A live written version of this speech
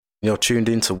You're tuned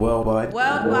into Worldwide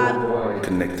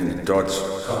Connecting the dots.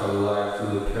 Worldwide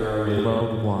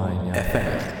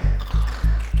FM.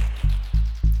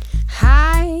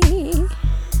 Hi,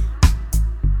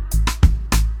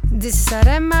 this is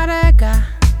Aremarega.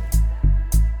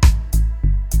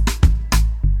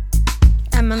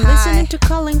 I'm listening to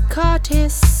Colin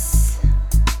Curtis.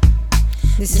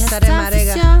 This is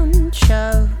Aremarega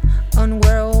show on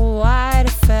Worldwide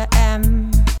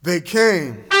FM.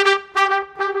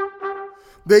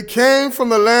 They came from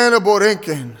the land of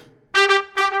Borinquen,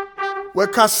 where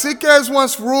caciques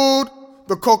once ruled,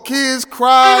 the coquilles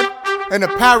cried, and the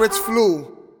parrots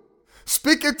flew.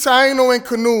 Speaking Taino in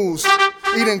canoes,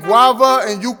 eating guava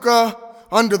and yucca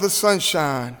under the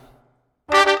sunshine.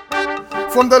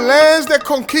 From the lands that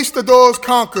conquistadors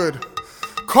conquered,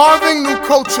 carving new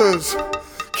cultures,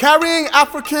 carrying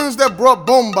Africans that brought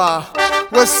bomba,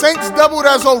 where saints doubled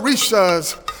as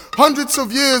orishas, hundreds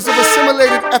of years of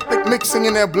assimilated ethnic mixing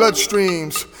in their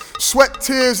bloodstreams, sweat,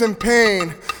 tears, and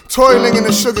pain, toiling in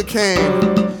the sugarcane.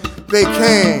 They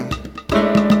came.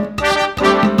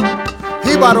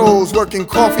 Jibaros working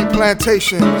coffee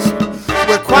plantations,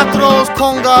 where cuatros,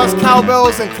 congas,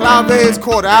 cowbells, and claves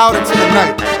called out into the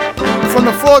night. From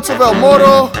the forts of El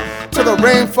Moro to the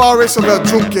rainforests of El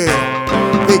Yunque,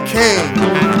 they came,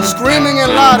 screaming in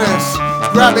ladas,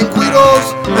 grabbing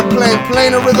guidos and playing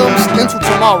plainer rhythms into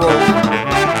tomorrow.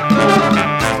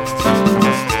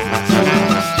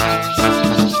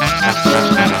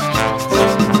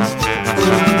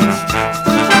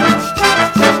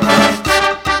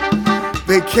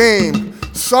 They came,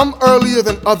 some earlier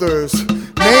than others.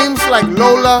 Names like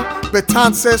Lola,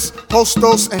 Betances,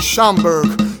 Hostos, and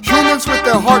Schomburg. Humans with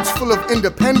their hearts full of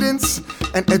independence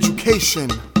and education.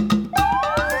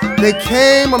 They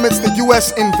came amidst the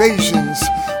U.S. invasions.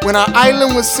 When our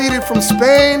island was ceded from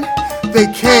Spain, they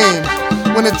came.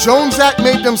 When the Jones Act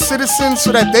made them citizens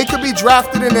so that they could be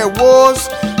drafted in their wars,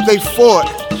 they fought.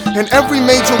 In every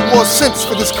major war since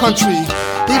for this country,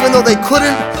 even though they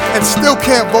couldn't and still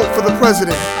can't vote for the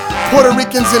president. Puerto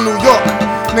Ricans in New York,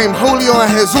 named Julio and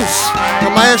Jesus, a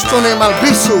maestro named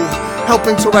Albizu,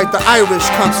 helping to write the Irish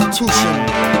Constitution.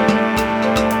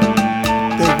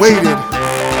 They waited,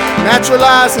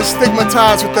 naturalized and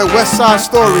stigmatized with their West Side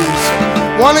stories,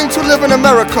 wanting to live in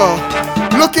America,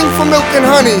 looking for milk and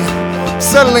honey,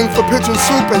 settling for pigeon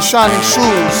soup and shining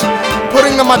shoes,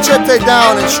 putting the machete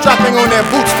down and strapping on their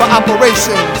boots for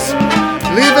operations,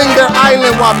 leaving their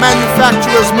island while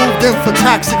manufacturers moved in for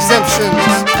tax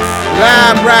exemptions,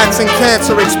 lab rats and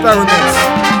cancer experiments.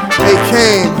 They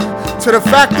came to the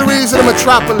factories of the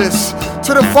metropolis,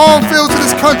 to the farm fields of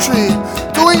this country,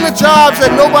 doing the jobs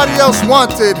that nobody else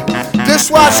wanted,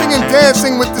 dishwashing and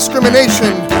dancing with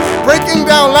discrimination, breaking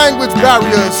down language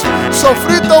barriers,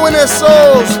 sofrito in their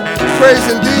souls,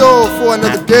 praising Dio for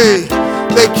another day.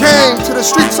 They came to the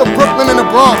streets of Brooklyn and the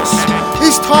Bronx,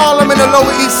 East Harlem and the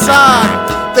Lower East Side.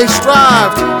 They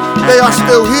strived, they are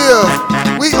still here,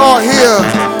 we are here,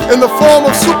 in the form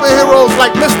of superheroes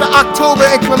like Mr. October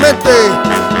and Clemente,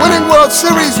 winning World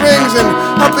Series rings and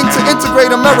helping to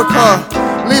integrate America,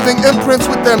 leaving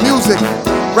imprints with their music,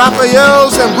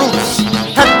 Raphaels and Ruths,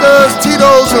 Hectors,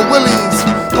 Titos and Willies,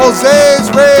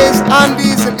 Jose's, Reyes,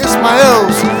 Andis and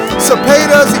Ismaels,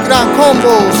 Cepedas and Gran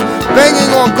Combos,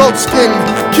 banging on goat skin,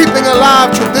 keeping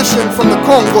alive tradition from the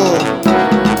Congo.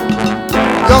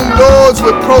 Young lords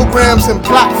with programs and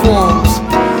platforms,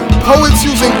 poets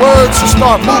using words to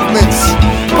start movements,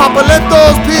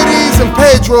 Papaletos, Piris and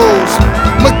Pedros,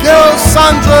 Miguels,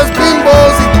 Sandras,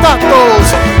 Bimbos y Tatos,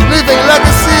 leaving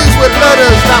legacies with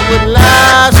letters that would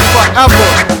last forever.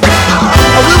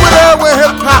 And we were there when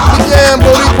hip-hop began,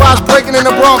 Boricuas breaking in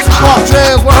the Bronx and Park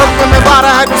jams, when Herb and Nevada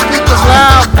had the speakers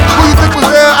loud. Who you think was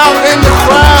there out in the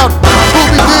crowd?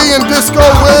 Ruby D and Disco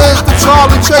Wiz, the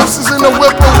Charlie Chasers and the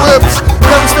Whipper Whips,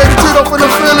 Devastated Tito for the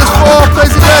Fearless Four,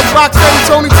 Crazy Legs, Rocksteady,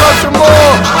 Tony Touch and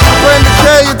more, Brandon K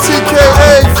and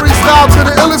TKA, freestyle to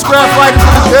the illest graph writers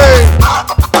of the game.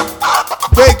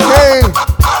 They came.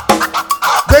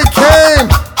 They came.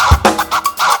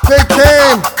 They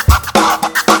came.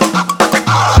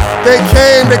 They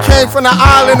came, they came from the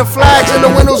island, the flags in the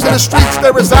windows in the streets.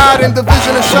 They reside in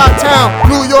Division and Chi-Town,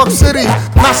 New York City,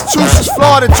 Massachusetts,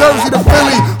 Florida, Jersey to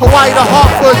Philly, Hawaii to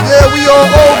Hartford, yeah, we all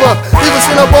over. Even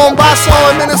in a Bombasso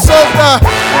in Minnesota.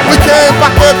 We came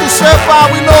back here to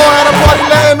Sepa, we know how the party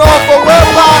letting off for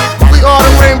whereby. We are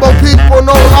the rainbow people,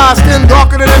 no lie, skin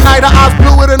darker than the night, our eyes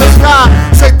bluer than the sky.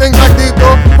 Say things like Dito,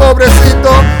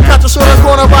 Pobrecito, catch us on the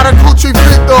corner by the Gucci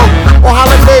Frito, or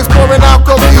holidays pouring out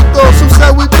Copito. Some say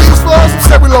we peaceful, some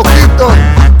say we loquito,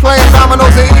 playing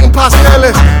dominoes and eating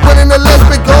pasteles, winning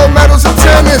Olympic gold medals in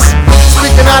tennis,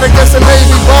 speaking out against the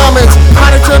Navy bombing.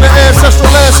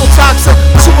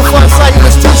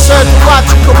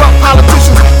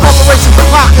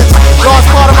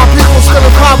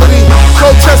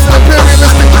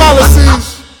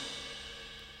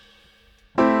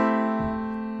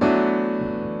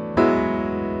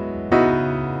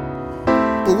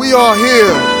 but we are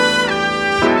here.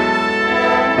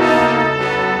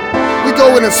 We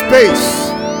go into space,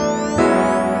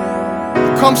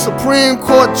 become Supreme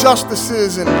Court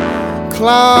justices and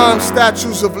climb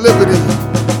statues of liberty.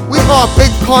 We are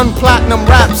Big Pun platinum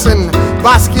raps and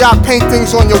Basquiat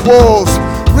paintings on your walls.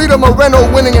 Rita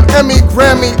Moreno winning an Emmy,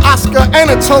 Grammy, Oscar,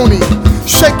 and a Tony.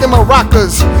 Shaking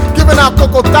maracas, giving out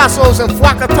cocotazos and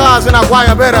flacatas and our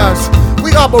guayaberas.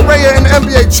 We are Berea in the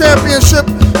NBA championship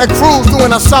and Cruz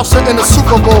doing a salsa in the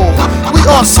Super Bowl. We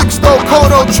are Sixto,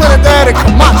 Cotto, Trinidad, and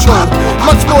Camacho.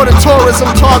 Much more than tourism,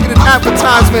 targeted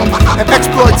advertisement, and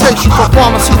exploitation for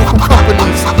pharmaceutical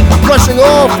companies. Crushing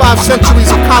all 5 centuries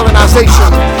of colonization.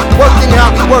 Working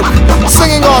how we work,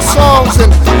 singing our songs, and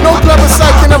no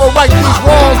plebiscite can ever right these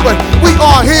wrongs, but we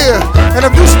are here. And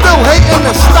if you still hating,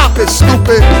 then stop it,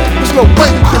 stupid. There's no way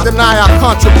you can deny our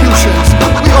contributions.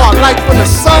 We are light from the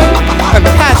sun and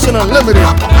passion unlimited.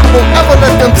 Don't ever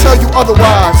let them tell you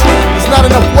otherwise. There's not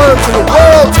enough words in the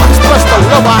world to express the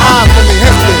love I have for mi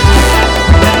gente.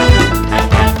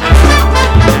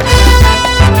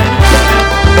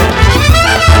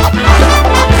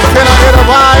 Can I get a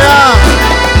vaya?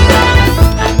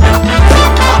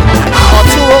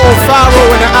 Arturo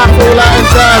O'Farrill and the Afro Latin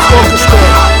Jazz Orchestra.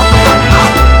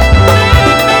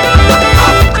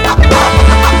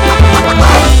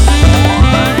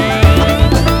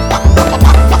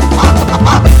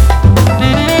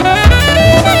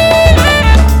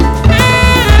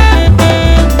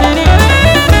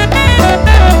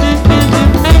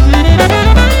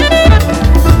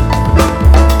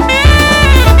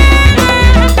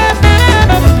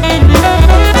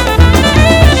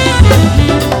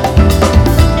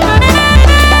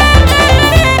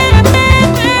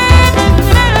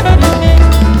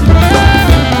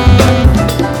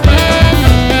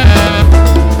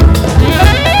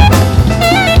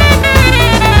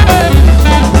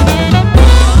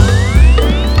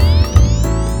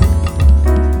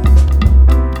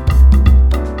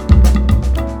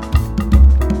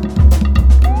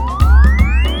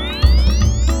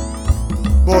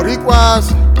 Boricuas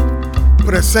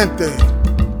presente,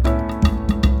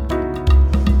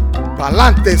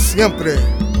 pa'lante siempre.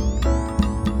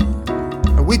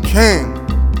 And we can,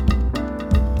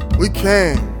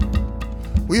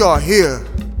 we are here.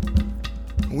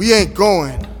 We ain't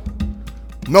going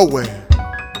nowhere.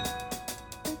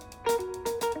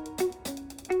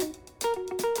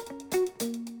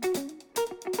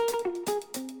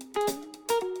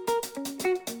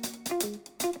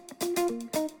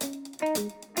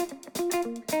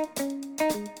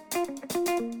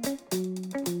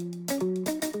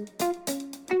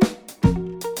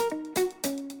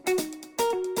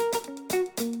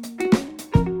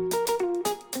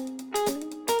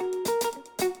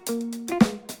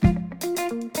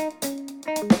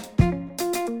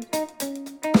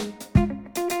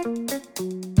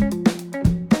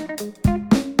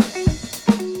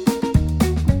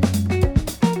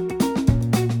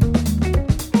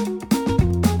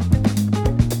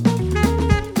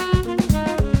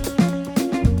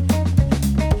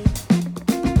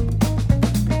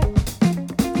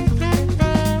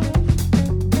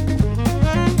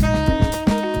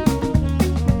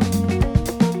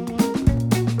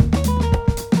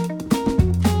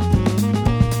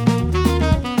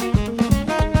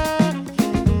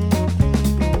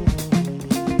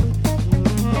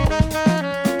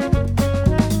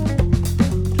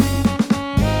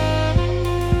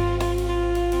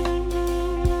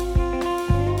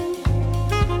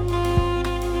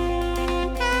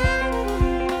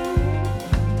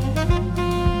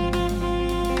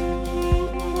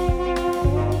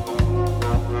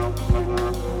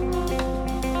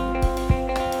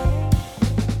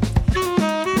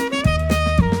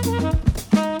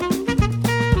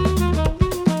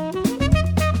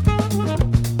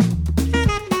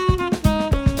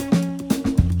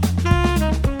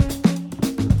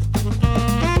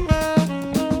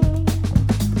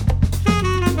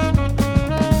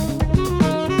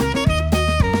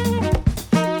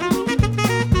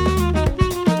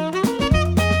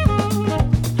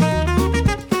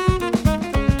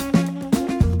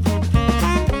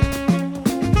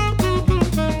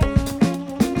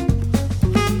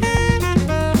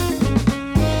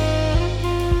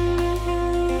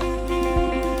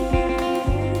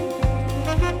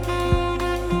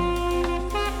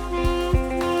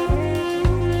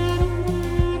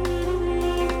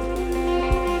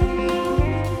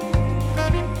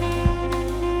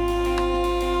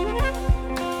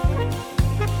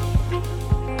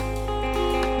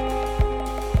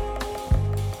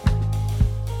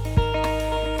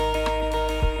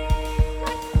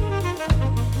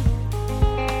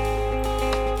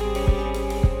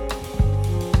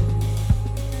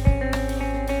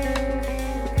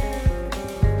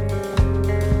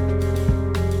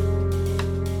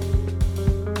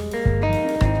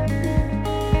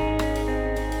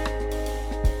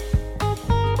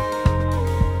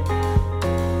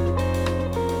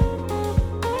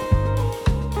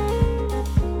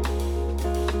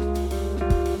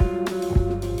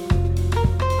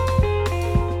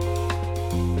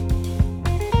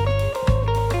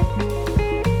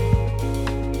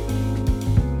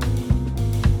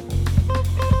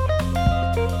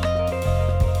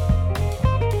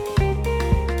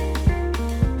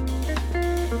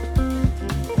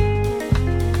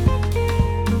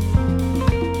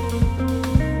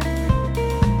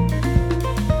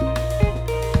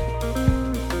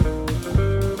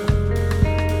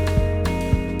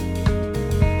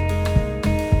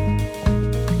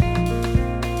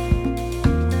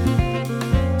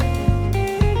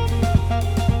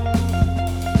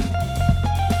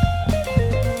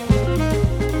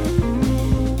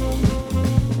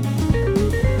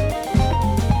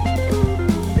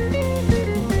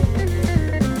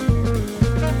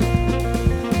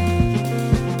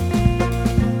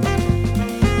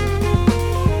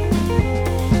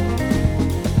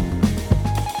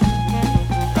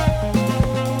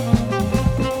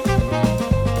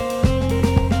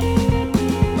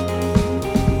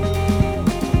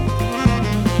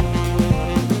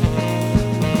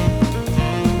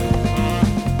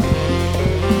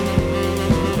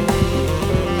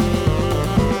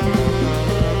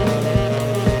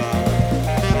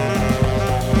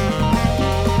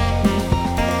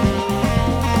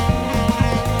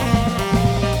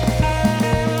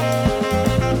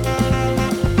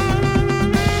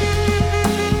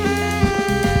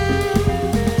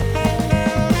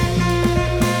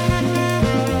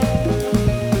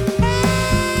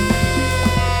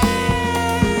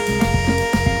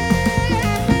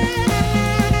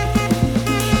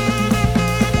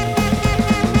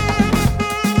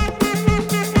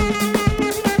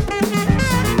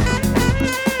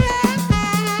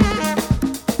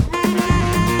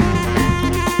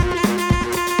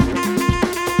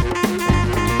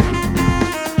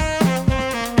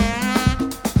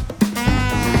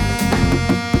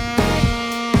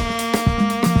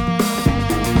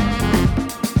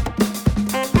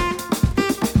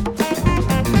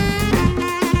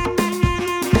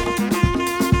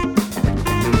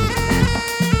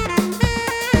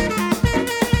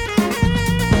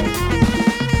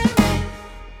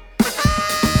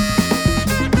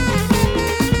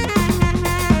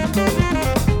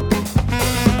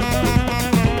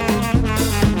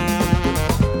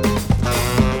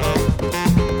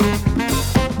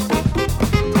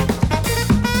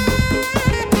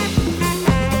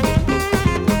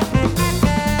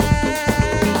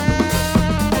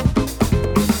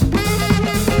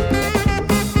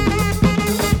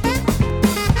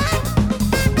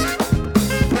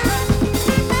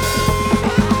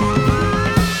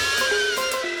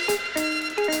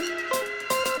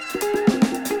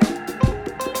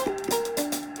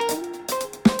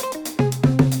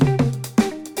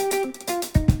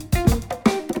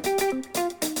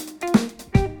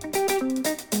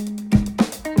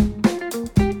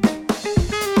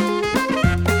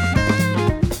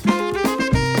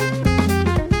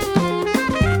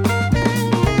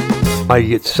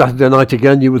 It's Saturday night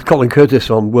again. You with Colin Curtis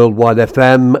on Worldwide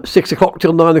FM, 6 o'clock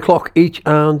till 9 o'clock each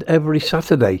and every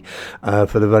Saturday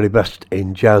for the very best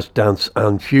in jazz, dance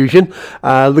and fusion.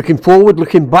 Looking forward,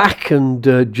 looking back,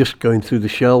 and just going through the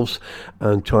shelves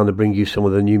and trying to bring you some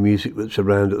of the new music that's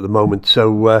around at the moment.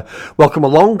 So welcome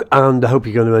along, and I hope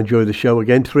you're going to enjoy the show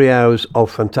again. 3 hours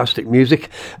of fantastic music,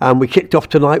 and we kicked off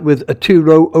tonight with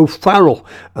Arturo O'Farrell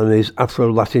and his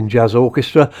Afro-Latin Jazz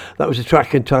Orchestra. That was a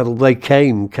track entitled They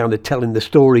Came, kind of telling the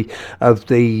story of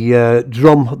the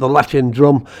drum, the Latin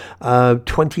drum,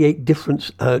 28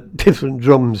 different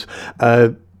drums,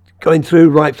 going through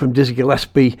right from Dizzy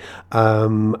Gillespie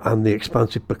and the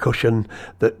expansive percussion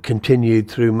that continued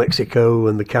through Mexico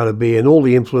and the Caribbean, all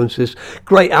the influences.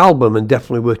 Great album and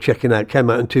definitely worth checking out. Came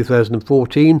out in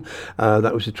 2014.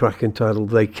 That was a track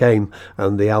entitled They Came,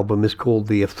 and the album is called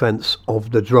The Offence of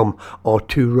the Drum,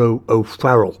 Arturo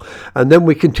O'Farrell. And then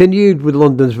we continued with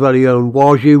London's very own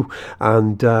Waju,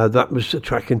 and that was a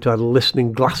track entitled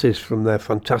Listening Glasses from their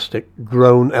fantastic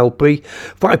Grown LP.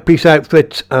 5-piece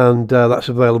outfit, and that's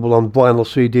available on vinyl,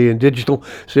 CD and digital.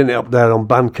 Seeing it up there on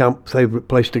Bandcamp, favourite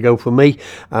place to go for me.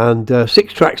 And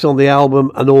 6 tracks on the album,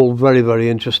 and all very, very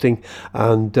interesting.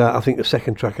 And I think the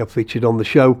second track I featured on the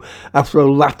show,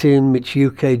 Afro-Latin, mixed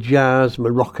UK jazz,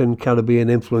 Moroccan, Caribbean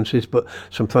influences, but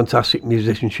some fantastic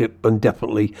musicianship and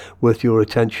definitely worth your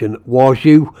attention.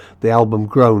 Waju, the album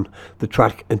Grown, the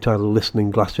track entitled Listening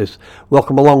Glasses.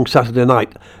 Welcome along Saturday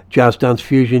night. Jazz, dance,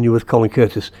 fusion, you're with Colin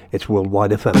Curtis. It's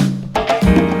Worldwide FM.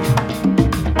 Hey!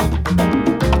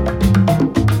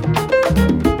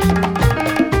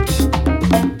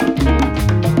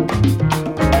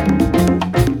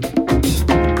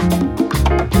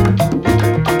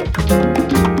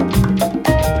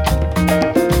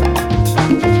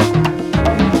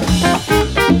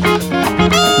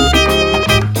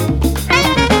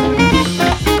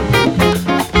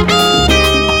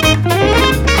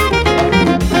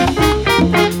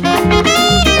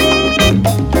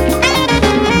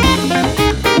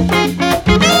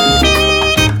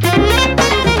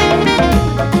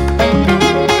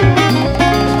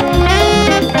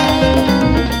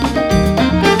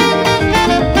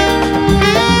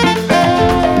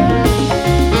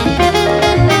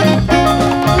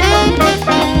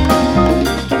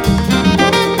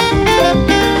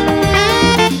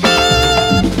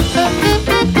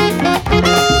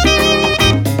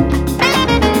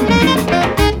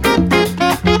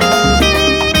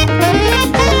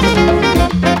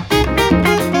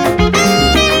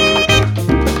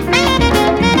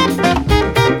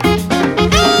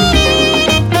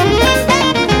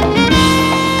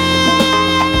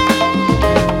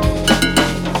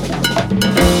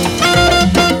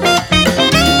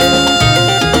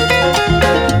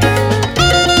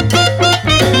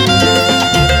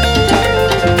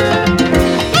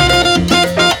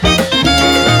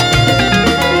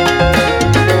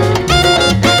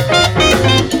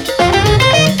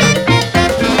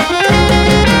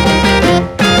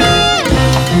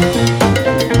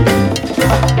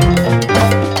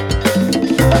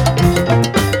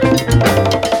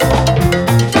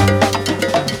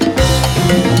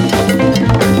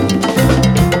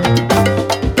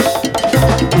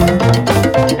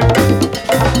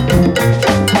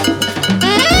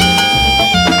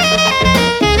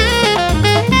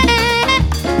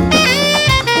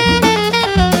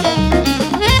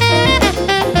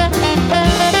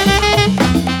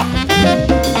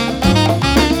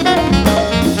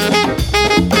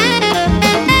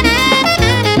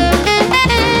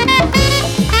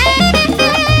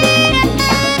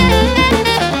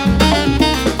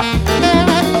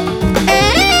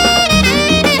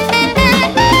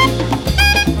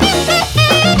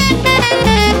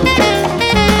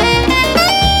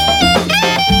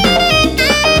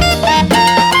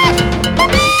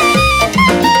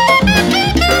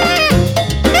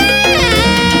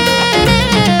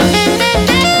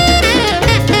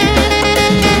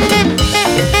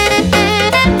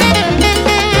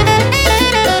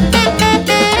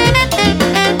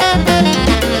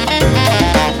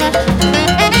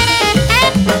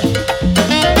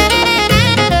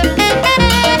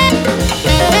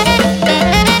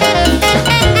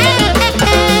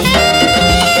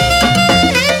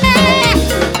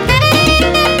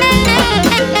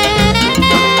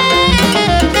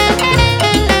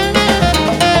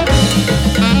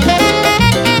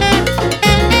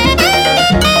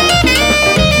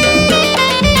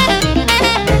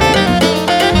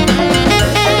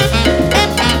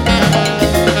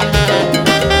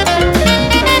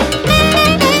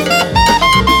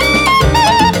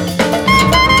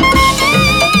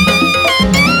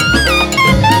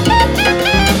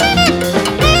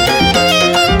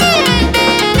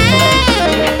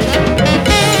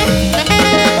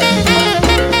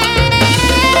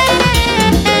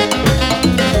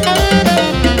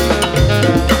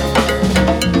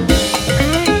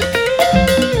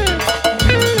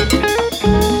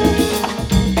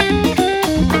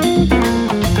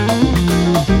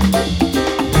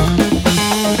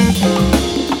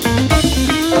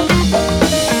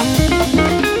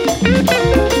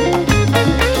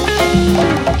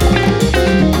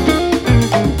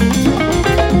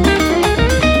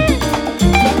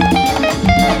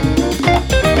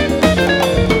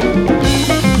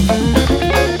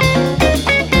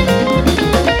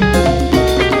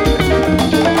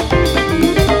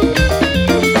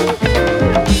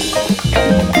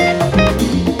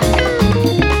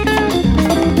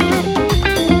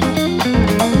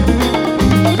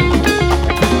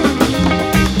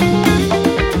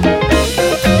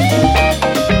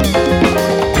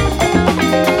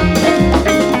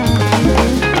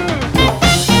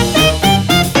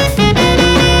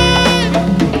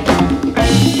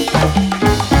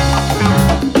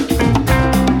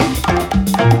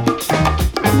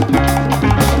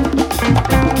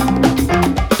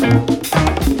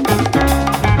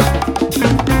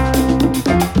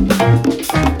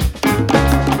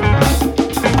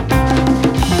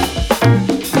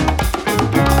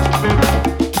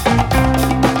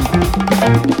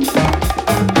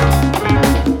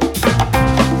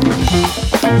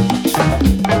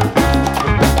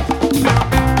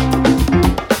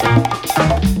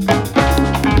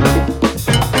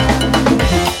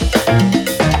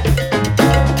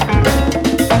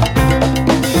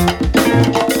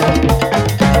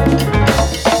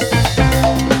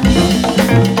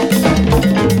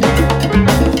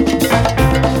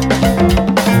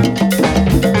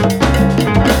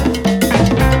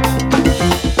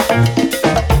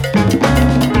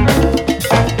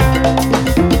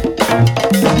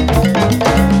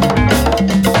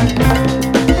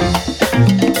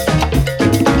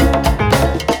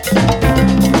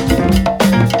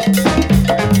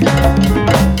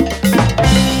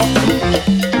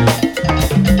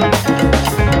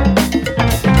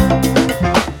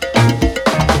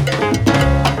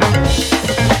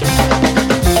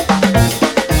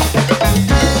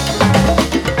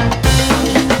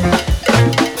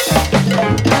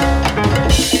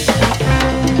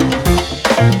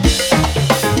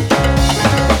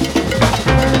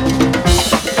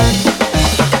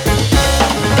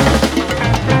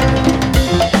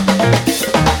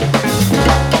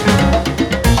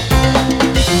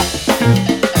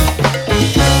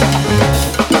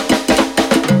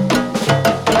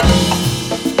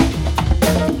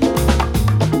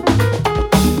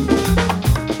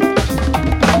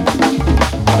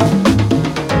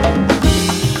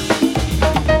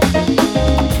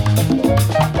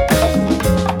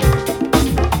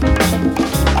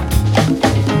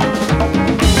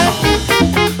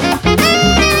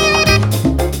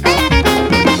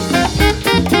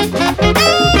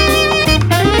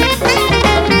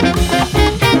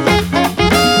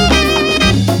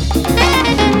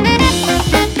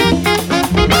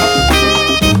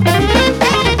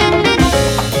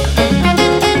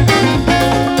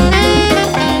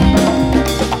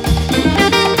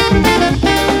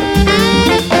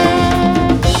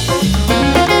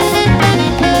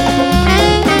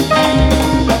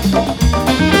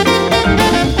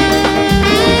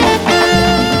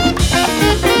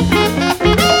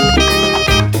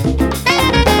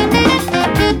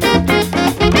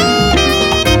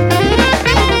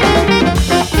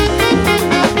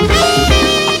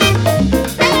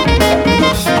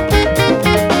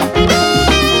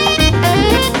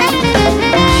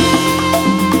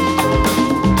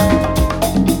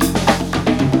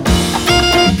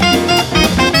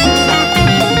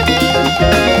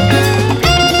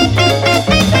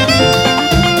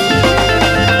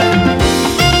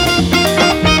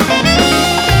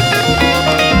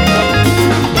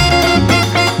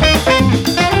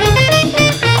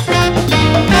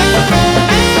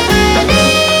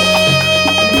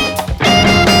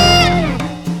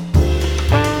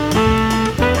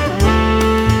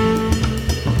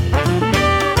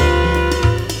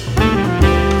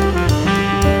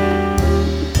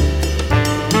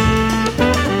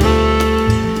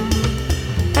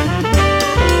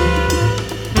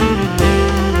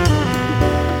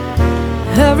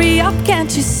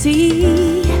 can't you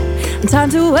see? Time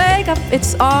to wake up,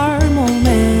 it's our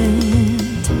moment.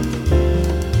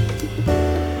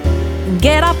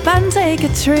 Get up and take a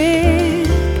trip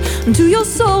to your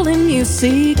soul and you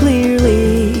see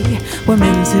clearly we're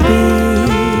meant to be.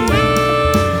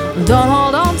 Don't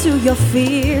hold on to your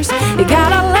fears, you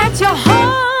gotta let your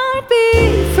heart be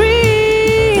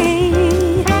free.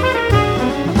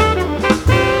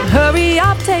 Hurry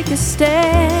up, take a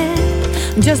step,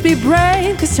 just be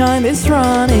brave, cause time is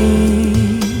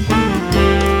running.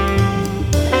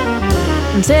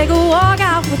 Take a walk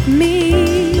out with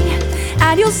me,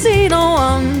 and you'll see no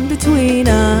one between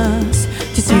us,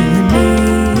 just you and me.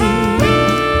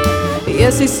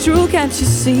 Yes, it's true, can't you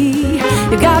see?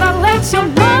 You gotta let your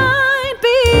mind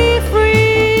be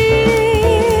free.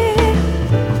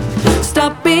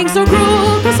 Stop being so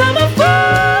cruel, cause I'm a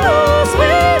fool who's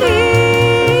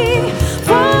waiting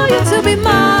for you to be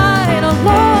mine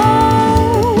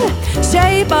alone.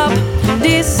 Shape up,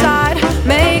 decide,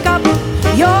 make up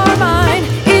your mind.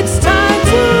 It's time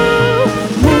to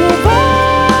move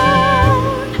on.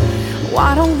 Why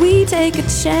don't we take a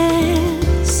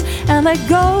chance and let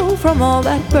go from all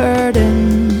that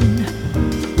burden?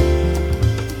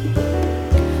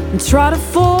 And try to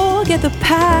forget the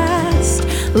past,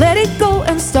 let it go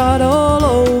and start all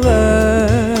over.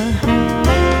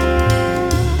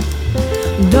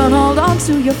 Don't hold on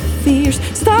to your fears,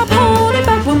 stop holding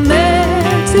back, we're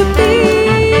meant to be.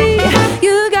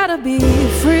 You gotta be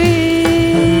free.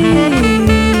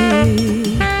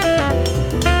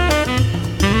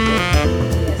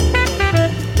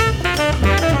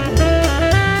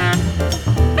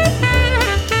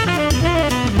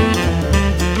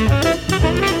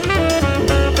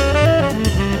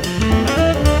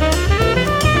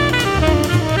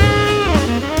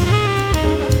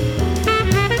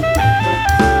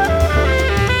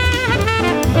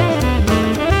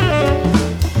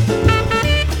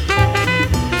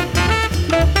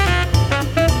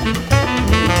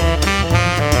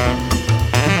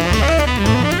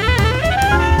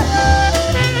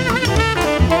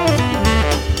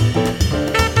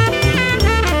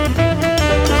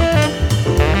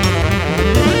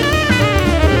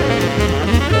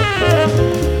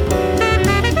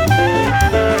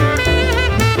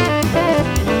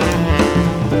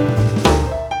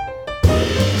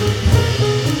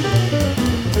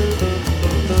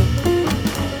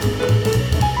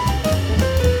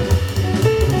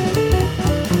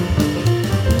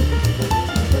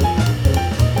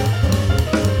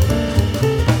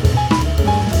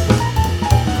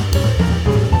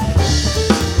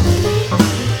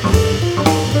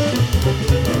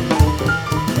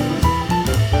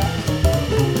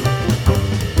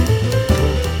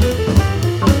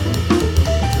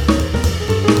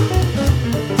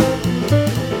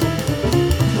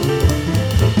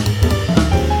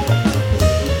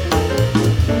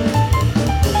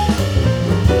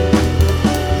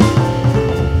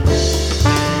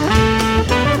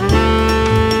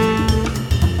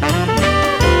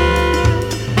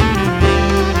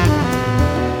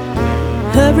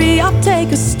 Hurry up,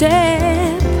 take a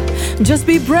step, just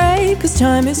be brave, cause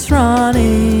time is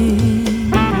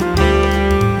running.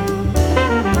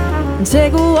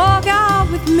 Take a walk out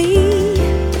with me,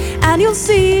 and you'll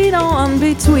see no one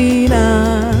between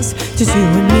us, just you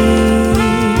and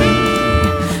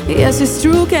me. Yes, it's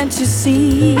true, can't you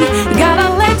see? You gotta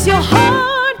let your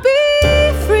heart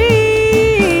be free.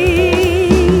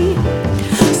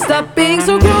 Stop being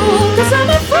so cruel, cause I'm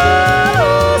a fool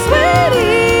who's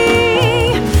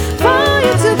waiting for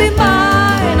you to be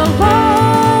mine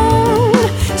alone.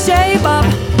 Shape up,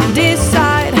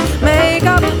 decide, make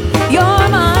up your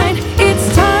mind. It's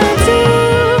time to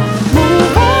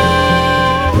move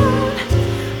on.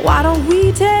 Why don't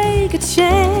we take a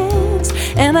chance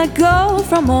and let go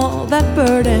from all that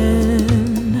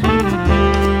burden?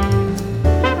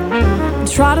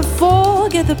 Try to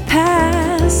forget the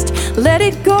past, let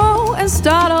it go and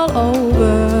start all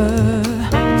over.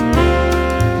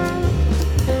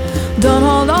 Don't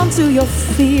hold on to your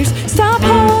fears, stop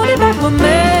holding back, we're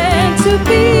meant to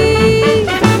be.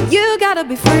 You gotta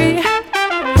be free,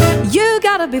 you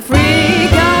gotta be free,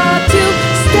 got to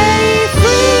stay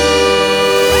free.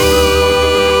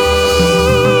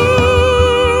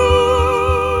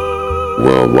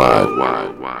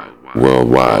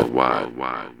 Worldwide.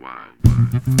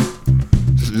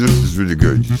 This is really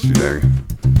good, you see that?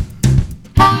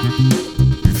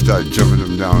 You start jumping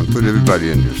them down, put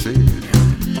everybody in there, see?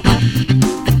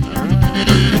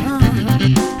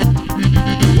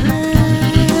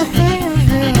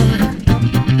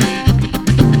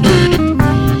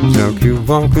 So keep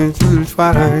walking through the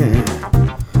twilight,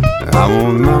 I'm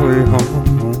on my way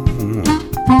home.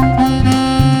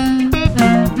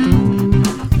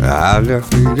 I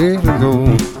left 3 days ago.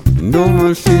 No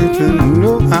one seems to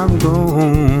know I'm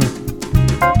gone.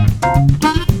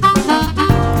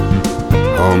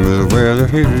 Home is where the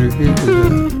haters is.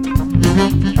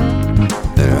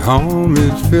 And home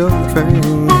is filled with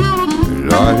pain.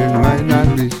 Lord, it might not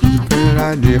be such a bad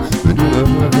idea, but never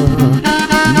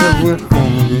went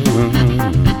home again.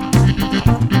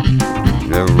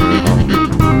 Never went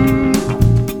home.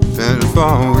 Stand as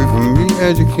far away from me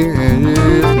as you can,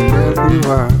 yes, and that's me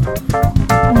why.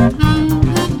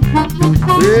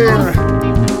 Yeah,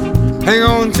 hang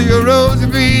on to your rosy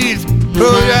beads,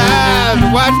 close your eyes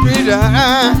and watch me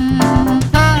die.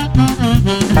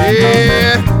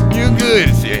 Yeah, you're good,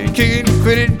 say, kick it,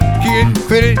 quit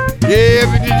it, yeah,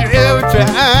 but did you ever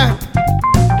try?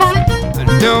 I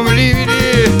don't believe you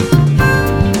did.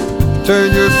 Turn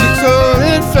your sick soul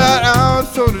inside out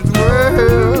so that the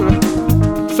world,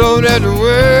 so that the world.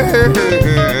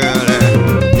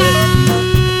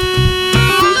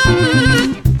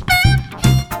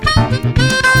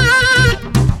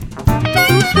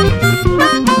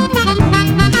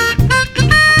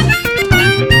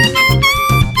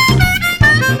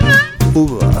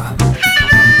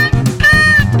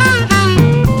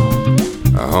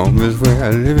 Home is where I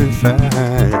live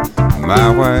inside my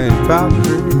white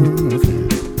dreams.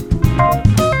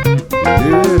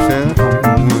 Yes, at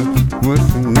home with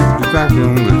the new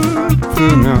vacuum, but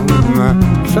soon now with my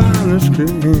silent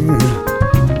scream.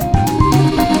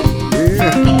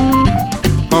 Yeah,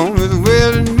 home is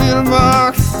where the needle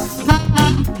marks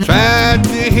tried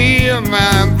to heal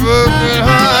my broken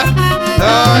heart.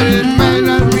 Thought it might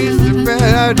not be so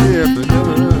bad idea, but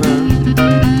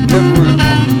never went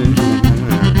home.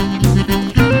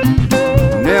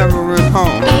 Never went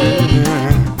home.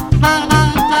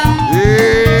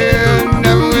 Yeah,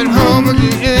 never went home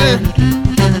again.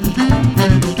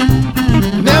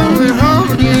 Never went home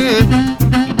again.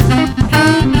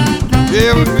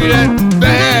 Yeah, would be that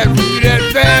bad, would be that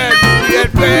bad, would be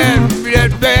that bad, would be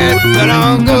that bad, but I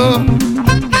don't go.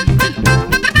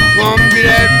 Won't be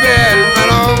that bad, but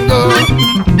I don't go.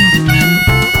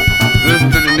 Listen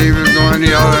to the neighbors going,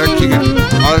 they all that kicking,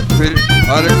 all that quitting,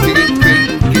 all that kicking,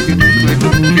 kicking,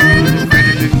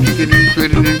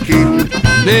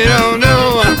 they don't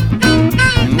know,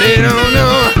 they don't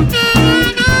know,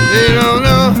 they don't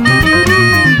know.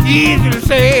 Easy to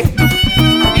say,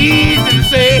 easy to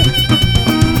say.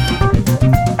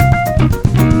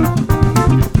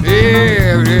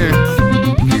 Yeah, yeah.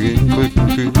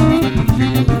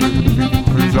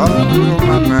 It's always on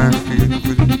my mind.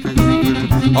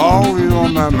 Always on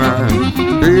my mind.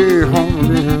 Hey, home.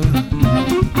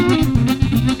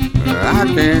 I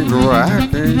can't go, I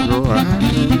can't go, I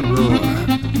can't go.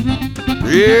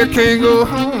 Yeah, can't go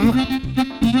home.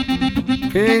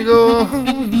 Can't go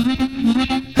home.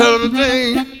 Hell of a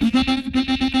thing.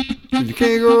 You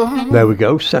can't go home. There we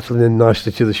go, settling in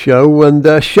nicely to the show, and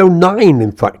show 9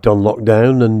 in fact on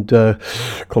lockdown, and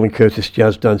Colin Curtis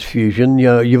Jazz Dance Fusion.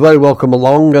 You're very welcome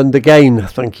along, and again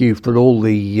thank you for all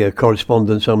the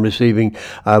correspondence I'm receiving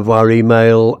via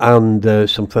email, and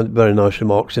some very nice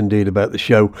remarks indeed about the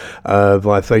show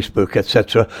via Facebook,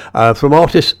 etc., from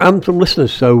artists and from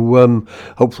listeners, so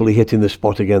hopefully hitting the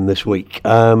spot again this week.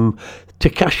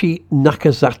 Takashi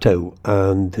Nakazato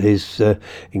and his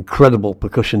incredible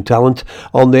percussion talent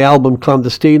on the album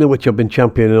Clandestina, which I've been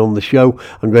championing on the show.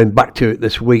 I'm going back to it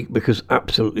this week because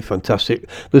absolutely fantastic.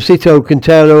 Lucito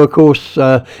Quintero, of course,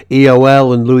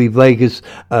 EOL and Louis Vega's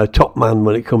top man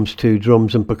when it comes to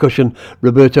drums and percussion.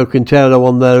 Roberto Quintero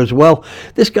on there as well.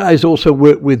 This guy has also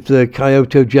worked with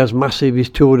Kyoto Jazz Massive. He's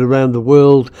toured around the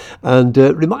world, and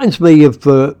reminds me of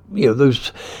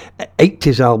those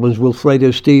 80s albums,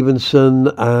 Wilfredo Stevenson,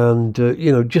 and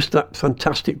just that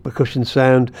fantastic percussion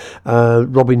sound.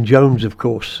 Robin Jones, of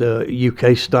course,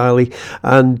 UK styley,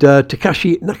 and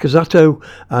Takashi Nakazato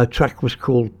track was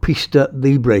called Pista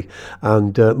Libre,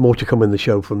 and more to come in the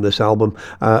show from this album.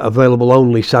 Available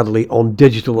only sadly on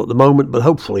digital at the moment, but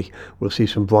hopefully we'll see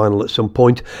some vinyl at some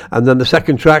point. And then the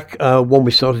second track, one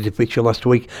we started to feature last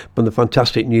week, from the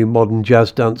fantastic new Modern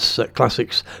Jazz Dance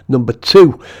Classics number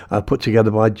 2, put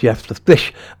together by Jeff the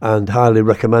Fish, and highly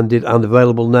recommended, and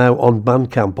available now on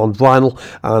Bandcamp on vinyl,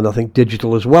 and I think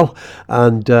digital as well.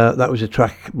 And that was a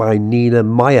track by Nina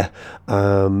Meyer,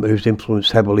 who's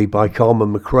influenced heavily by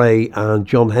Carmen McRae and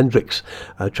John Hendricks.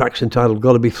 Track's entitled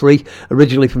Gotta Be Free,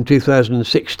 originally from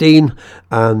 2016,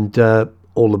 and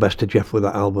all the best to Jeff with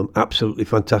that album. Absolutely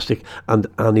fantastic and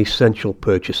an essential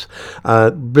purchase.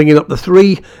 Bringing up the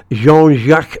 3,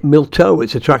 Jean-Jacques Milteau.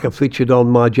 It's a track I've featured on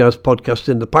my jazz podcast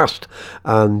in the past,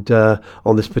 and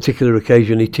on this particular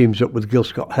occasion he teams up with Gil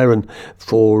Scott-Heron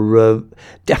for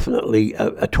definitely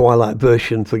a twilight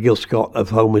version for Gil Scott of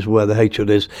Home Is Where the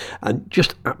Hatred Is, and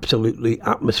just absolutely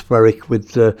atmospheric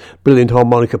with brilliant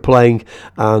harmonica playing.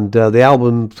 And the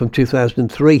album from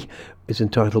 2003 is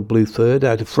entitled Blue Third,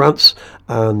 out of France,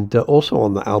 and also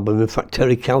on that album, in fact,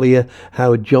 Terry Callier,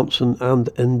 Howard Johnson and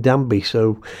Ndambi,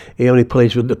 so he only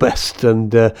plays with the best,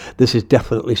 and this is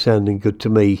definitely sounding good to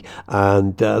me.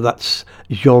 And that's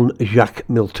Jean-Jacques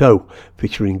Milteau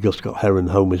featuring Gil Scott-Heron,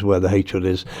 Home Is Where the Hatred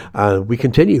Is. And we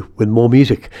continue with more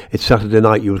music. It's Saturday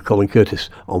night, you with Colin Curtis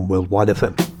on Worldwide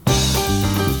FM.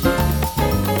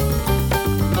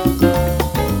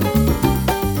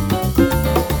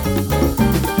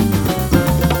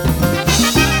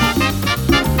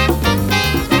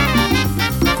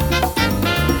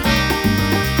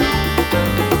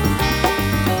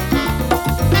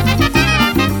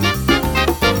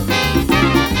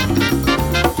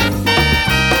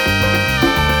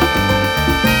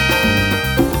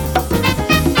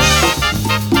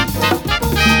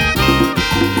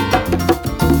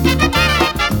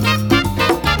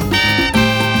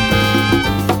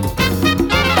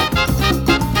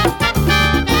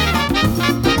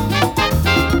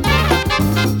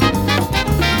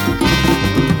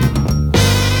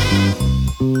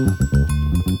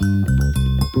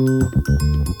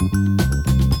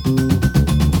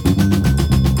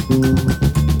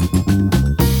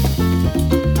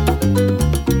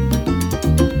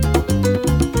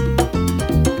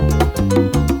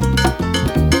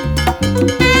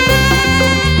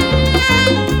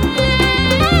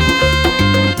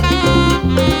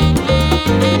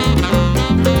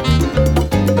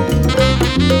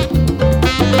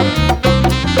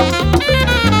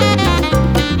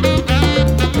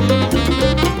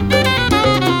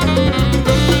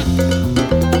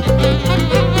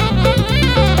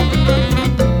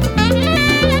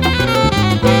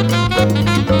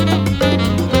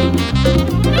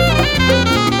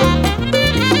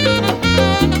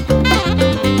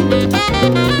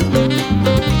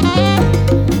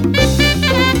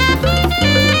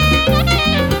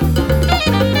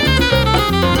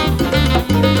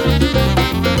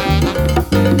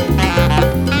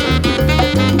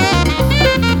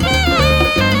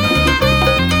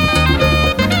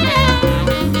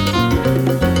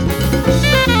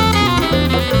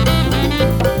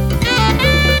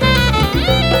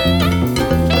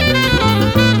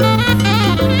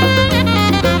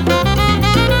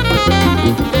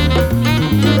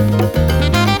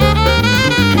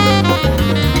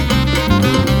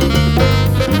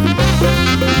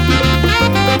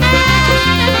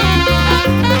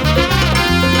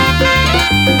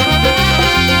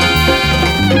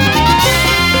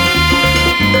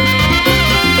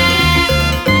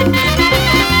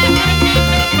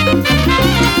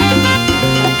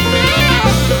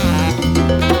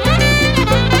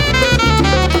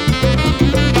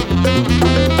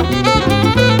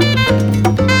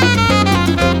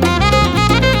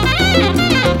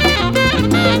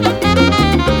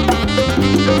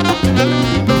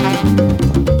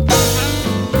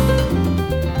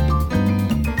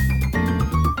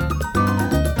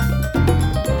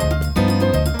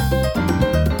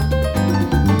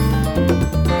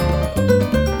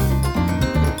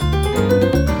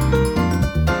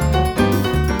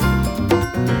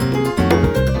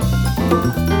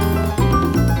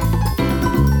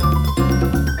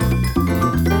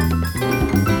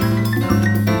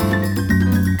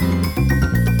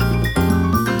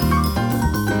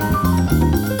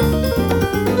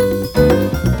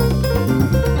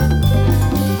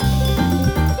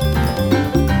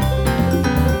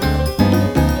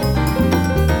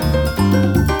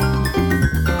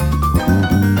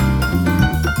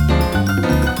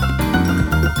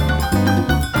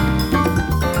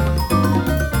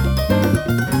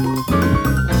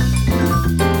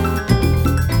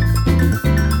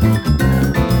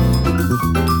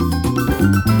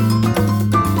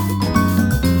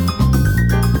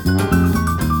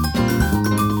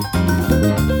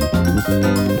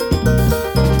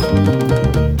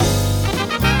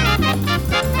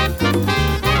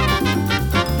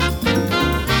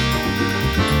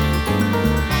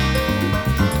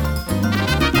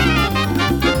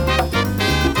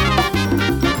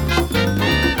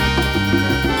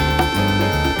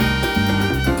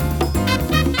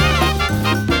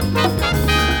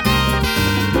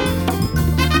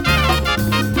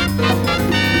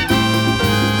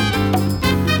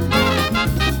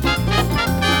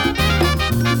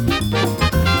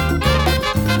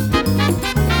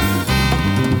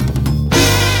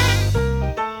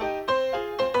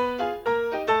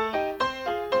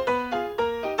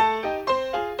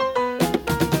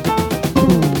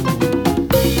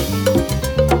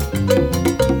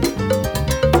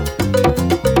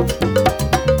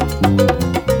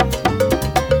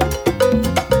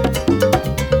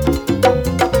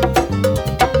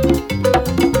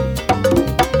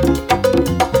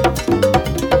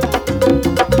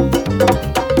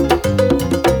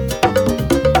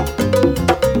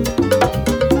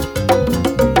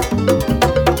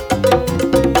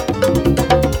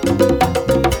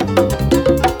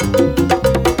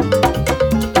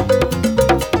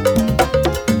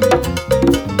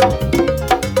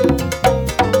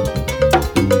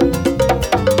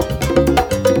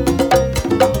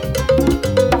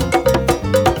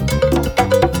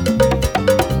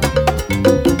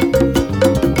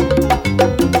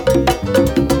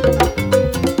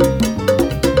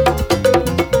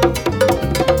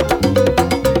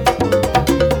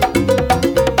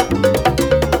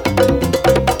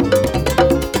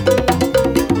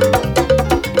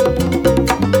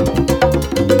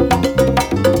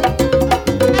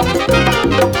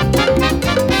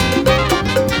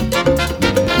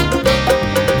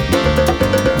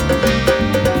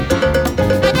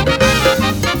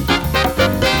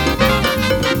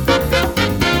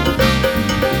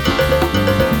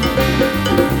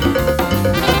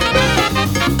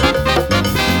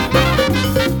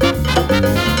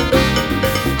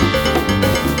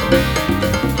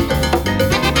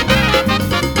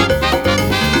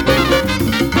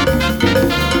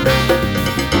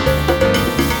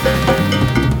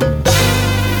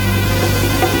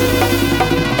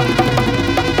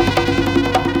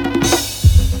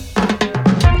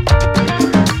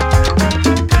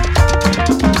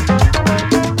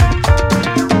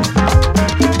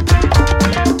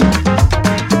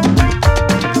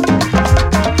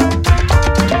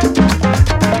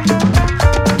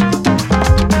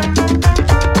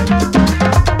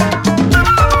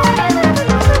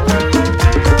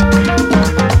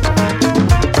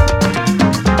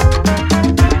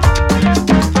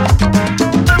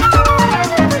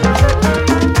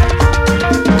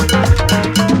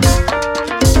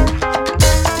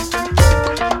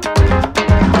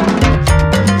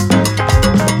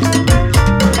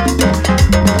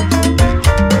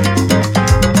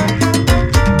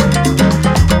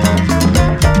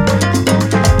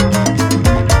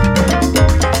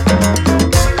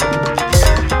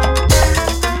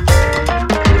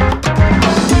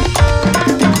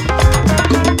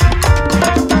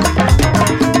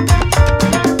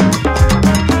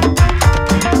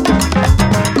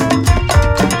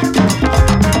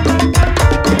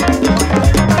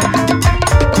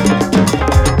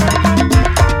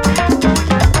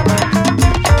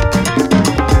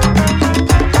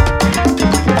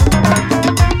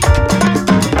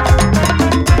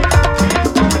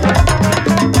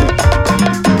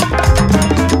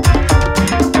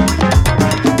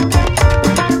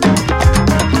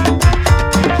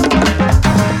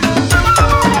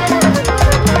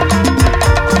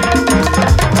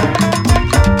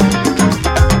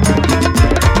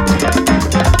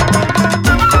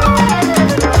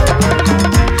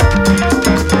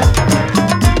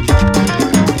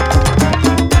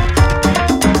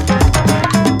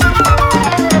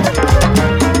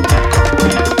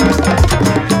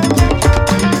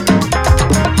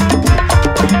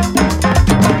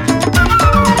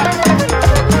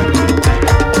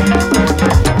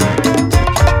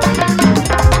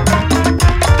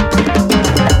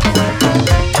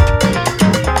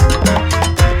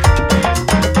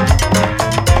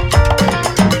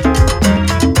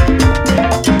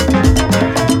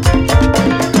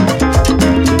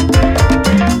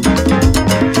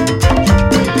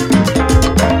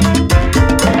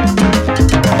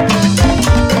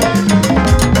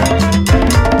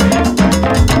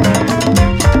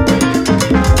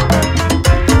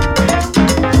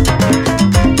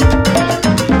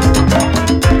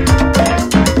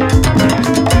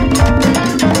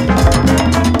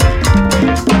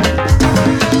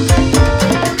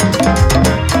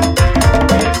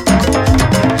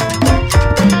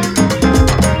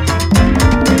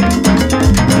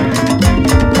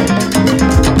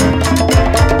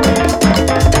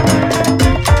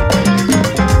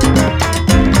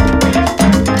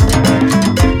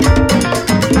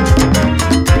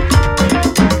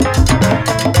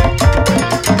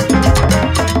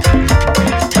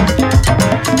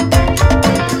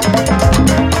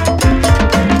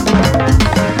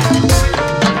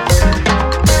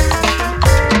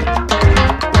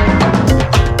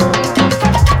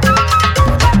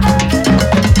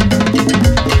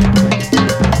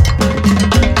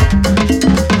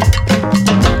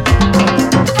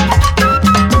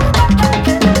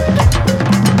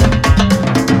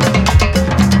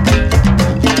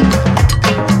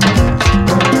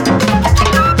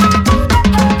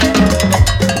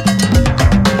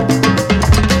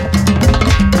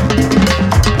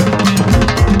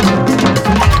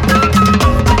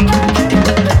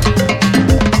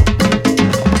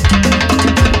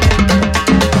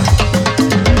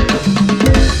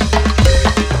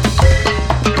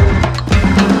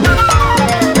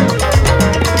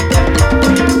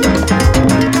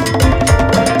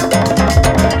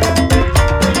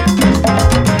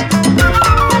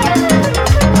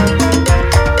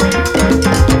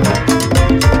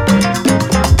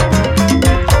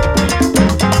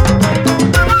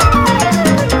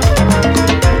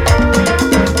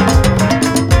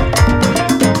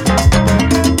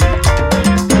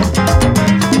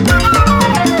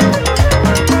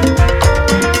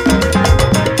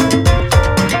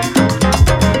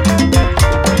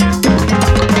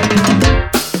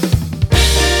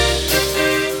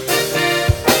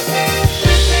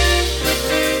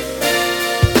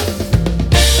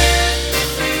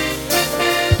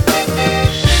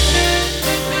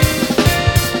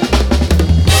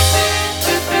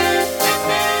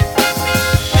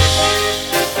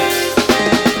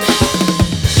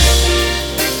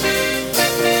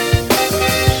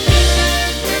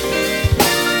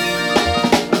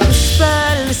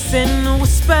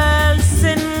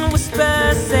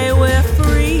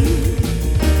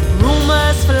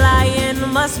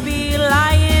 must be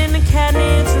lying, can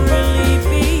it really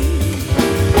be?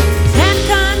 Can't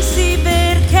conceive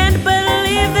it, can't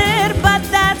believe it, but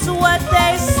that's what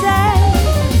they say.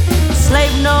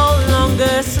 Slave no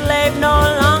longer,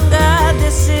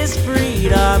 this is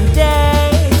Freedom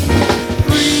Day.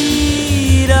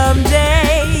 Freedom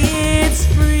Day, it's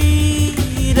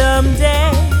Freedom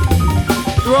Day.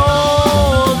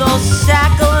 Throw those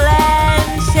shackles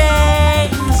and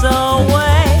chains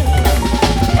away.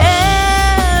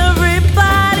 Everybody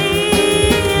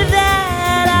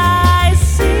that I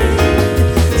see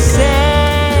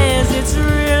says it's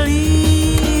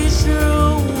really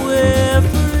true, we're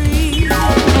free.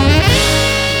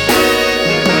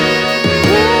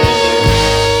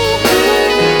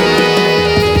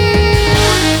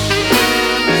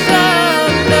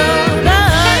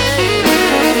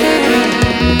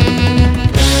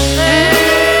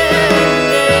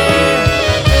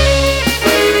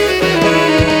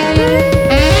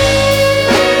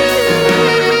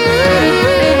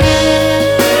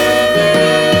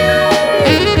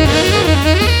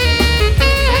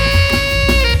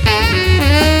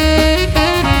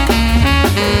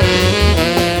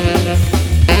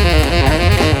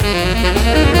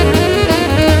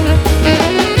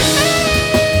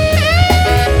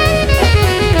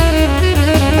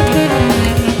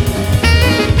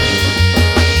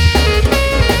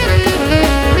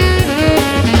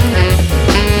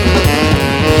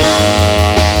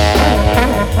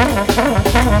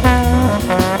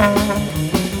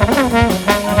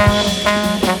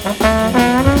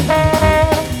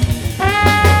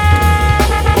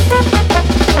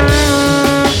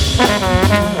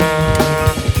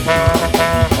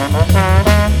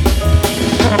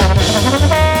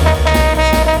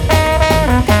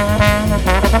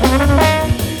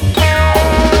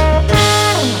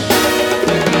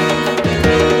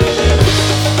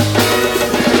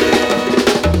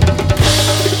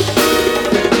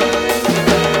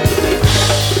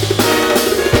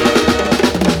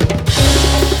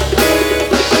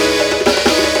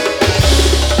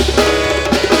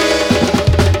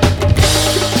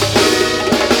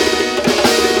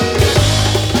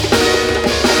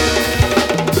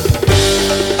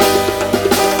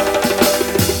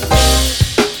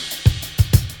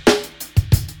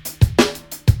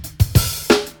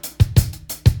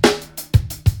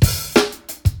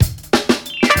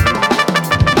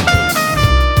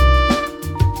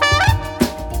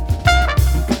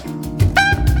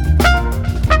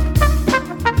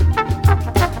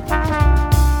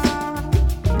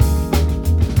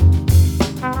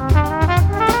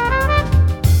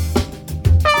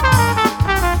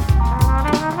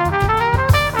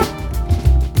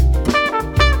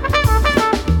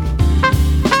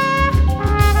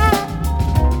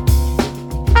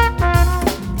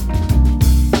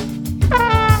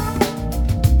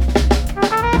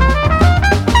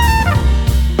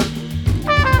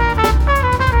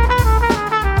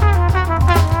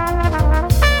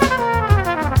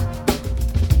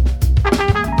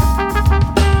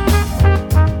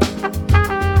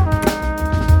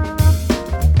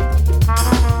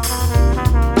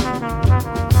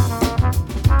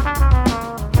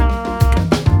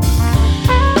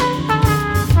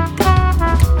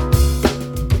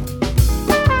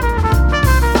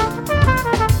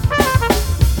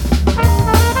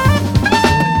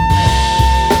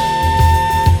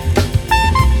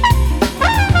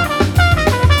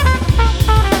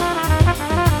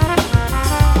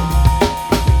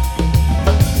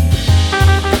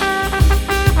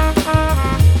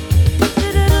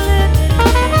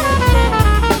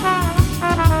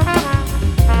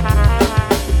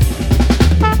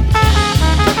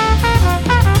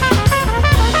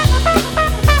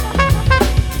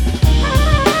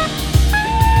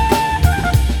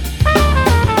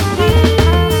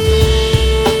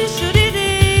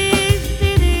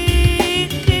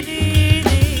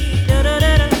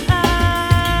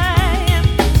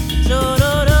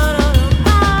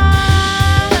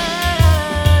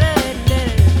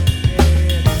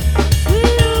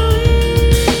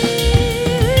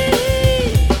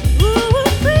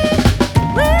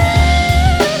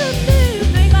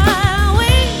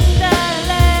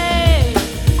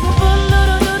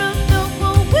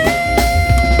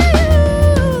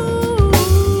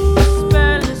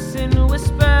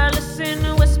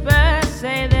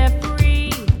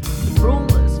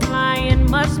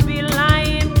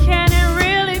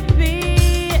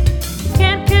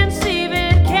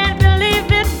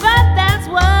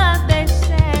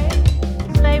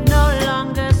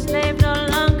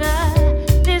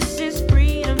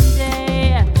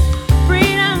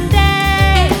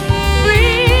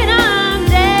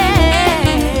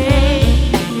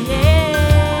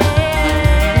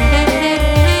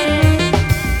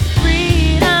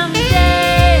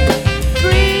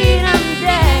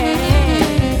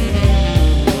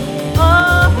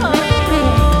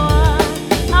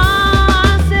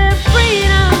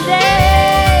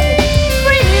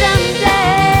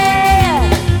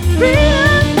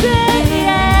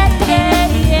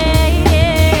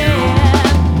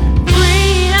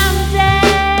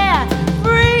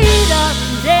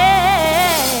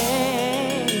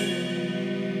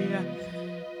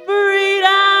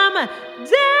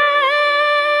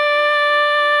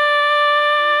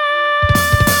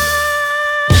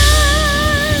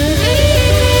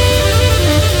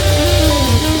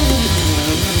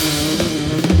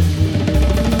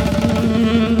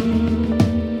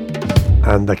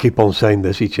 And I keep on saying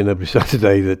this each and every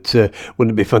Saturday that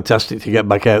wouldn't it be fantastic to get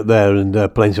back out there and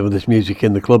playing some of this music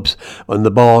in the clubs and the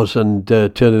bars and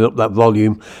turning up that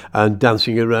volume and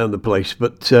dancing around the place.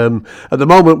 But at the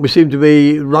moment we seem to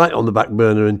be right on the back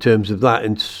burner in terms of that,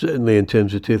 and certainly in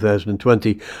terms of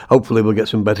 2020. Hopefully we'll get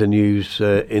some better news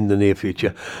in the near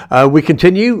future. We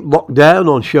continue Lockdown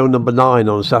on show number 9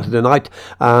 on Saturday night,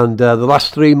 and the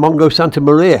last 3 Mongo Santa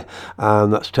Maria,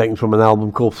 and that's taken from an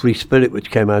album called Free Spirit, which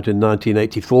came out in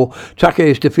 1984. Track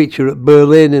is to feature at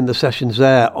Berlin in the sessions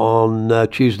there on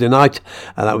Tuesday night,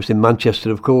 and that was in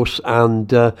Manchester, of course. And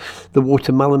the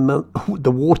Watermelon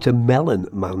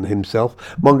Man himself,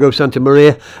 Mongo Santa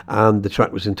Maria, and the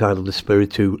track was entitled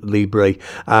Espiritu Libre.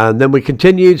 And then we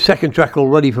continued, second track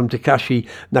already from Takashi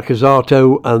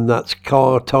Nakazato, and that's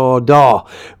Kartar Da,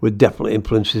 with definitely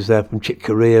influences there from Chick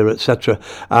Corea, etc.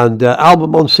 And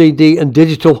album on CD and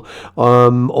digital,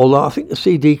 although I think the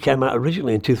CD came out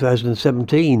originally in 2017.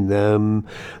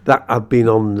 That I've been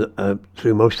on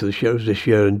through most of the shows this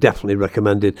year and definitely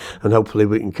recommended, and hopefully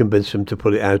we can convince them to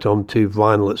put it out onto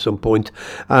vinyl at some point.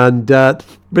 And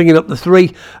bringing up the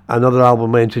 3, another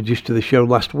album I introduced to the show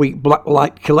last week,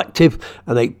 Blacklight Collective,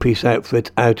 an 8-piece outfit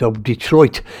out of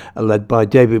Detroit, led by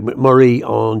David McMurray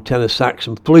on tenor sax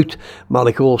and flute,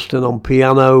 Malik Alston on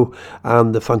piano,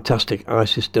 and the fantastic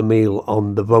Isis Damil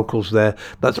on the vocals there.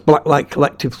 That's Blacklight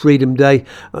Collective, Freedom Day.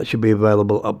 That should be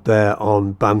available up there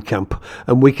on Bandcamp.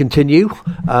 And we continue,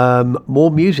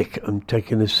 more music, and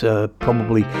taking us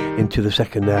probably into the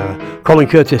second hour. Colin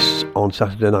Curtis on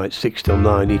Saturday night, 6 till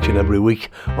 9 each and every week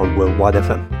on Worldwide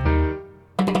FM.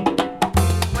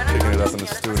 Picking it up in the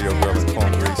studio, grabbing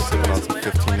corn grease, sipping on some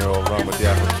 15-year-old rum with the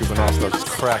Afro-Cuban all-star, just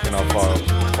cracking up far.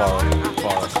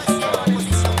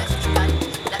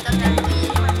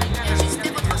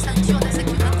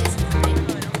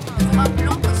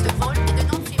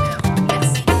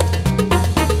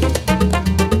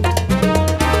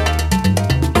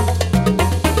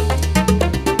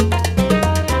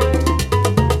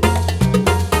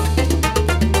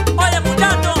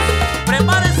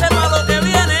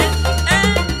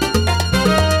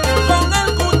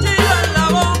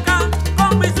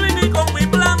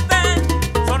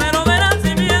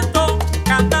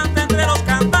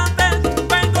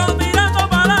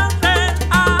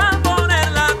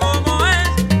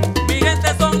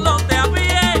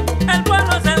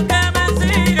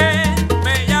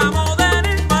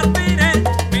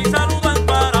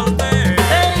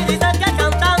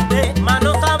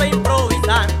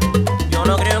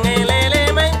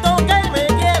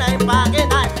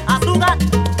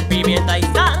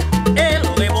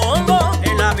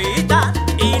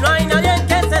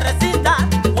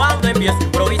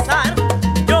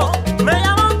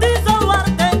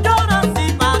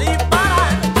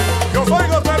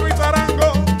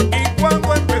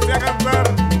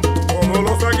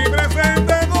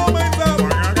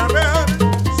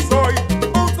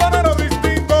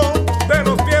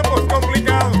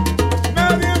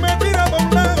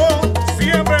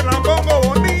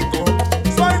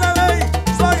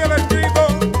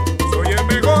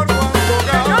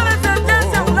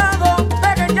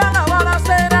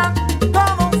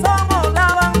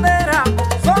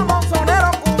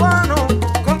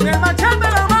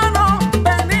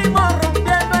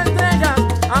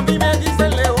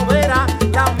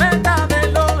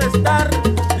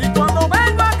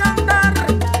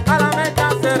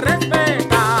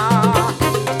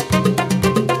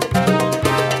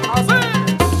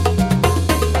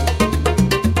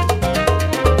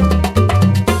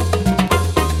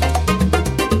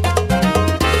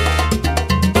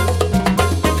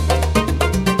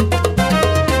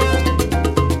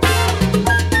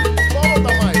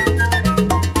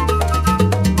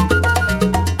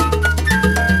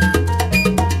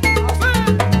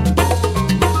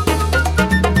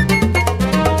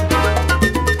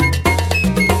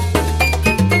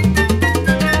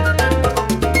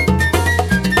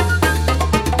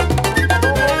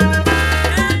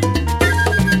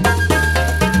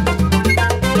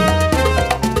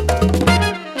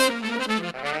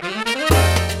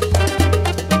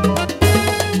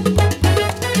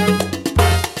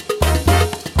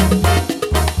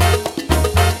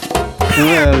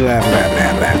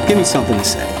 Give me something to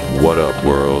say. What up,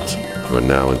 world? We're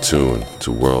now in tune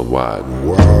to Worldwide.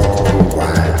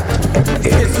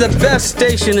 It's the best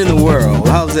station in the world.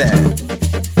 How's that?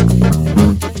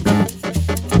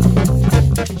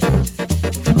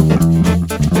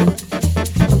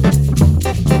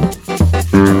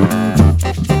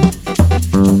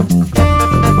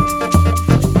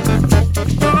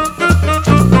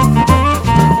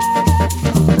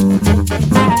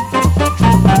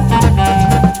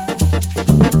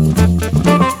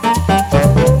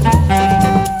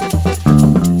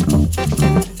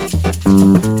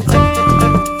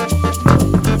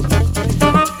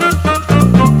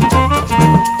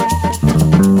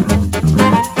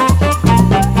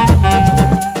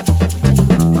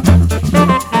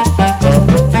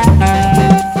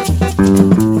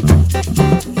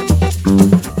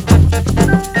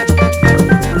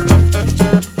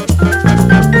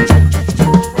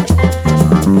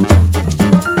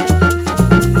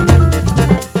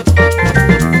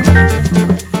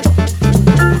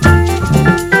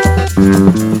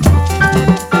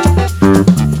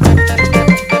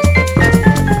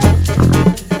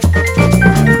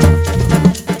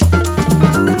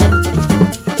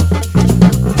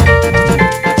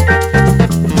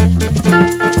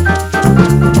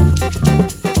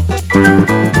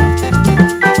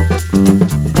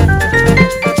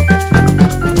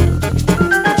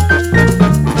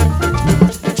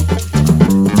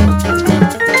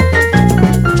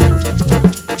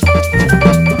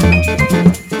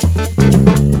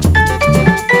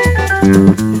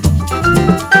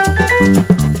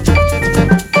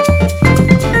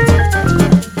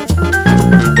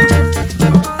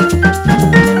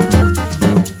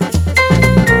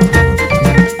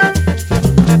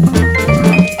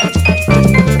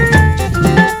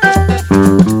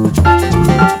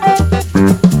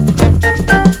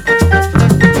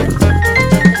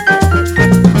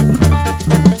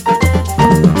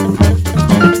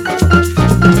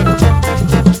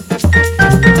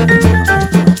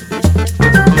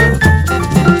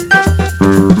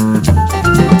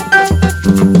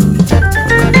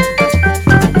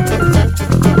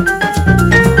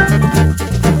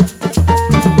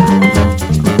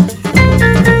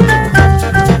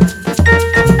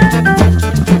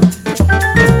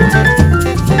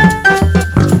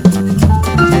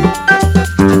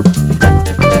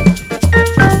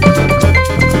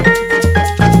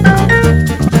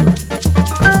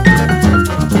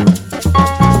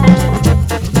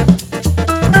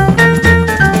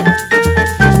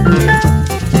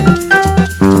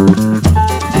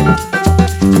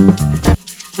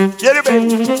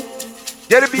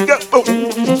 Get it, be go. Oh,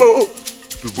 oh.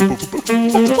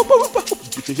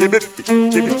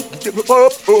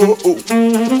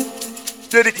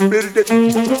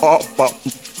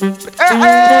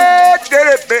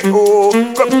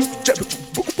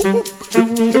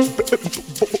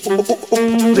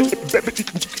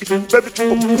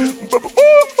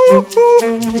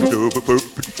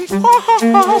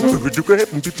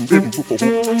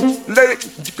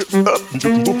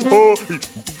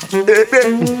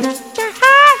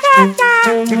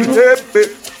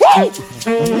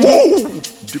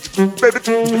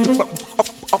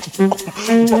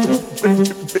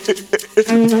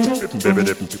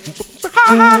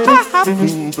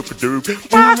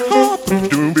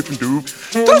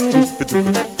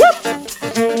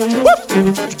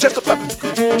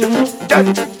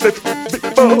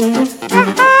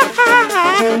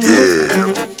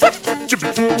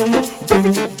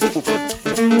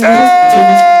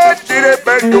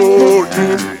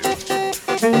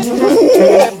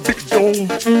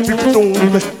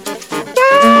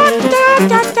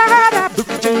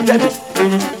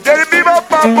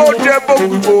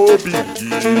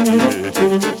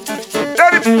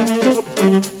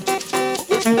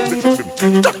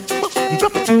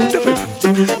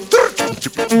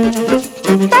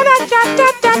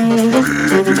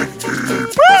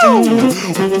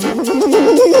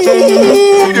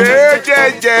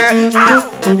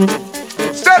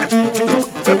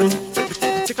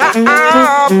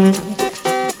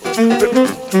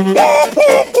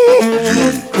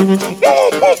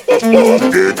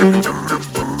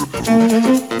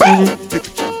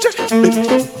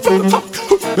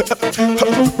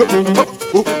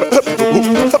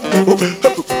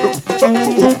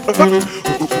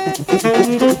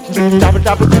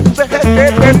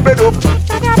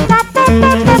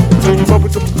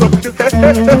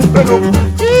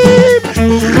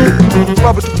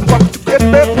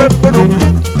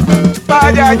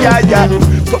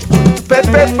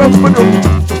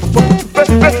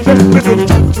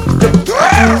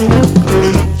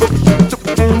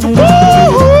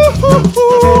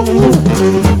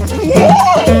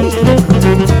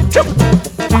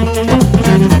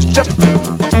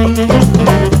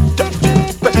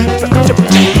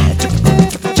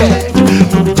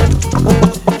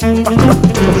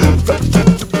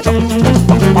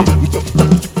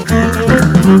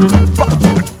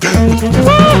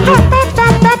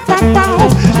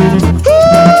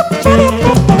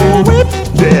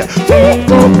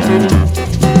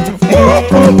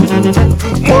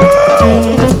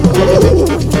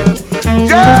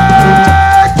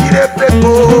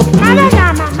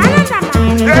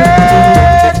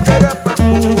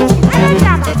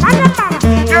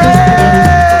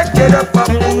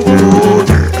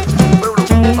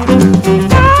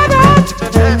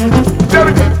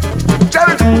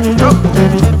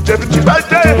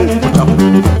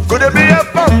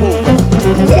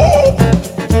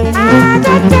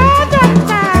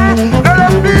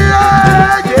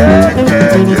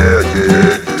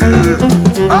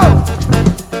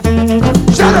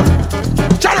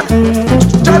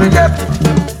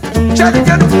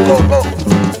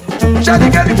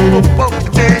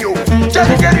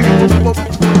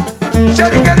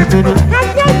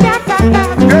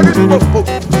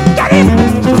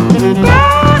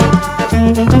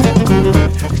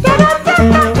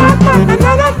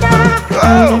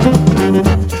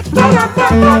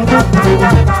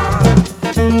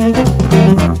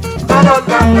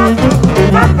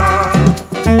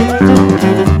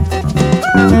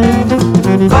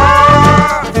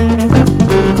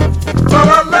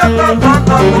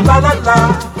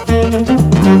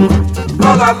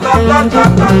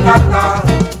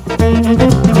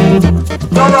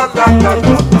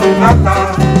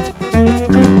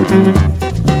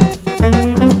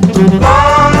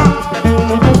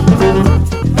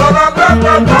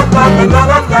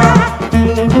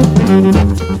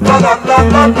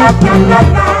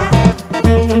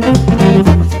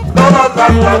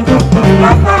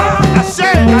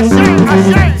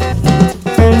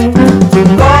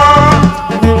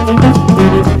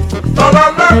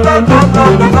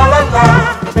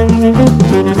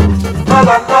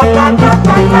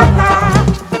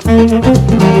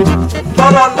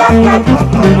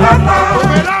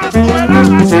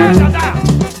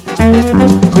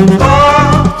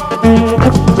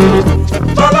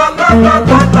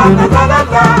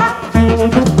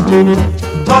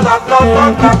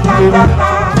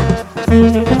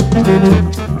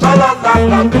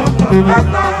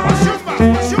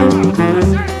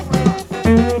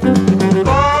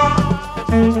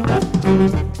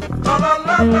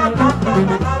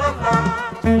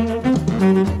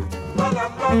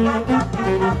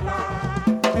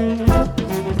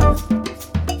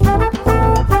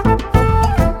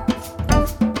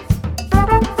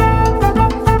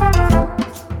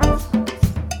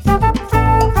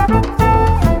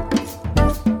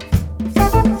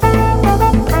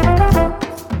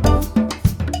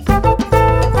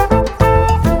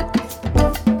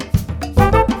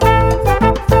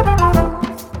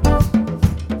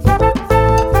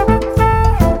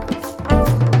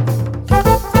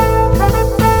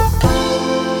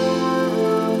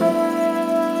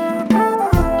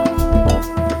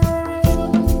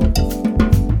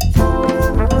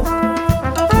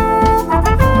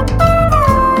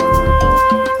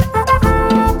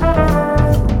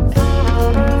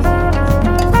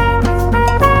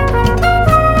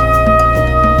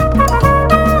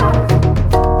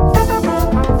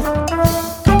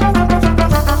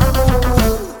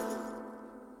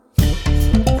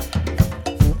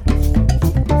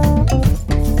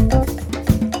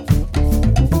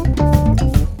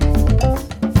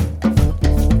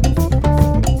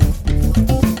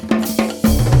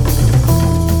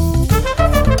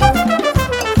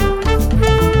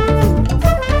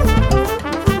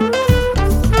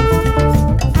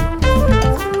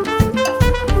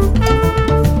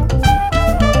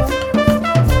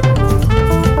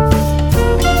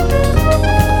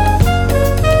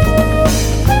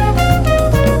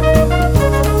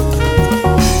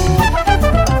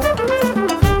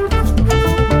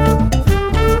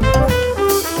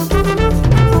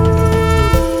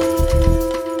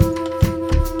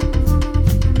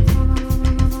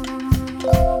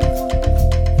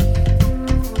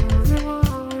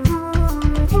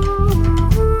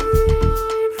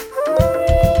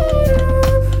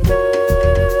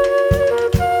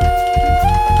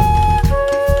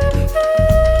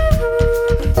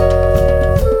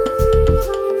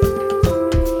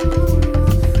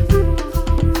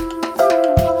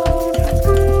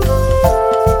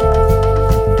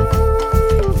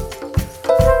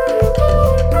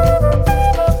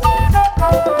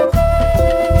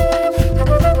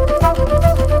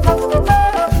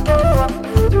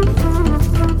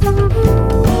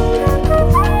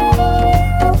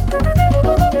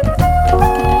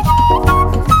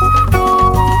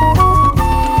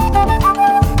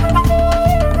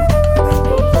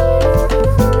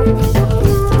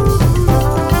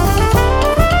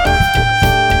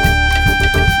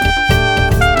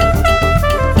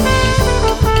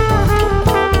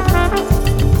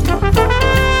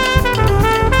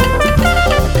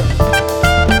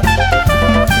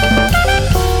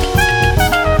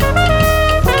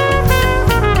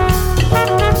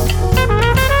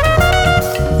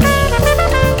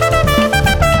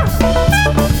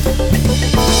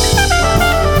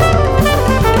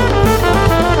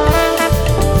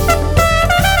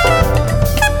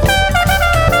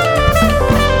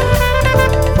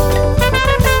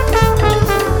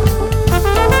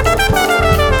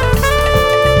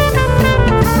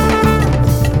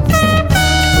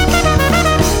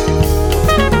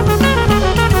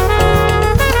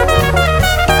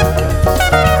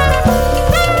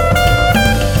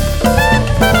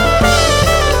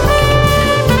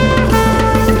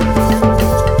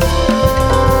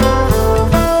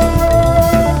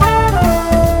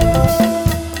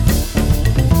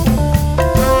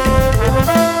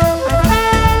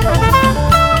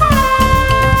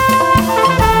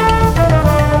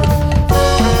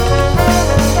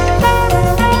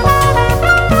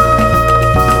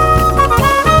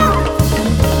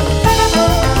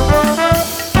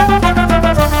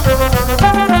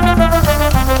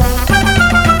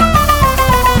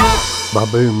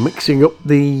 Baboon mixing up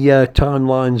the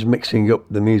timelines, mixing up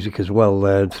the music as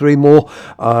well. 3 more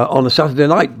on a Saturday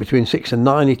night between 6 and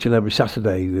 9 each and every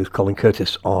Saturday with Colin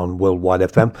Curtis on Worldwide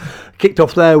FM. Kicked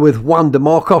off there with Juan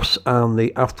DeMarcos and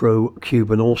the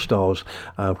Afro-Cuban All-Stars.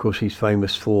 Of course, he's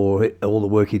famous for all the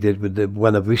work he did with the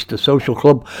Buena Vista Social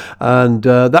Club, and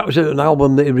that was an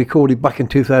album that he recorded back in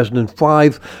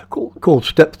 2005 called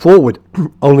Step Forward,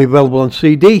 only available on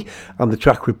CD, and the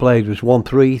track we played was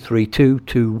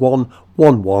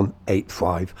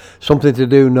 1332211185. Something to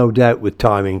do, no doubt, with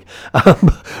timing,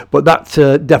 but that's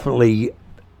definitely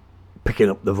picking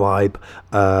up the vibe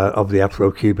of the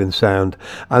Afro-Cuban sound.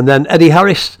 And then Eddie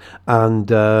Harris, and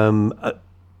the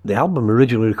album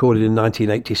originally recorded in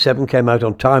 1987 came out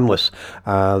on Timeless.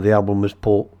 The album was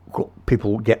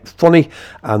People Get Funny,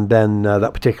 and then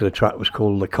that particular track was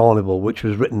called The Carnival, which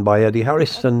was written by Eddie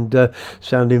Harris and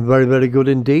sounding very, very good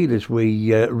indeed as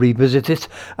we revisit it.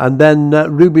 And then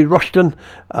Ruby Rushton,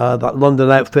 that London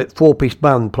outfit 4-piece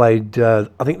band, played I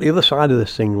think the other side of the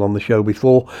single on the show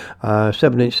before,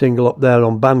 7-inch single up there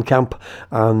on Bandcamp,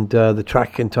 and the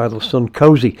track entitled Sun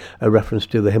Cozy, a reference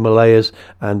to the Himalayas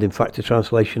and in fact a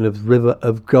translation of River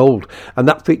of Gold, and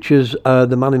that features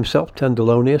the man himself,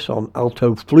 Tenderlonius, on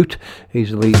alto flute.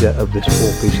 He's the leader of this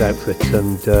 4-piece outfit,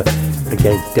 and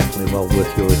again, definitely well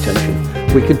worth your attention.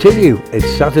 We continue. It's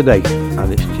Saturday,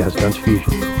 and it's Jazz Dance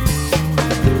Fusion.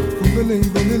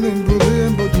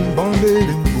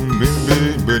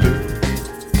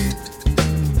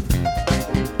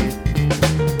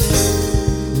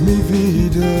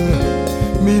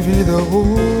 Mi vida,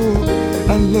 oh,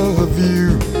 I love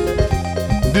you.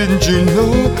 Didn't you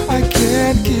know I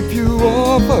can't keep you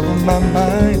off of my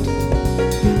mind?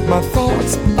 My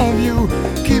thoughts of you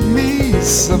keep me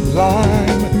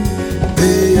sublime.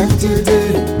 Day after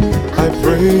day, I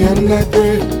pray and I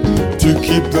pray to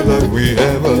keep the love we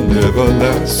have an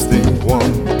everlasting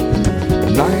one.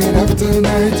 Night after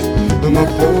night, my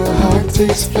poor heart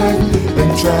takes flight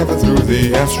and travel through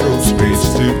the astral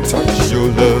space to touch your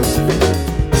love.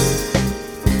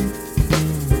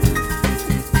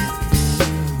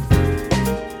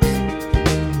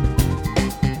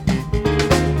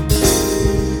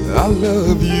 I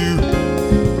love you,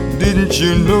 didn't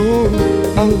you know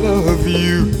I love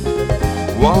you?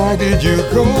 Why did you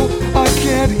go? I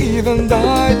can't even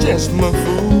digest my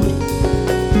food.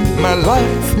 My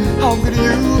life, how could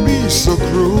you be so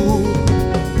cruel?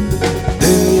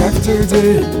 Day after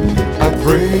day, I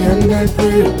pray and I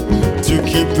pray to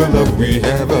keep the love we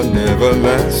have an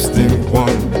everlasting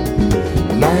one.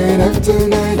 Night after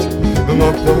night,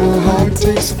 my poor heart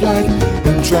takes flight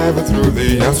and travel through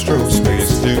the astral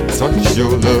space to touch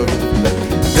your love.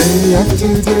 Day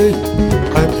after day,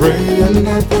 I pray and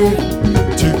I pray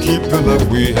to keep the love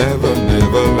we have an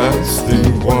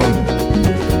everlasting one.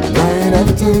 Night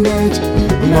after night,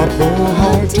 my poor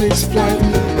heart takes flight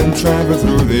and travel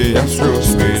through the astral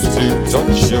space to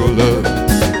touch your love.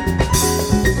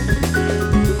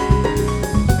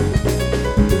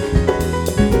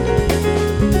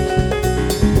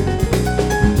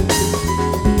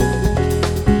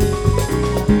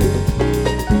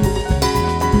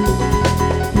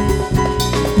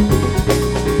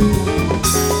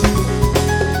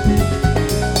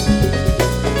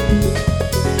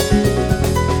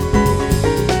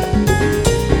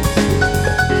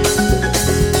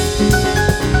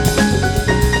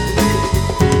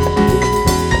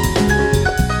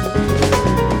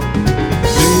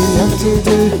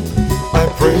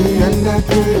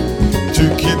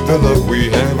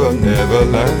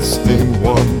 Everlasting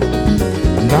one.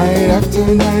 Night after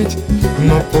night,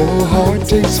 my poor heart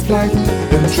takes flight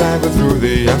and travel through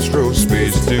the astral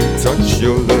space to touch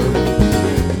your love.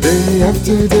 Day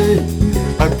after day,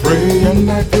 I pray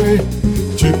and I pray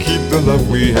to keep the love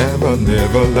we have an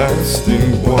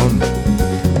everlasting one.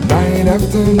 Night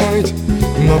after night,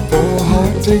 my poor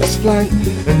heart takes flight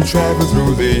and travel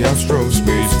through the astral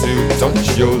space to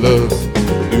touch your love.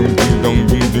 Doom, doom, doom,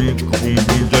 doom, doom, boom, boom,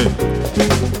 yeah.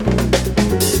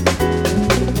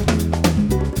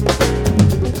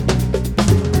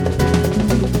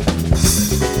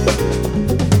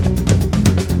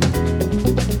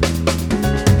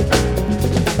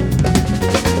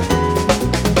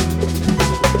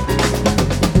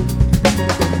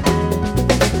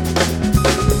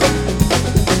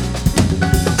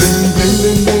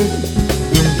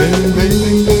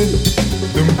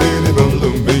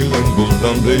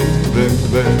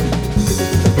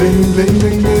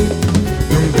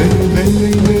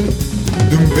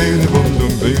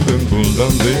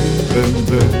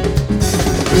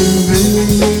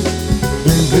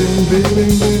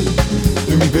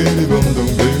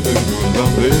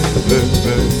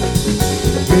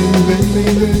 Bing, bing,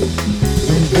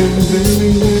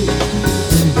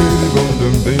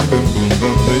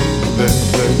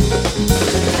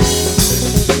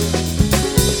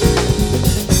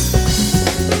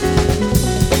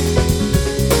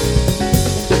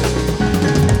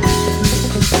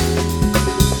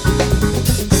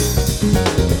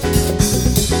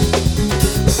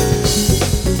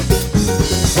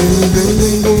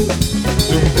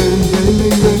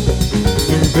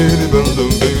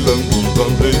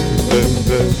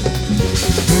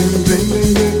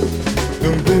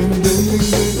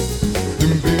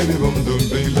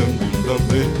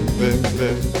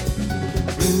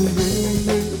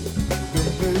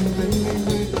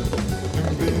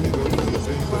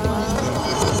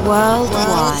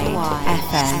 Worldwide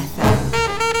FM.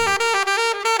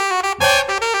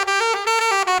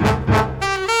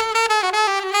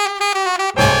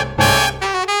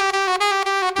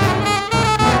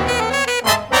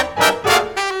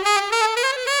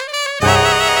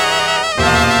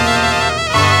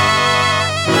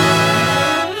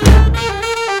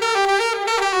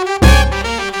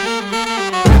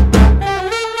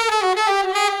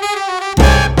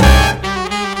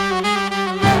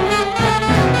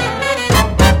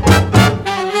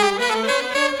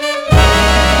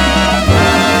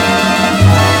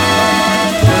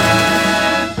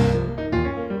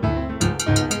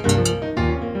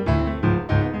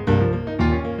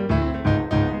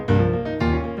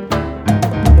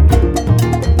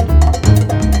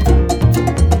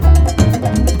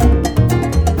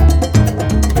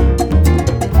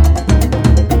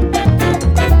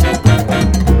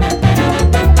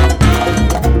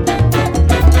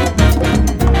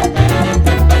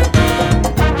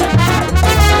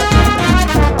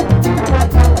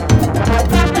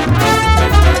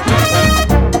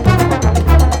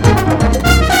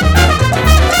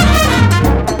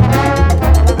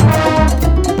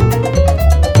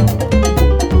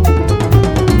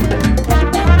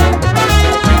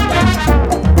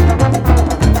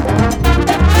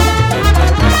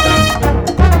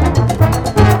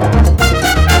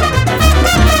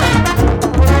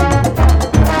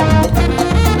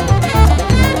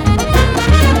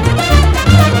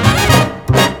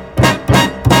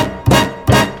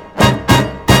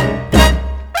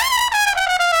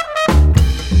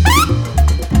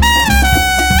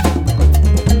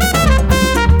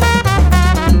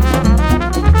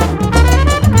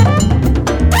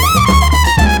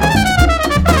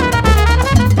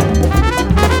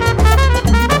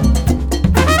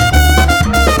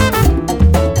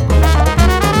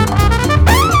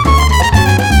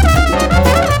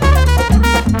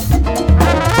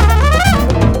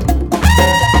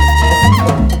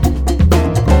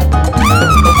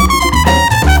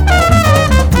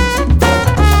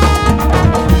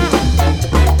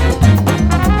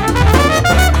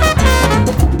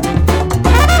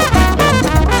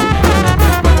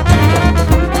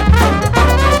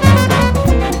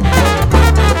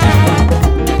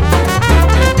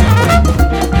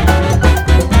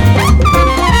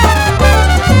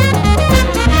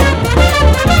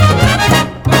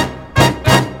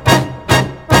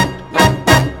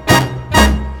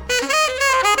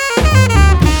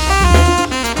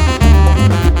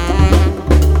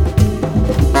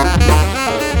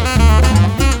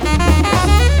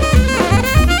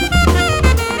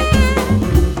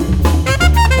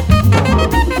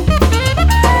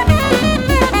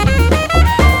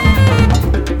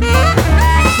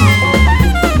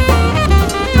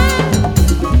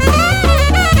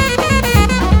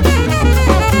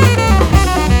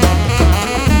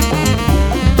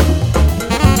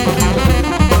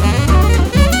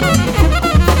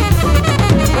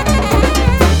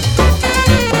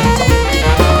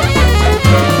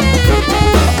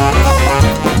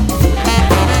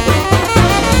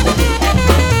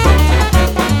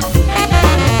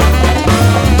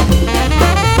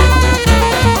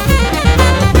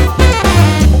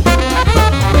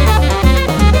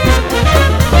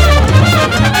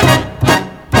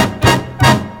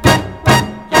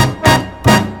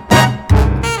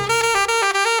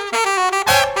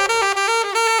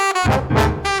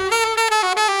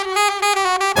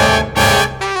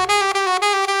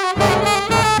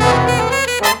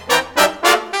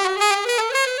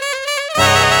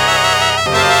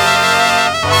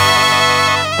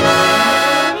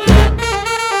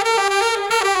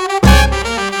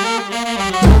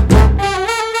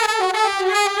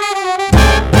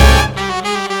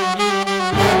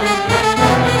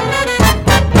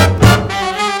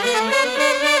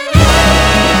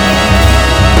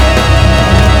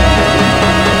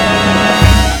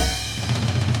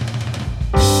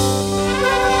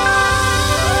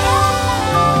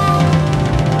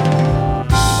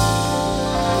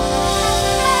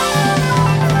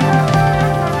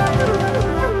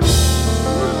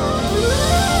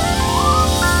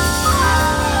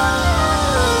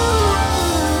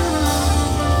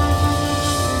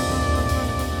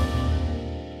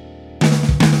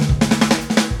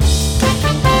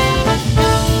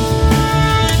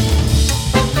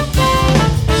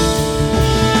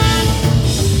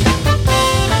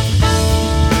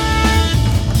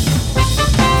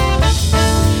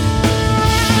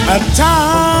 A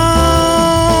town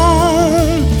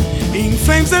in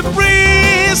flames at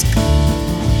risk.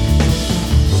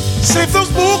 Save those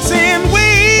books and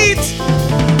wait.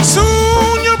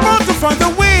 Soon you're bound to find a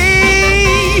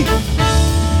way.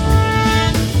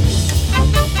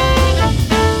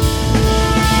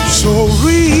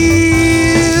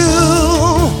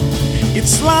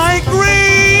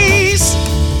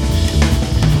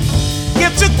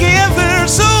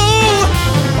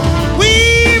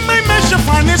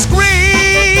 finest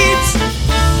grapes.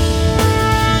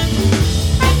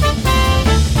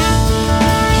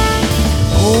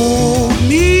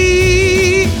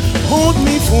 Hold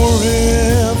me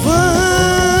forever.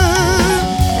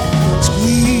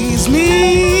 Squeeze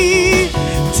me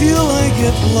till I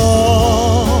get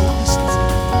lost.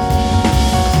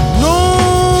 No,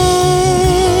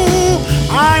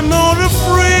 I'm not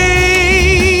afraid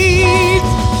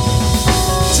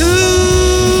to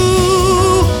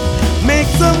make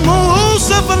the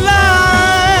most of a life.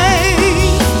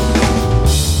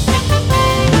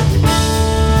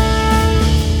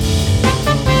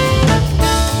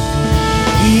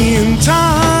 In time,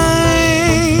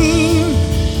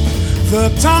 the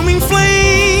tonguing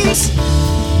flames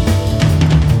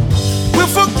will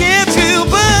forget you,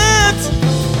 but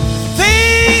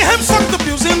they have sucked the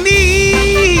pills in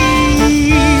need.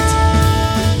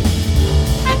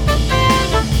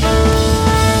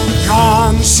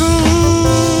 Consume,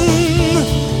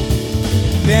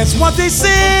 that's what they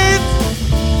said.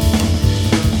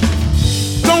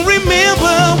 Don't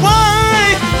remember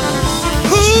why.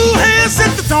 Who has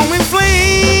set the tone in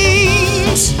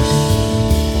flames?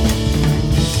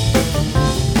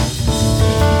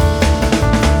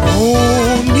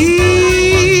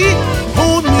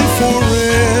 Hold me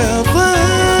forever.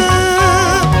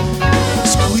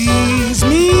 Squeeze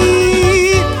me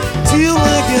till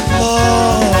I get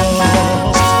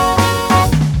lost.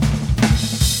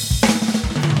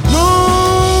 No,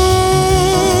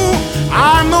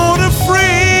 I'm not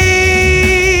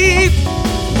afraid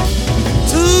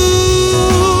to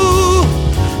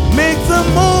make the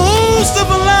most of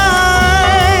a life.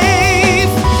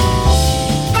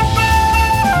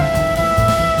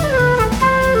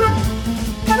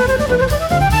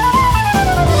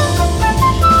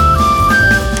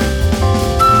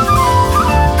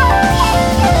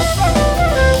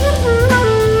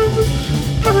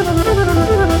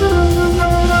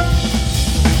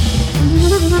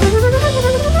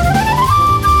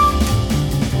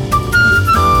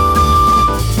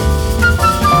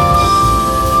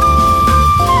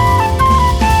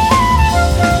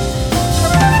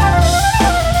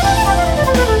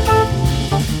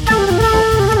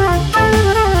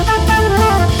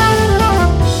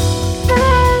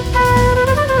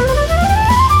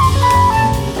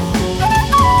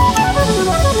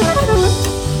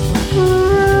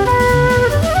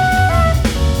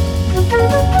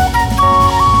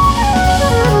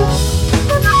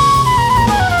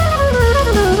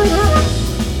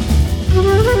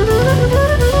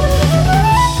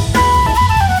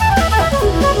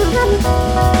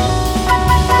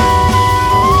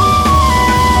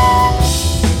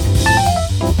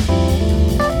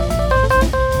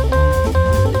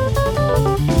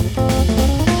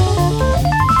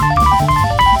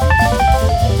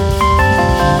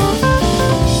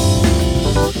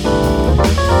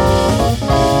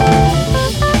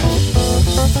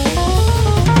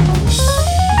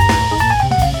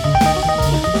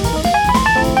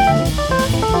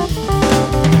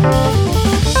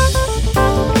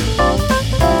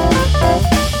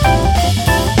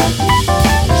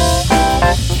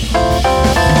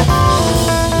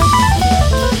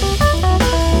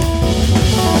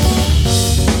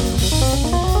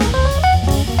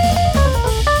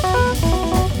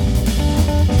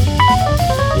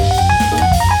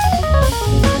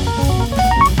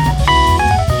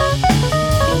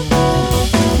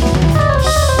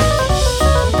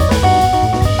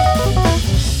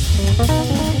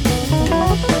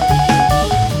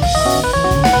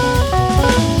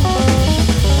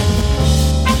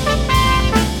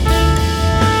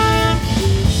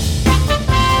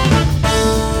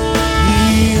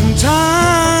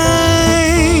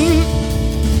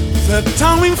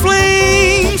 Towering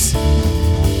flames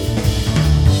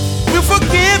will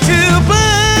forget you,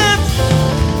 but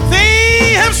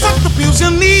they have sucked the pills you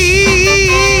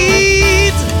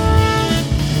need.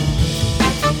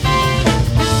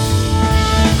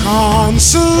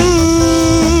 Consume,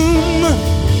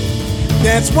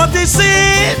 that's what they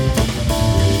said.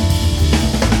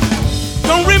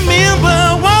 Don't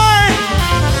remember why.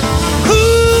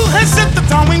 Who has set the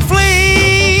towering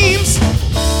flames?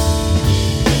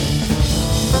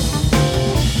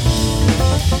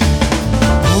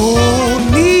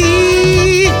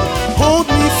 Hold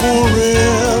me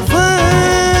forever.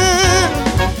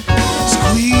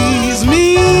 Squeeze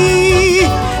me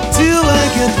till I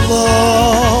get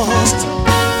lost.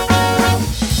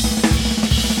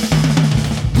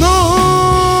 No,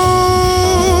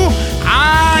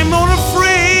 I'm not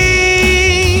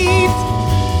afraid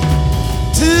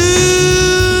to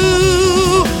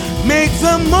make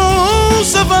the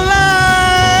most of a life.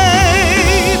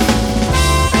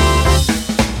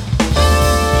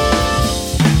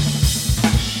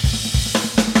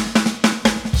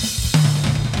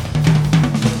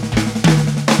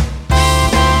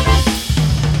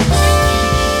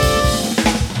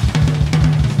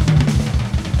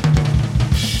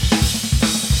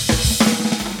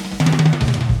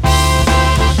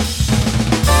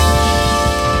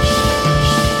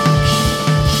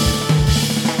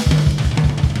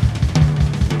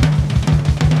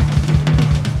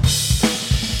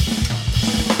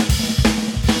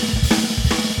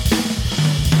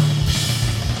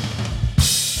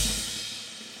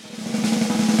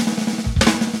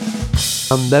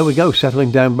 And there we go, settling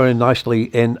down very nicely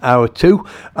in hour two.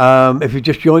 If you've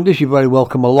just joined us, you're very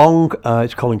welcome along.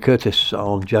 It's Colin Curtis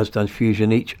on Jazz Dance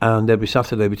Fusion each and every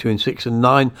Saturday between 6 and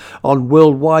 9 on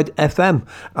Worldwide FM.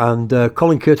 And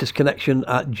Colin Curtis Connection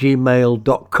at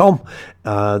gmail.com.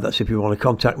 That's if you want to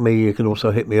contact me. You can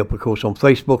also hit me up, of course, on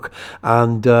Facebook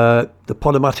and the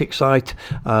Podomatic site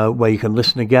where you can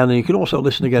listen again. And you can also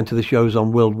listen again to the shows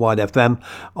on Worldwide FM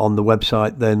on the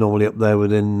website. They're normally up there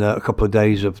within a couple of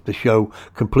days of the show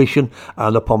completion,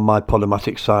 and up on my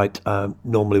Podomatic site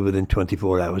normally within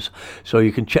 24 hours. So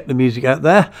you can check the music out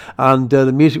there. And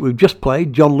the music we've just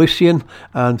played, John Lucian,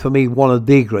 and for me one of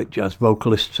the great jazz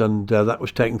vocalists, and that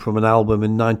was taken from an album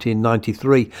in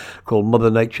 1993 called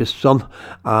Mother Nature's Son.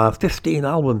 15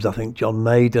 albums I think John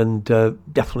made, and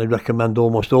definitely recommend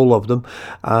almost all of them,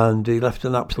 and he left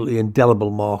an absolutely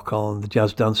indelible mark on the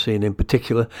jazz dance scene in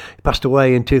particular. He passed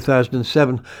away in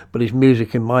 2007, but his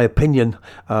music, in my opinion,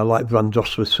 like Van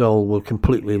Dross with Soul, will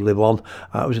completely live on.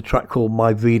 It was a track called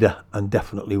My Vida, and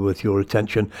definitely worth your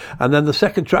attention. And then the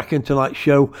second track in tonight's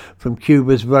show from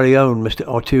Cuba's very own Mr.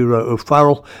 Arturo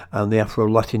O'Farrell and the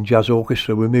Afro-Latin Jazz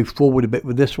Orchestra. We moved forward a bit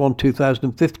with this one,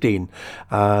 2015,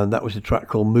 and that was a track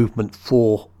called Movement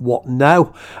for What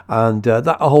Now, and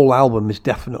that whole album is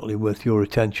definitely worth your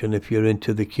attention if you're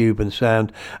into the Cuban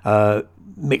sound,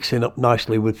 mixing up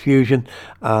nicely with fusion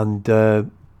and the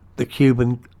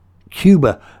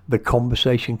Cuba, The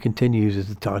Conversation Continues is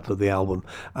the title of the album,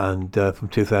 and from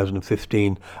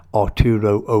 2015,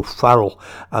 Arturo O'Farrell.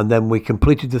 And then we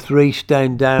completed the three,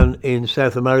 staying down in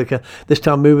South America, this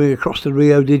time moving across to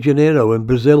Rio de Janeiro in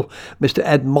Brazil. Mr.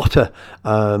 Ed Motta,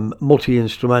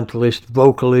 multi-instrumentalist,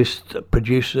 vocalist,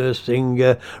 producer,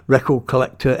 singer, record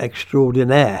collector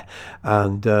extraordinaire,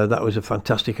 and that was a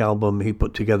fantastic album he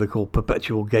put together called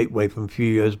Perpetual Gateway from a few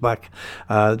years back.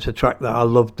 It's a track that I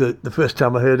loved the first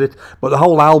time I heard it, but the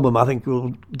whole album I think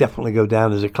will definitely go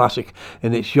down as a classic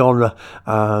in its genre.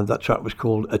 That track was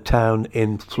called A Town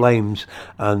in Flames,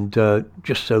 and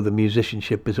just so the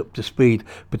musicianship is up to speed,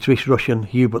 Patrice Rushen,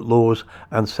 Hubert Laws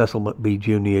and Cecil McBee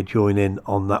Jr. join in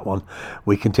on that one.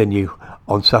 We continue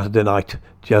on Saturday night,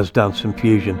 Jazz Dance and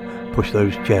Fusion. Push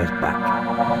those chairs back.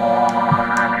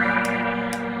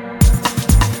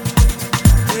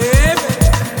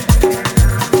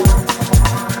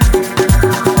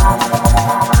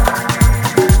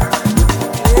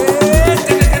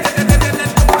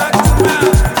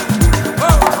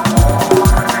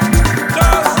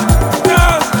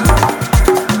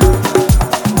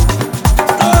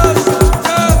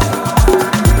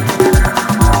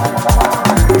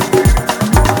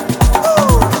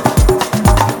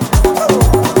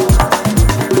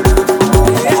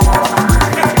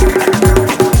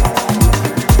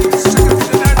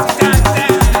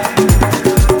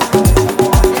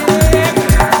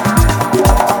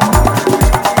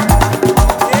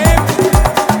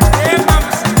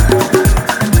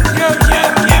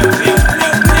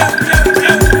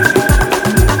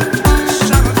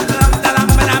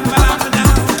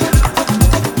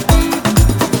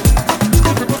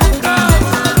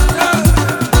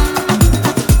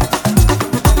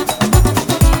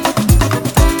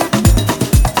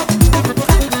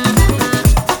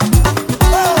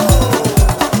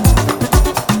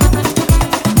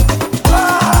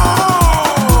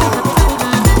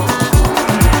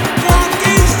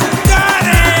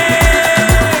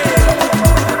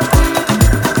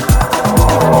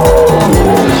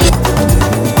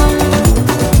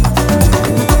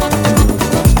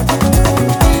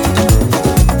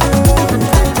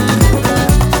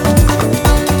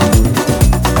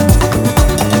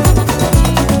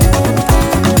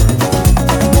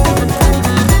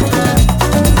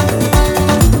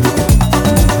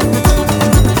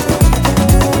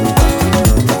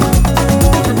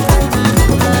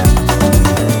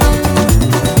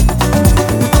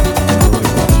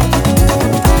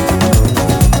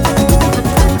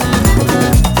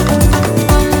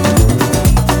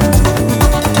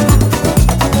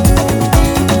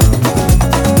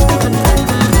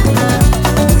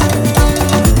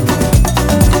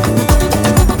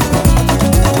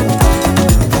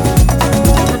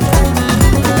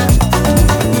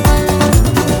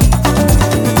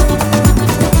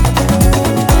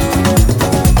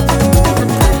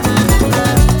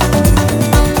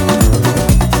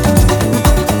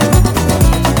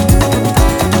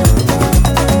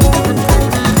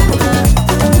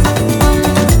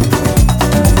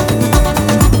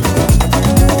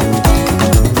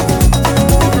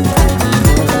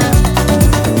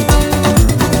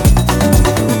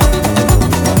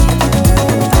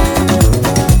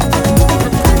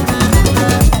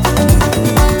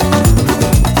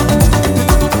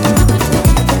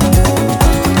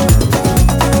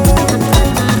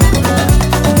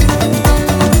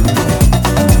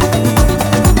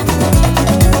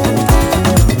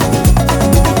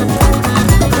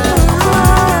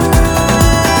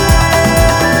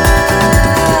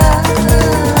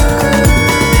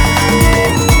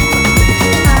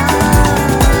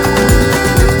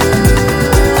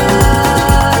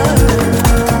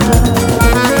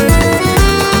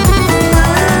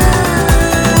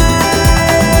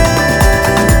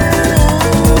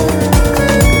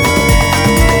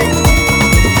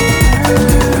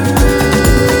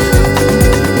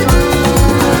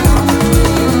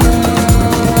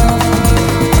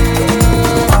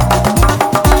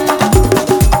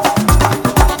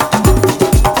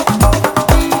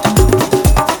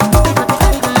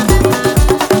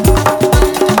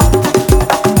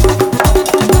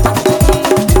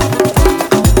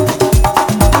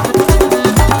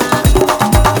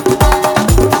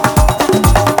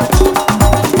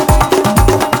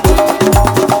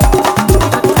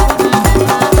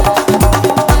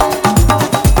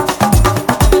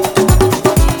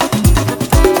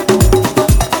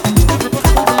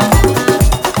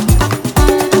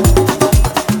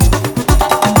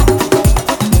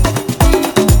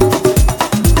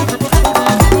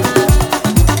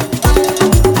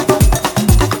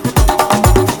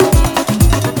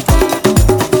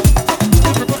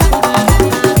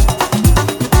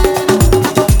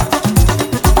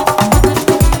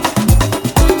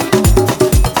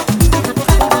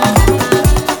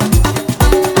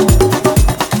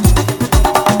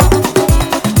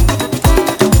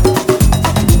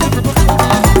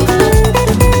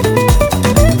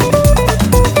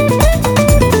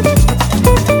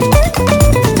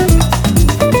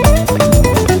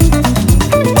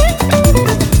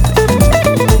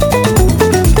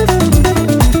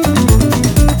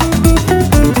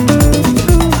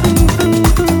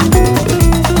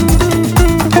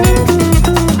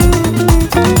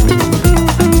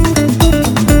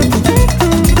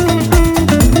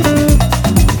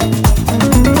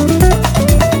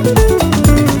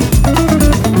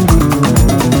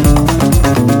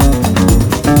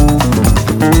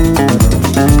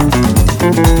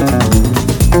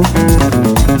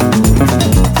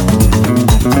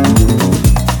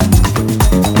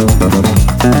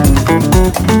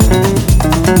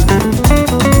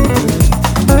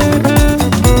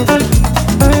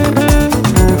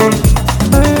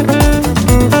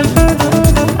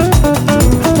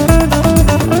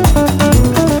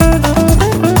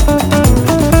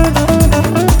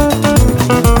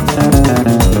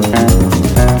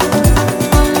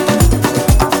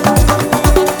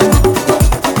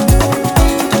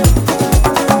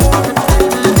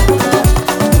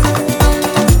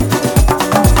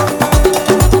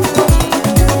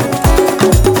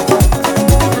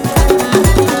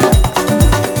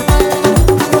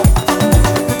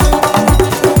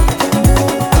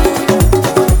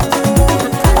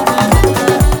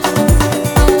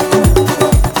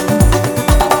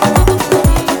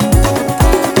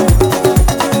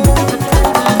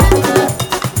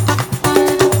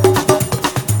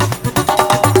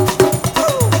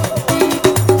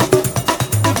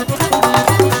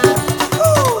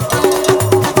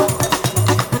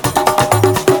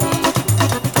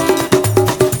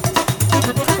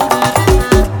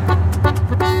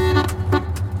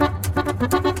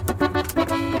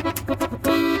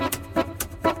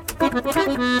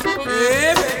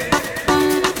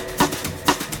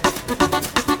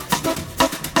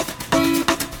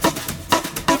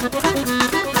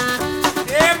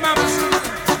 Yeah, Mama Susan.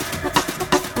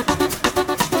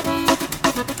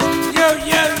 Yo,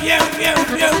 yo, yo, yo,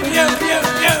 yo, yo, yo,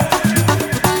 yo.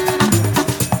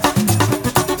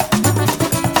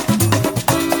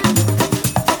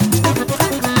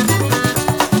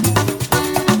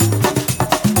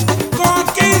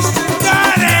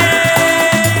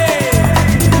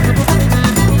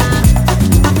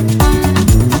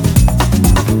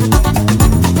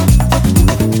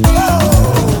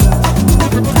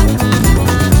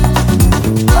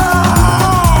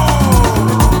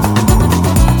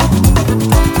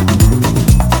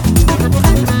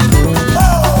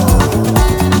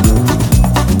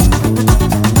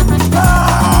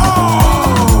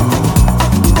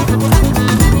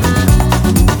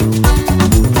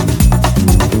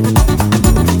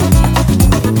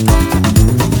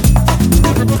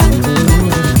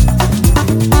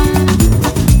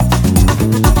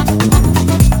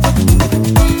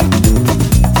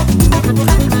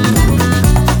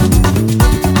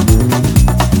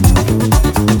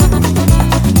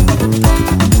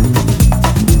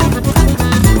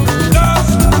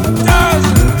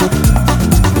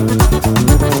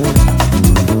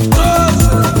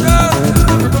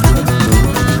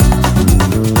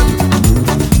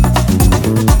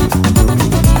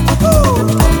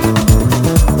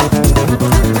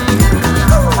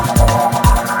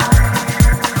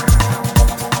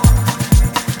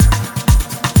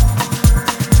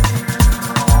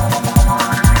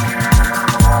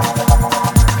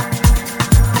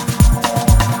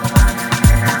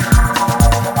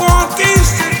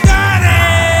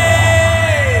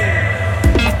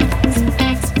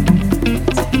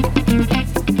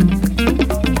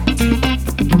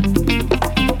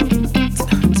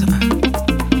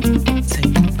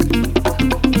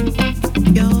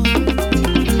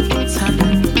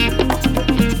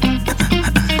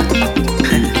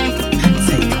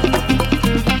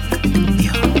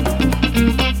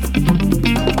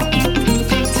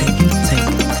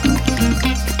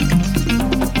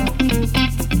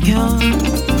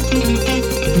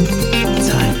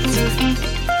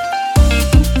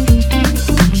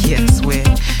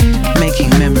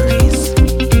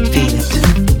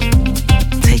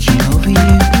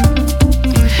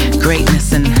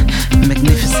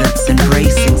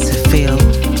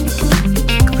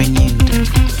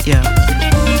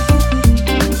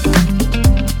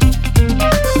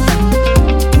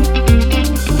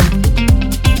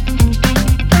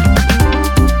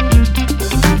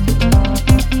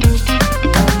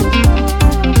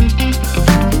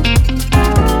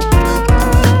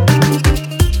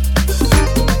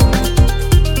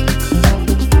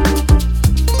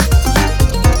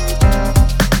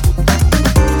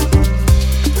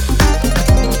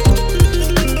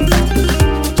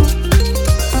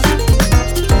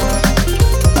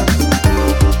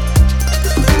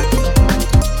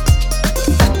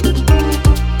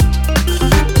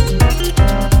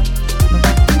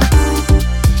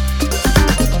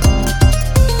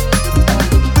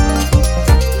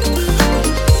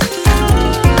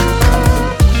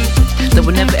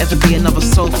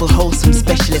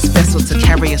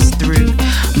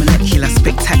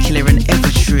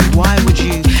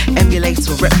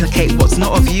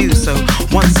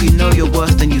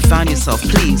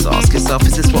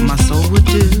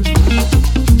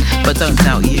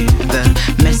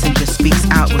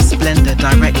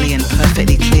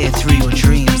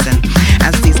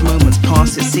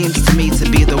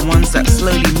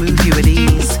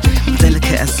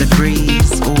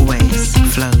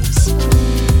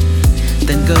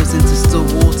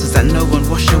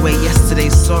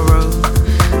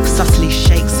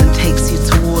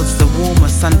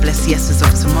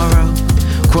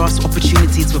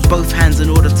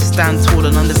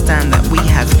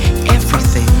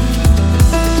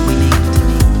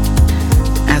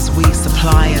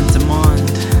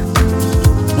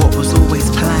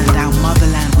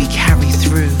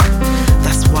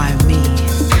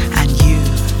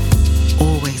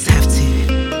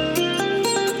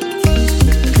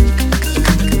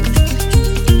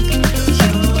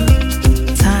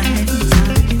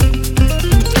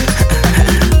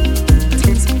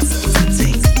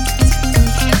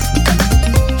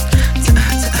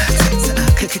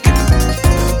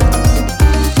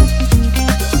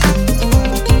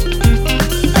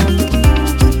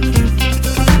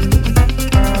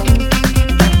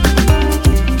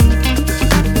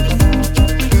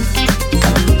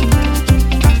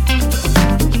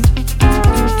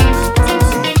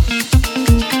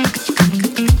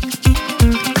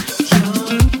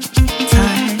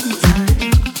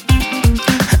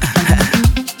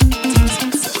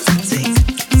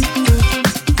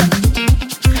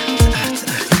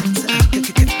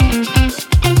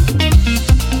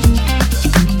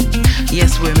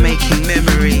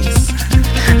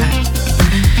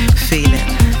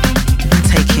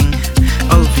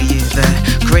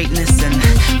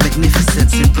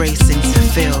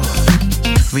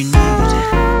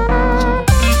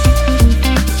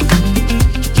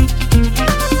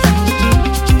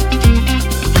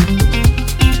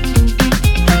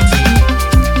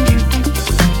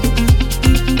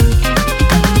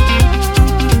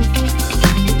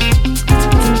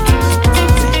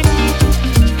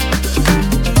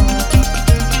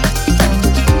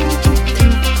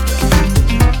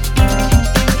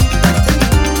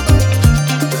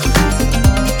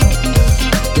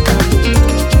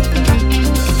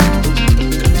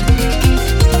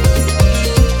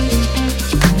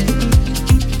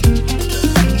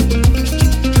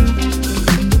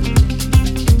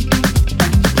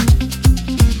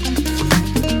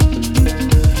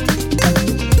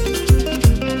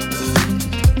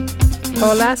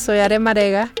 Hola, soy Are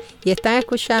Marega y están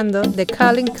escuchando The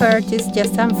Colin Curtis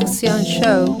Jazz and Fusion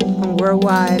Show on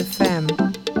Worldwide FM.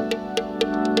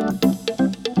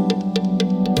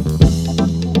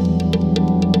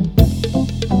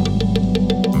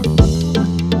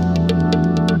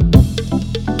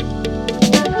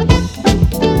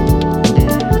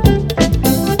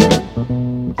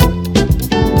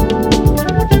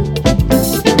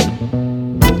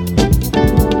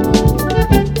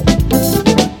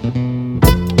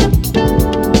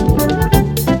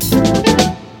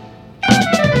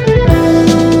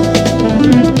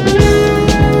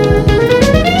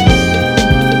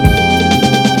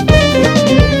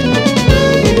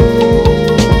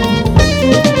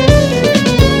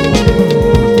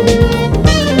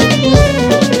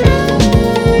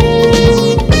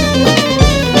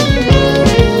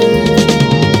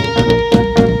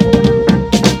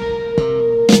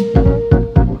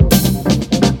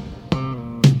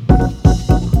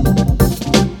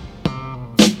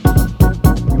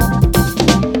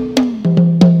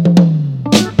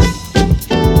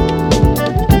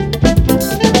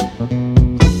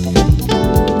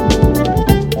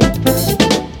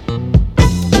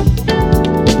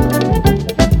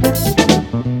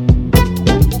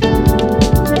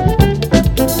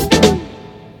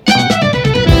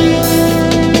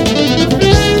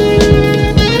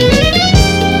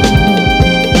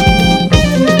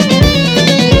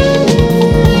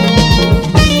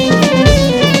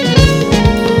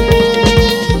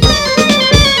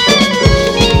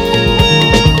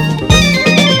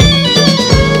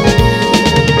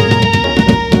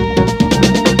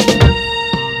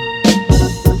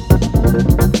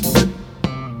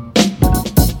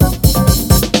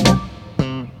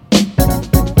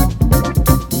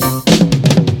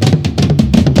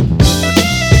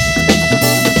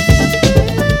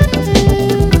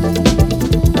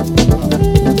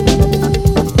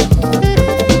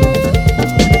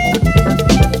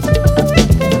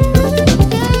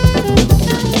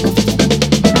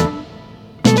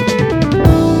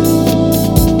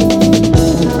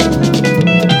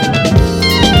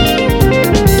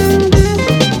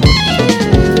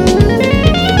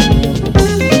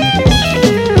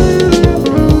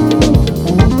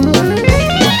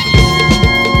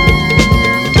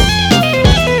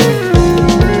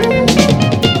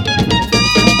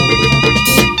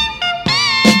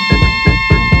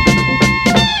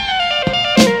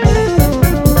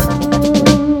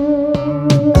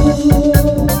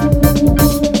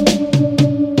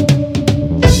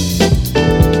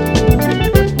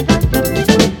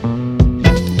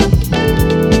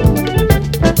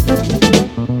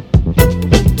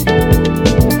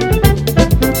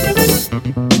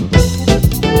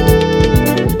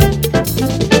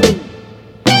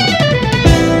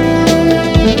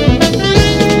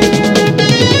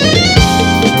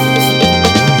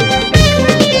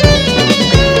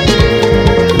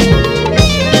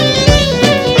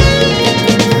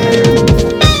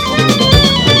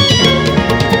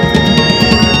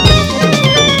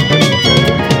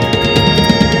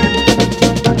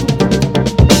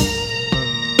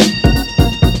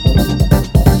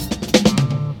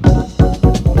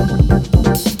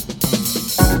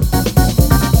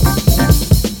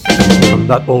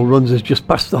 That all runs us just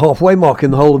past the halfway mark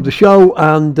in the whole of the show,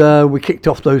 and we kicked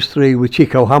off those three with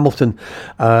Chico Hamilton,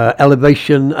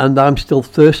 Elevation, and I'm Still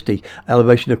Thirsty.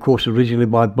 Elevation, of course, originally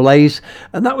by Blaze,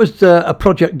 and that was a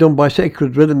project done by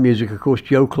Sacred Rhythm Music, of course,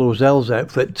 Joe Clausel's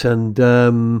outfit, and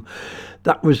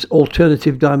that was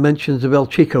Alternative Dimensions of El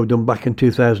Chico, done back in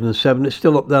 2007. It's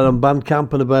still up there on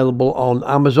Bandcamp and available on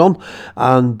Amazon,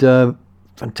 and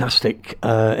fantastic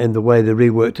in the way they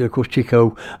reworked it. Of course,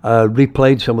 Chico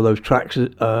replayed some of those tracks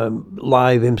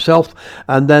live himself,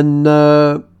 and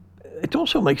then it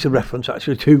also makes a reference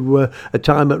actually to a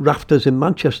time at Rafters in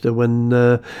Manchester when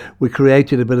we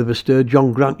created a bit of a stir.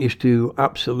 John Grant used to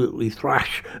absolutely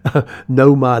thrash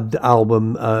Nomad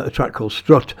album, a track called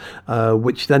Strut,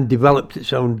 which then developed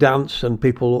its own dance, and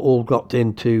people all got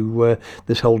into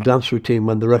this whole dance routine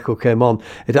when the record came on.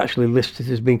 It actually listed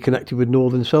as being connected with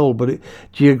Northern Soul, but it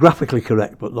geographically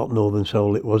correct, but not Northern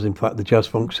Soul. It was in fact the jazz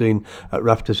funk scene at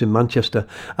Rafters in Manchester.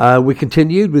 We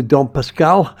continued with Don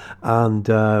Pascal,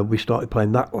 and we started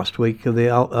playing that last week. The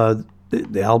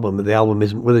album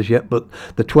isn't with us yet, but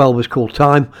the 12 is called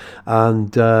Time,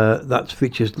 and that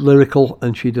features Lyrical,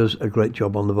 and she does a great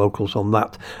job on the vocals on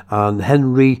that. And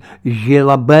Henry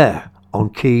Gelabert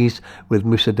on keys with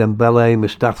Moussa Dembele,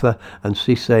 Mustafa, and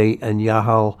Cisse and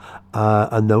Yahal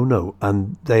Anono,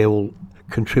 and they all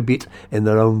contribute in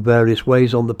their own various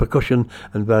ways on the percussion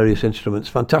and various instruments.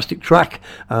 Fantastic track,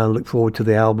 and look forward to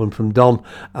the album from Don,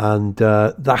 and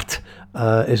that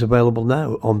is available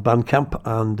now on Bandcamp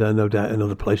and no doubt in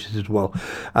other places as well.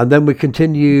 And then we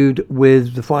continued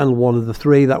with the final one of the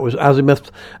three. That was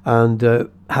Azimuth, and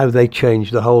how they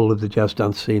changed the whole of the jazz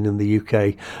dance scene in the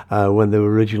UK when they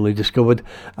were originally discovered.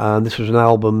 And this was an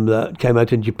album that came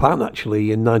out in Japan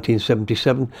actually in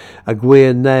 1977,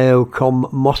 Aguirre Neo Com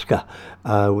Mosca,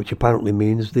 which apparently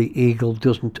means the eagle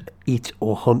doesn't eat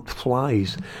or hunt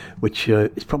flies, which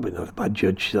is probably not a bad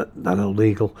judge, that old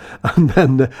eagle. And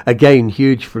then again,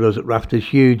 huge for us at Rafters,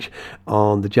 huge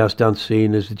on the jazz dance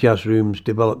scene as the jazz rooms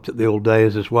developed at the old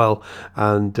days as well,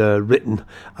 and written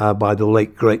by the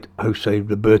late great Jose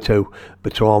Roberto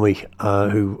Bertrami,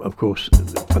 who of course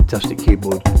fantastic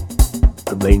keyboard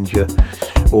arranger,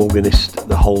 organist,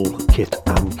 the whole kit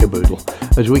and caboodle.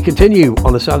 As we continue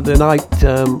on a Saturday night,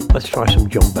 let's try some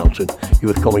John Beltran.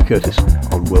 You're with Colin Curtis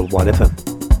on Worldwide FM.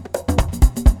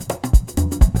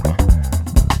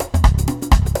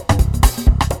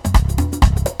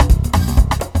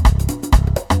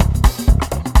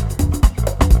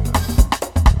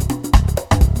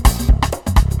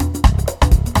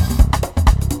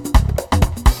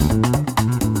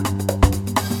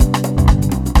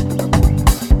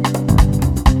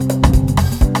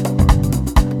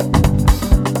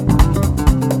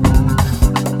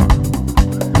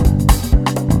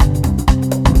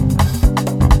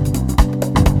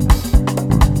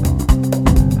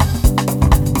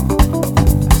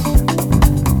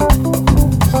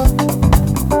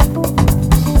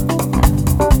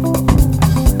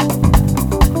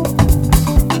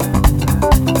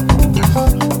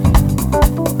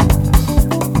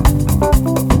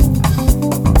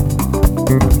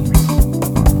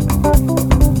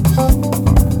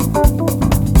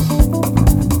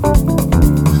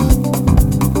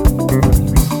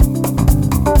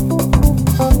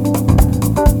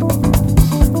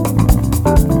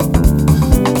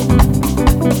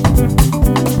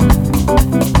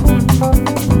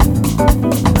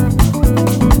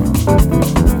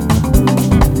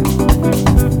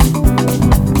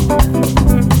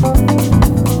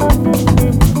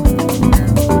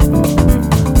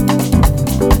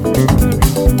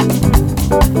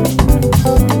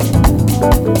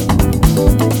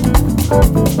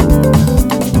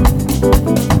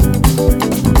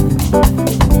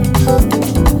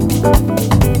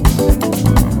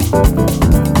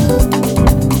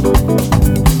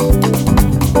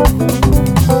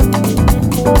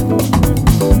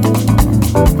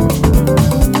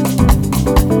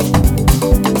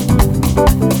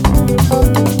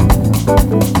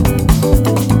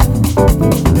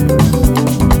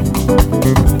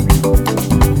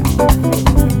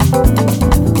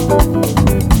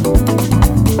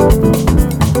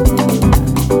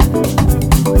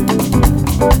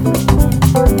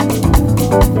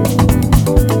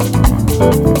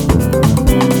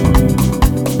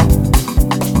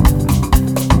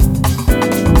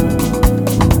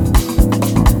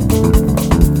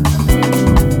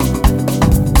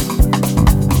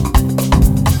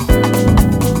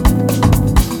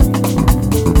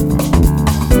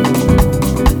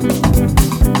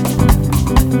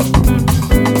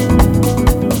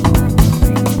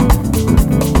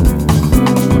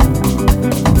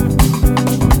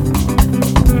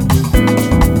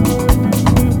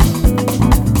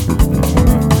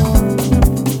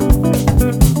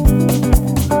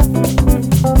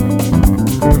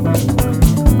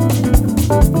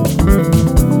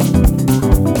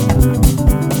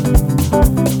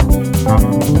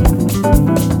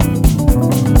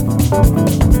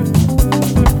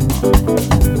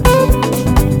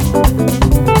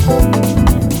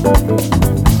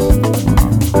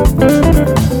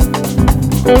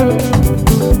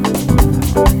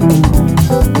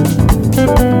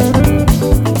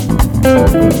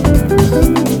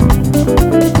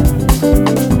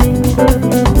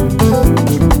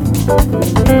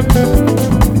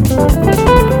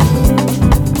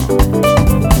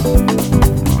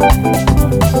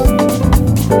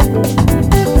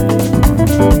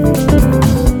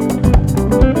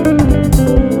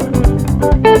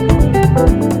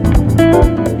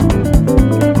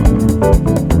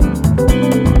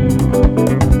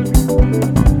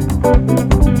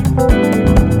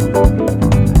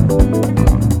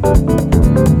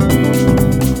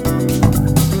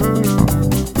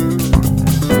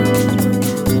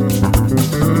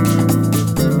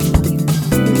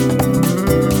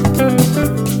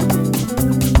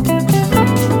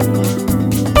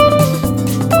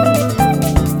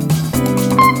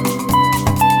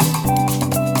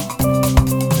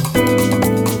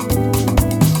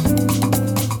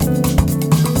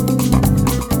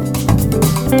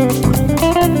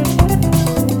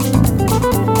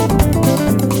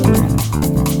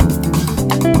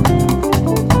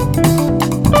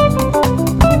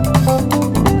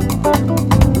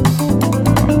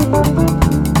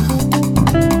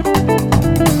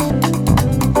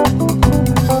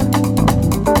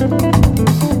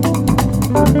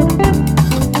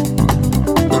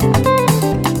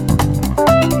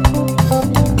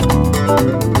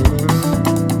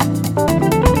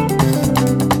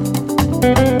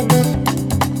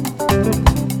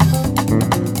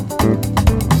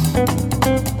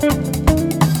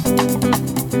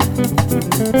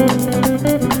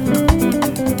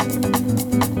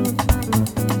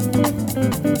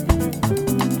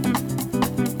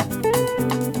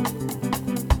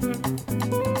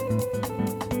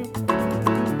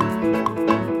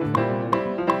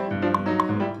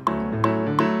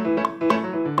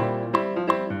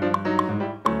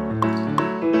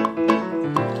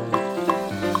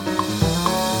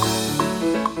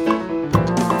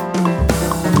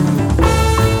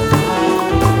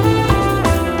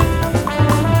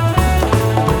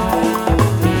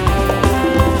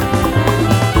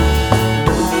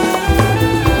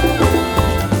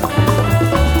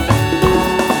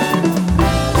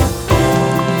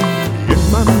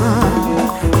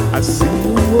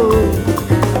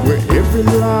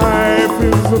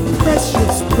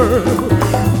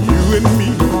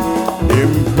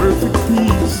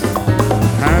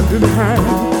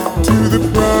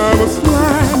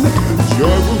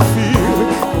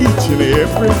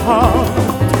 every heart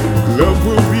love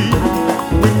will be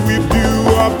when we do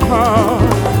our part.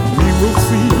 We will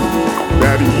see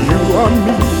that you are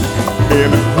me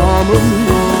in harmony.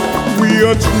 We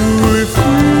are truly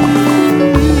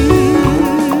free.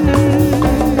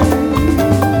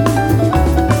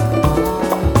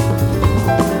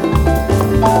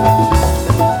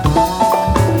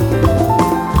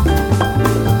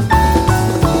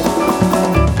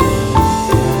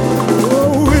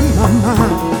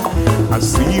 I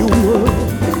see a world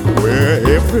where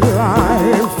every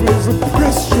life is a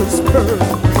precious pearl.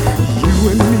 You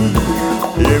and me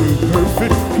in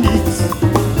perfect peace,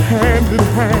 hand in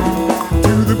hand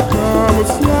to the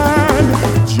promised land.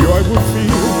 Joy will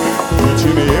fill each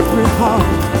and every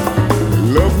heart.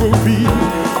 Love will be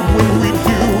when we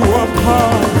do our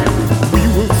part. We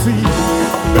will see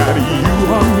that you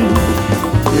are me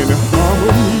in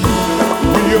harmony.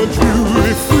 We are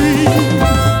truly free.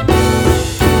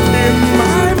 In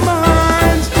my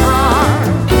mind's eye,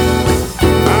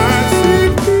 I see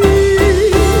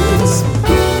peace.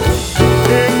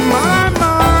 In my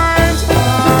mind's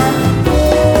eye,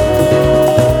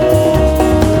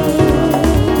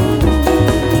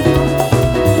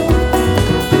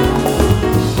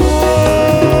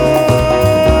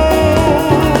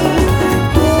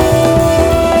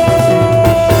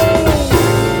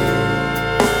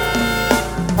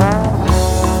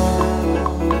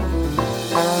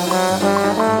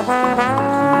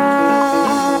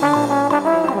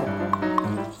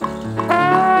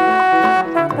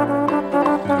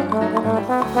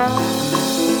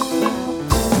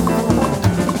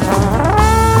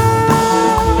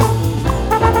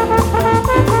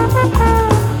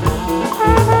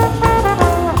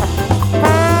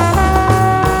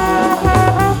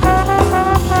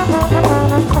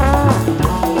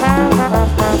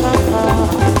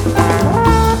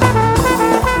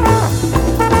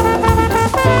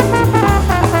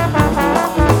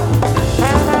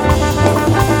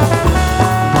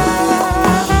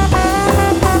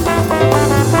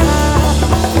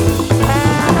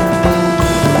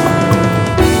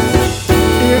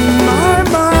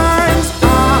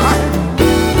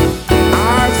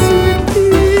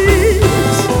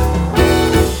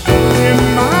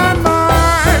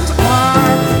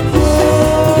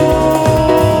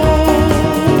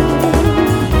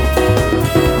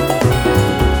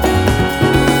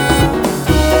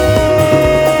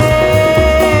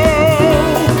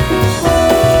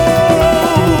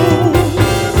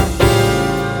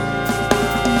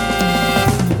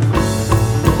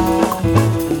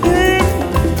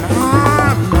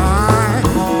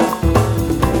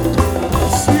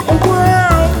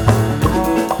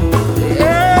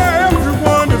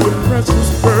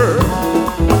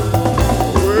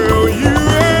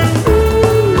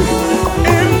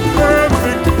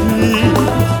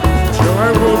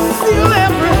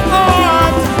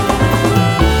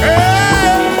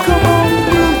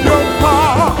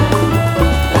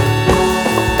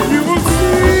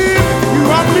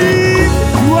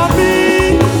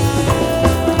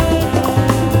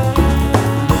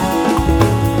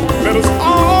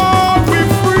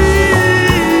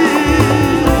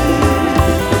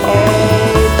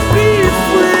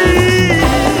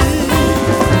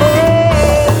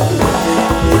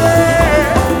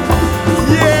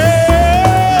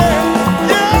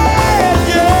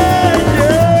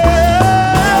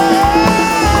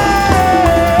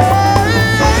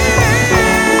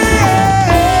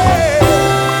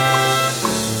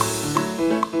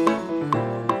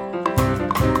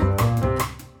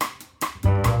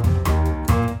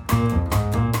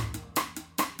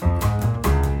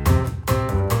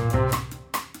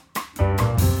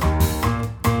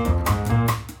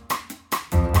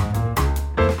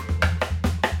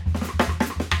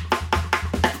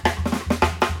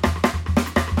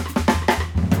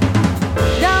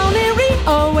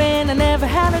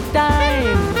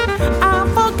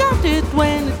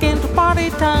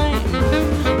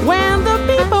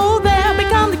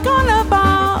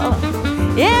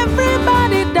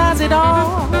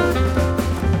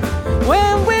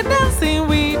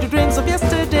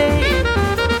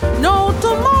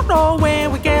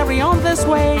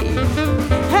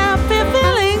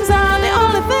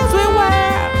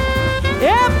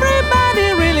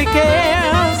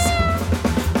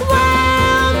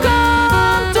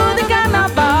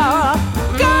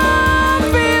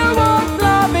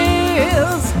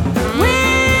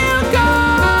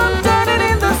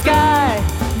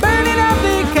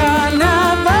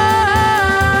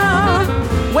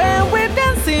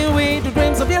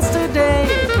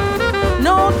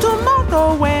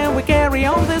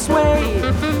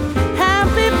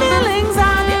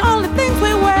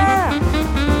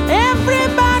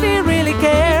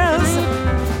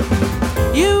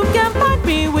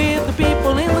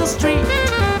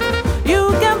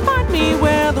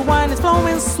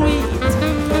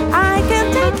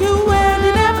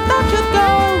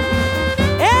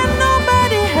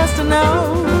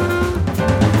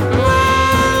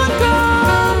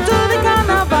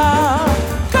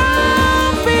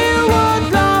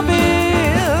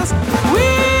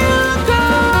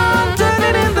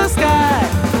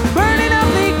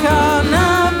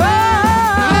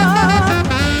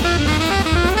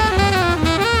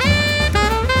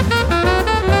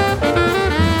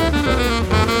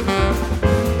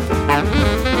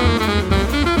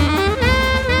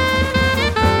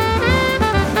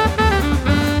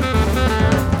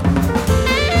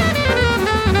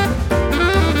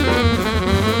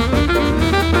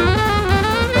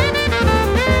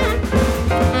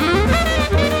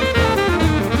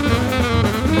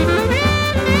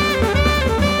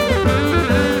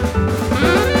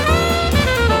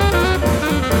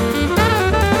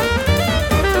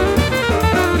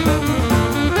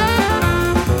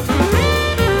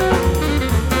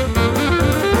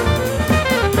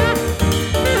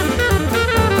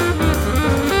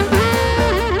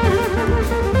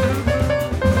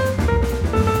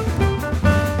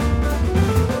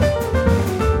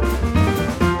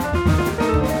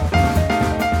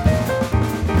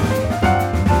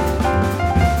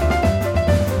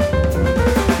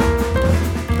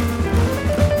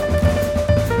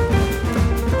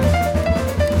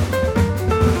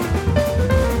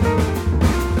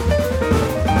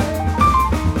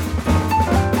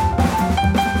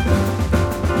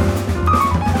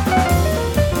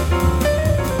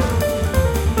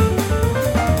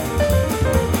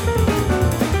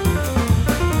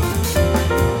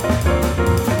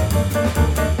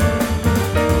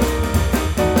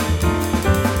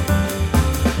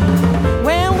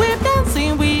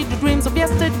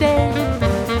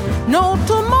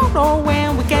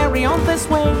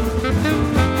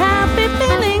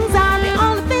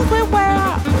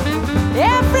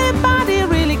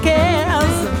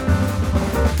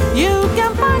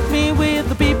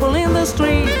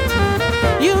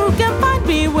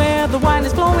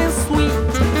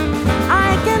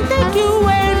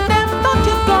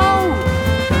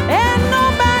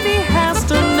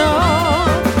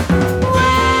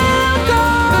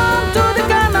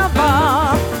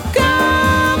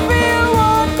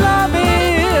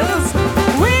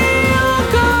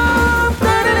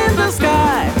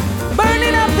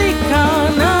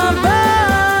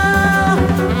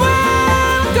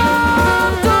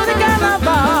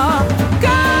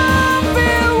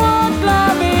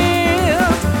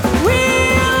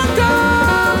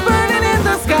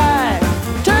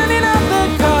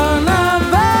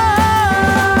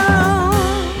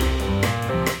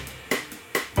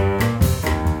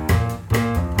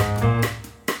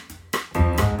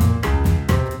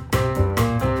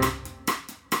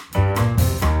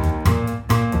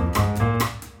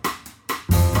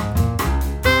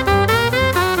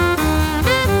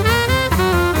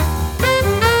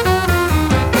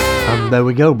 there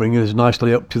we go, bringing us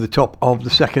nicely up to the top of the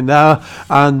second hour.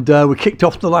 And we kicked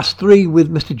off the last three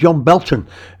with Mr. John Belton,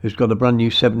 who's got a brand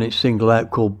new 7-inch single out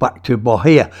called Back to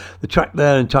Bahia. The track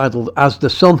there entitled As the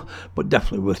Sun, but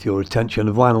definitely worth your attention.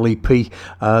 A vinyl EP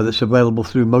that's available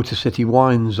through Motor City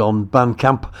Wines on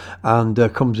Bandcamp,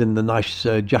 and comes in the nice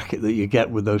jacket that you get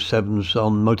with those 7s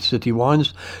on Motor City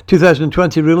Wines.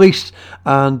 2020 release,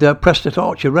 and pressed at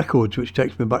Archer Records, which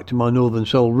takes me back to my Northern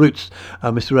Soul roots.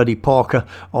 Mr. Eddie Parker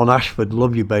on Ashford,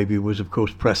 Love You Baby, was of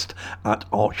course pressed at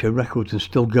Archer Records and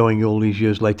still going all these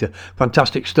years later.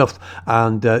 Fantastic stuff.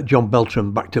 And John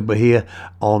Beltram, Back to Bahia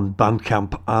on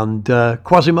Bandcamp. And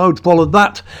Quasimodo followed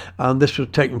that, and this was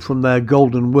taken from their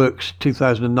Golden Works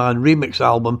 2009 remix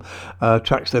album,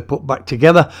 tracks they put back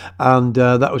together, and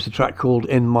that was the track called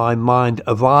In My Mind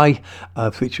of I,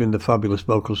 featuring the fabulous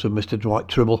vocals of Mr. Dwight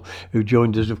Tribble, who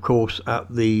joined us of course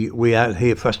at the We Out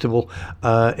Here festival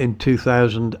in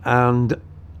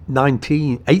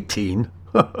 2018.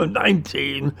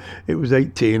 19, it was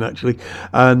 18 actually,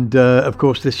 and of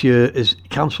course this year is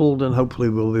cancelled, and hopefully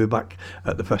we'll be back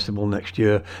at the festival next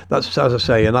year. That's, as I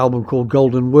say, an album called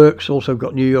Golden Works. Also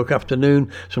got New York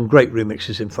Afternoon, some great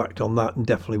remixes in fact on that, and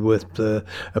definitely worth a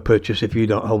purchase if you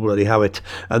don't already have it.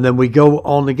 And then we go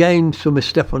on again to Miss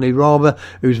Stephanie Rava,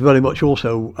 who's very much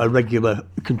also a regular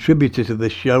contributor to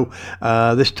this show,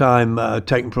 this time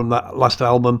taken from that last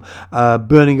album,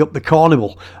 Burning Up the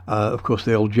Carnival, of course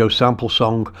the old Joe Sample song,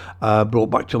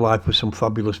 brought back to life with some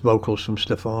fabulous vocals from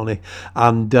Stefani.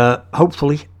 And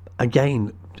hopefully,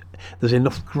 again, there's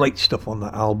enough great stuff on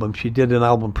that album. She did an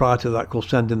album prior to that called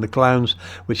Send in the Clowns,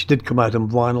 which did come out on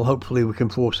vinyl. Hopefully we can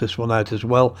force this one out as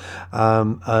well.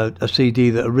 A CD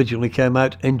that originally came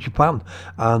out in Japan.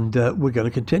 And we're going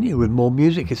to continue with more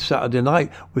music. It's Saturday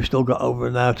night. We've still got over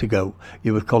an hour to go.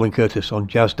 You're with Colin Curtis on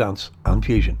Jazz Dance and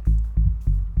Fusion.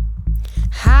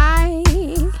 Hi,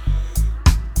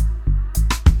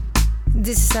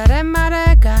 this is Are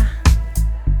Marega.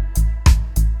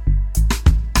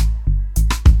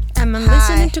 I'm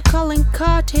listening to Colin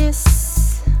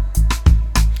Curtis.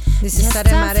 This is Are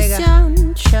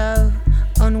Marega show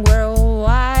on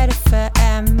Worldwide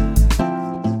FM.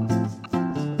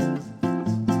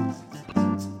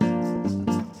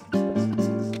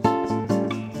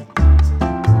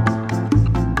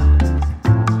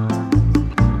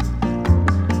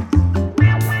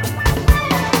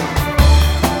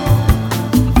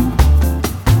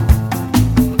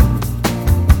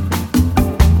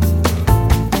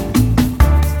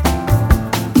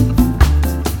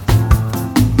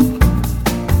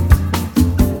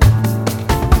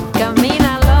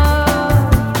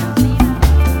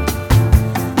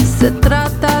 Se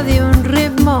trata de un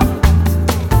ritmo.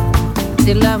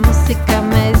 Si la música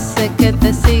me dice que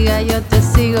te siga, yo te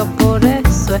sigo. Por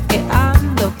eso es que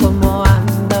ando como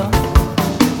ando.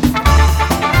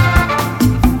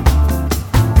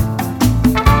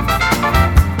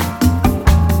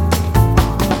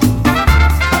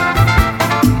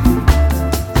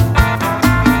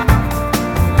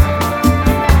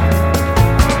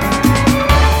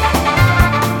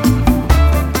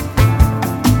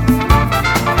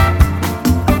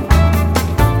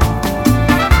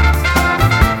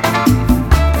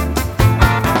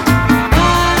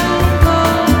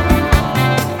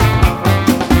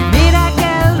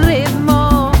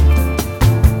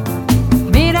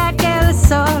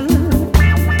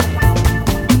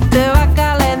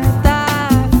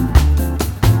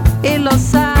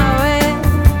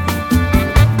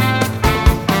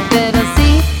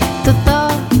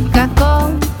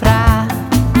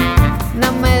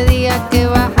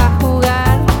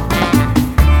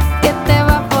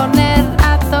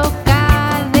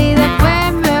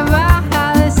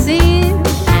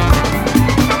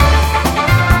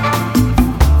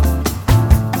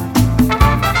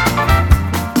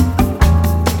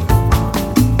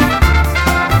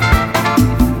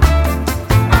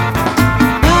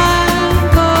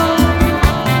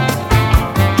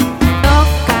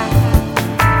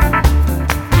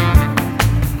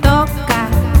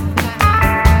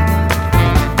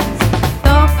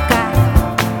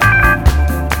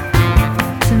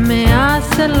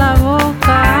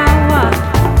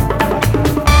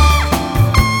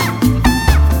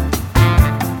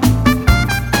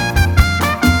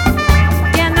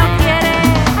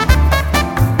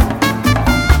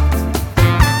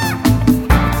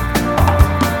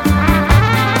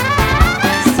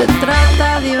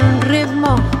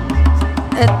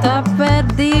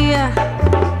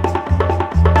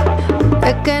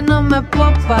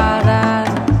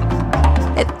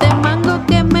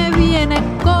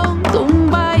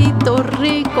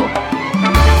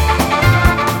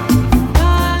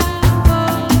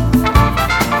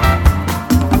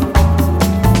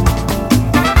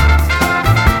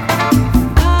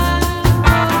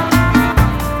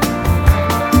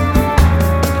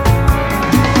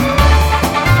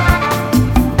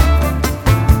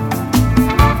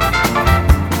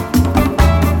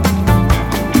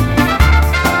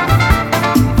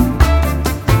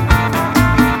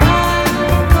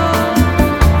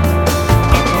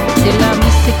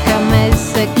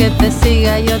 que te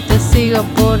siga, yo te sigo,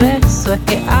 por eso es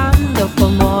que ando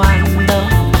como ando.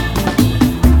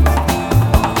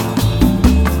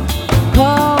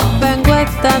 Oh, vengo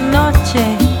esta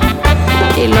noche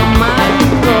y los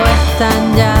mangos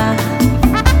están ya.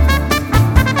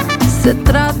 Se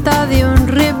trata de un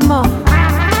ritmo,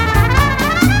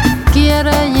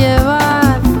 quiere llevar.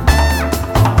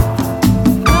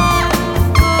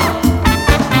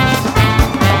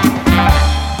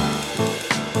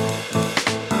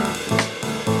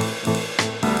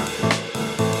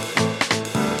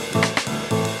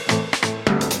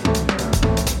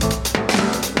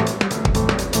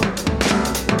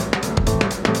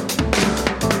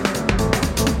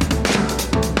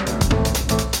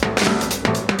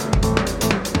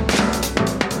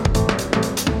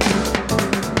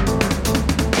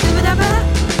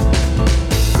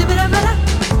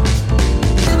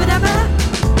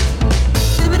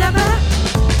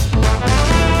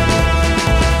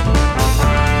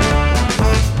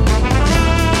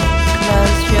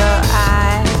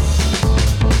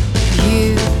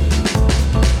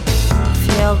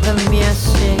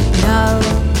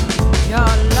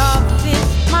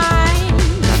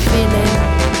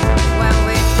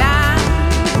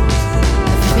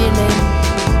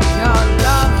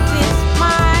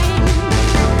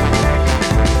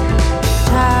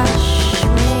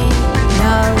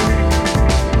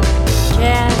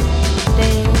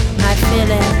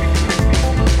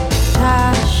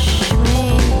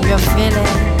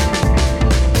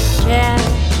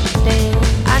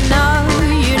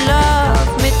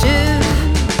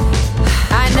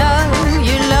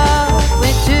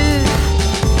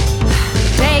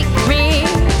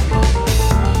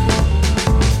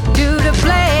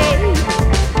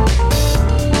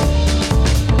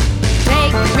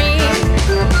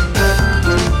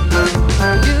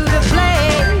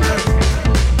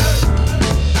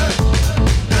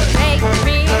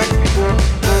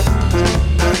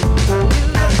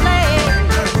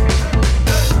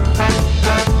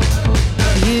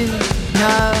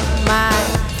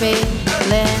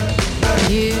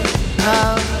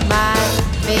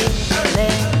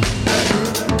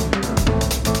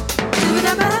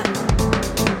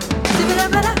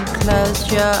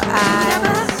 Close your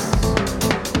eyes.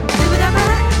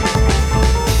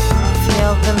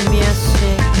 Feel the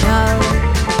music. Know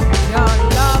your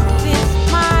love is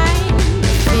mine.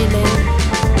 The feeling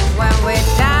when we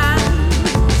dance.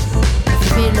 The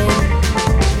feeling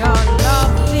your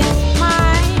love is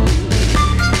mine.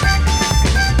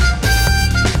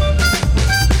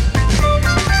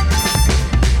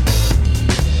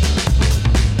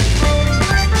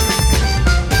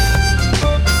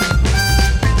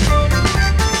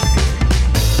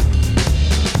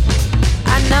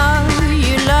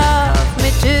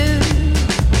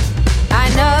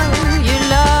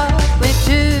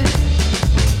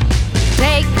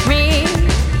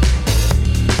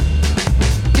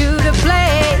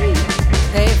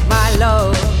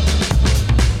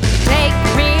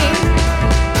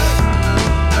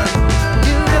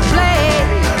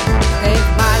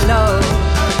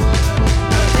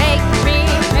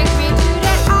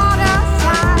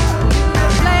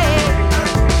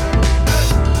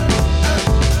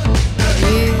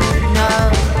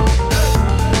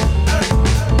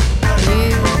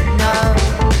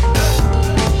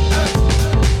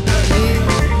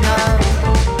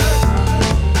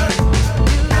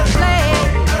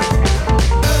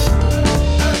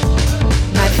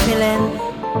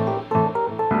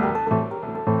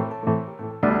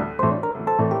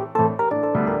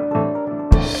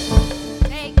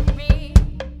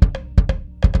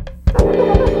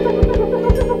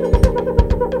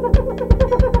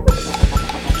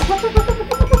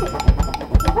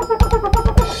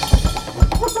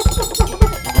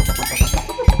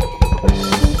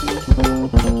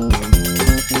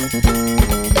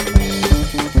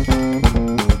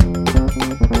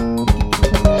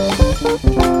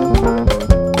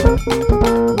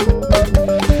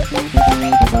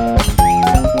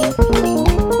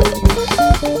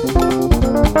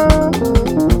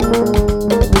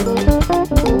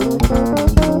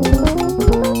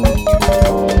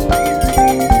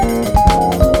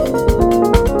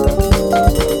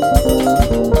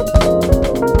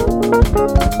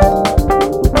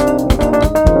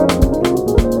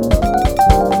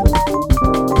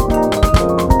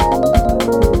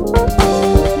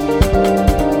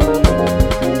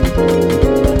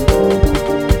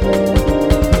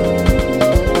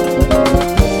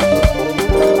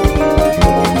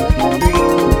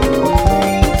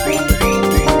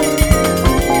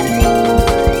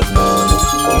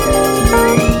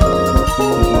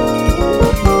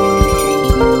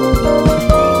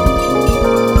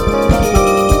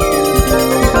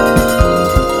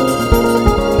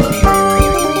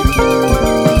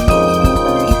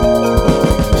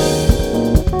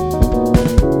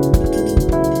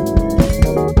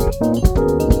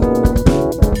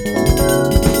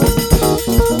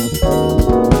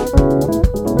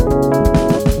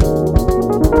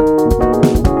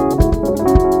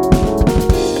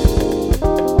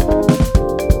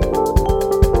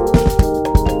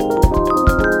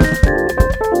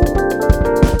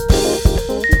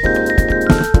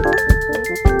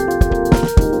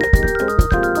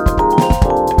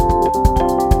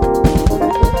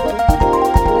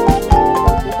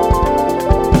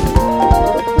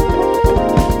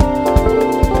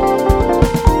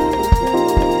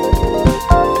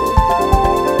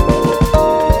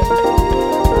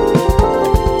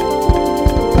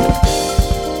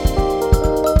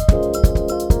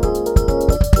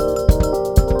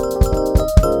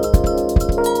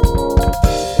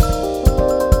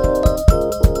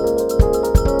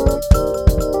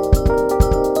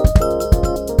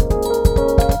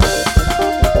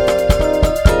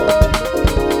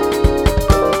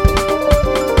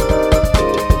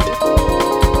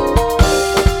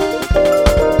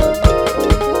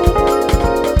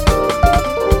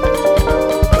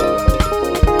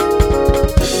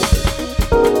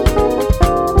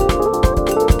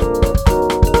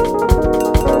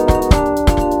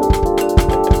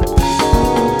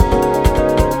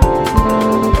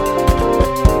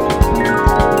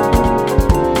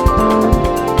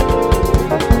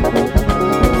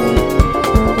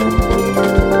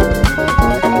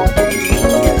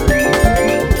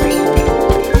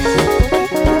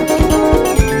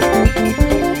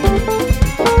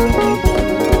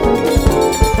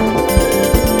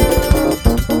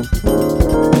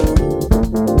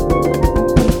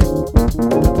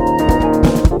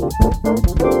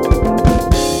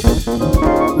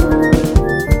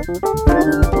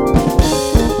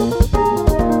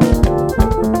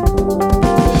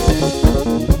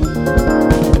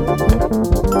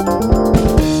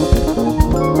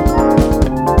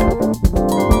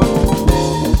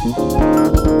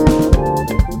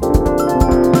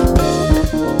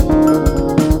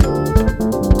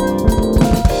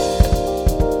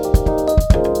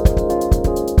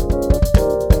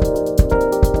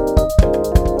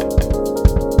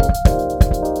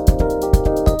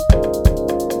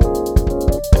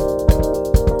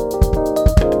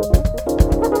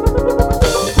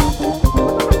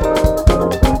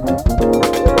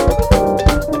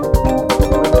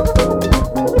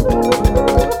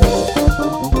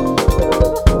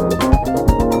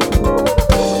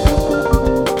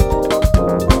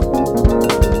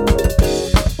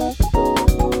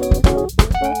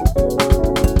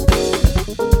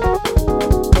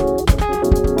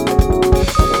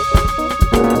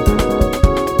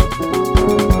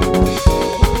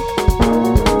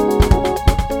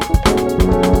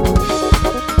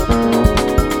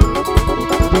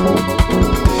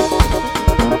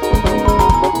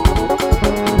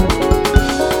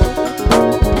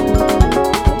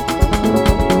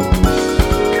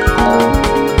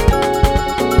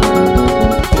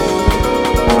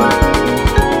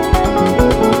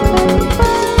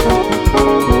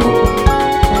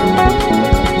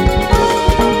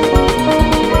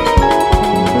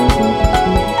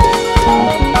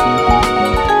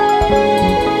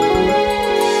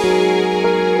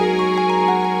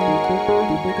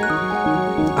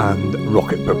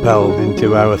 propelled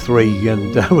into hour 3,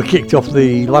 and we kicked off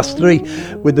the last 3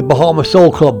 with the Bahama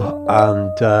Soul Club, and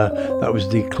that was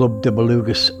the Club de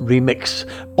Belugas remix,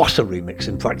 Bossa remix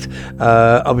in fact,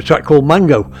 of a track called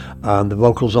Mango, and the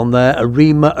vocals on there,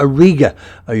 Arima Ariga,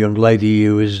 a young lady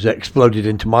who has exploded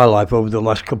into my life over the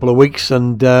last couple of weeks,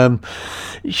 and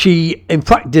she in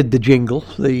fact did the jingle,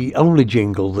 the only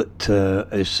jingle that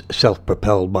is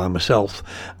self-propelled by myself.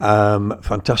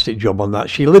 Fantastic job on that.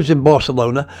 She lives in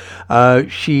Barcelona.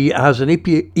 She has an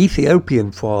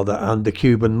Ethiopian father and a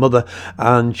Cuban mother,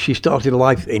 and she started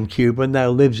life in Cuba and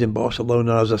now lives in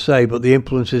Barcelona, as I say, but the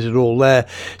influences are all there.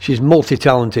 She's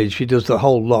multi-talented. She does the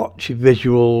whole lot. She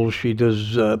visuals, she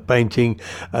does painting,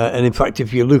 and in fact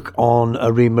if you look on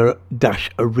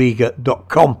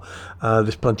arima-ariga.com,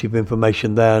 there's plenty of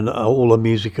information there, and all the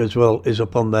music as well is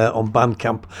up on there on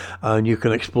Bandcamp, and you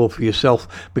can explore for yourself,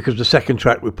 because the second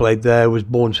track we played there was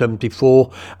Born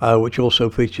 74, which also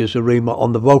features Arima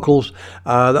on the vocals.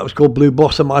 That was called Blue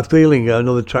Bossa My Feeling,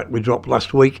 another track we dropped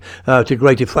last week, to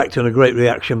great effect and a great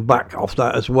reaction back off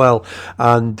that as well,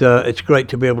 and it's great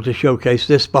to be able to showcase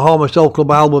this. Bahama Soul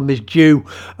Club album is due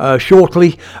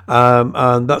shortly,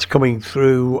 and that's coming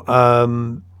through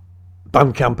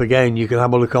Bandcamp again. You can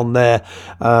have a look on there.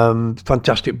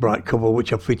 Fantastic bright cover,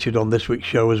 which I've featured on this week's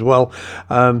show as well.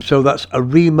 So that's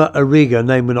Arima Ariga, a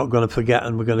name we're not going to forget,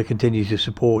 and we're going to continue to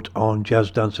support on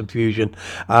Jazz, Dance and Fusion.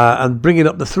 And bringing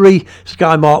up the 3,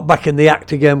 Skymark back in the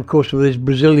act again, of course, with his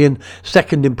Brazilian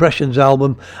Second Impressions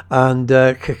album, and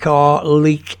Kaká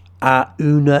Leak a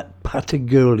Una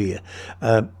Patagonia.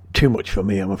 Too much for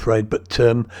me, I'm afraid, but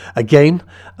again,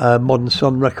 Modern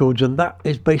Sun Records, and that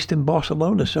is based in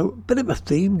Barcelona, so a bit of a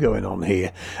theme going on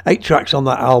here. 8 tracks on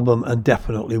that album, and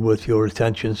definitely worth your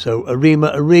attention. So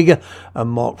Arima Ariga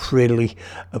and Mark Frehley,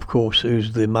 of course,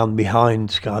 who's the man behind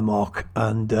Skymark,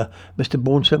 and Mr.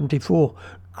 Born 74.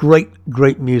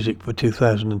 Great music for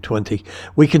 2020.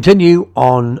 We continue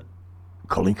on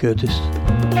Colin Curtis,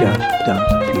 Jazz,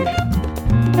 Dance and Fusion.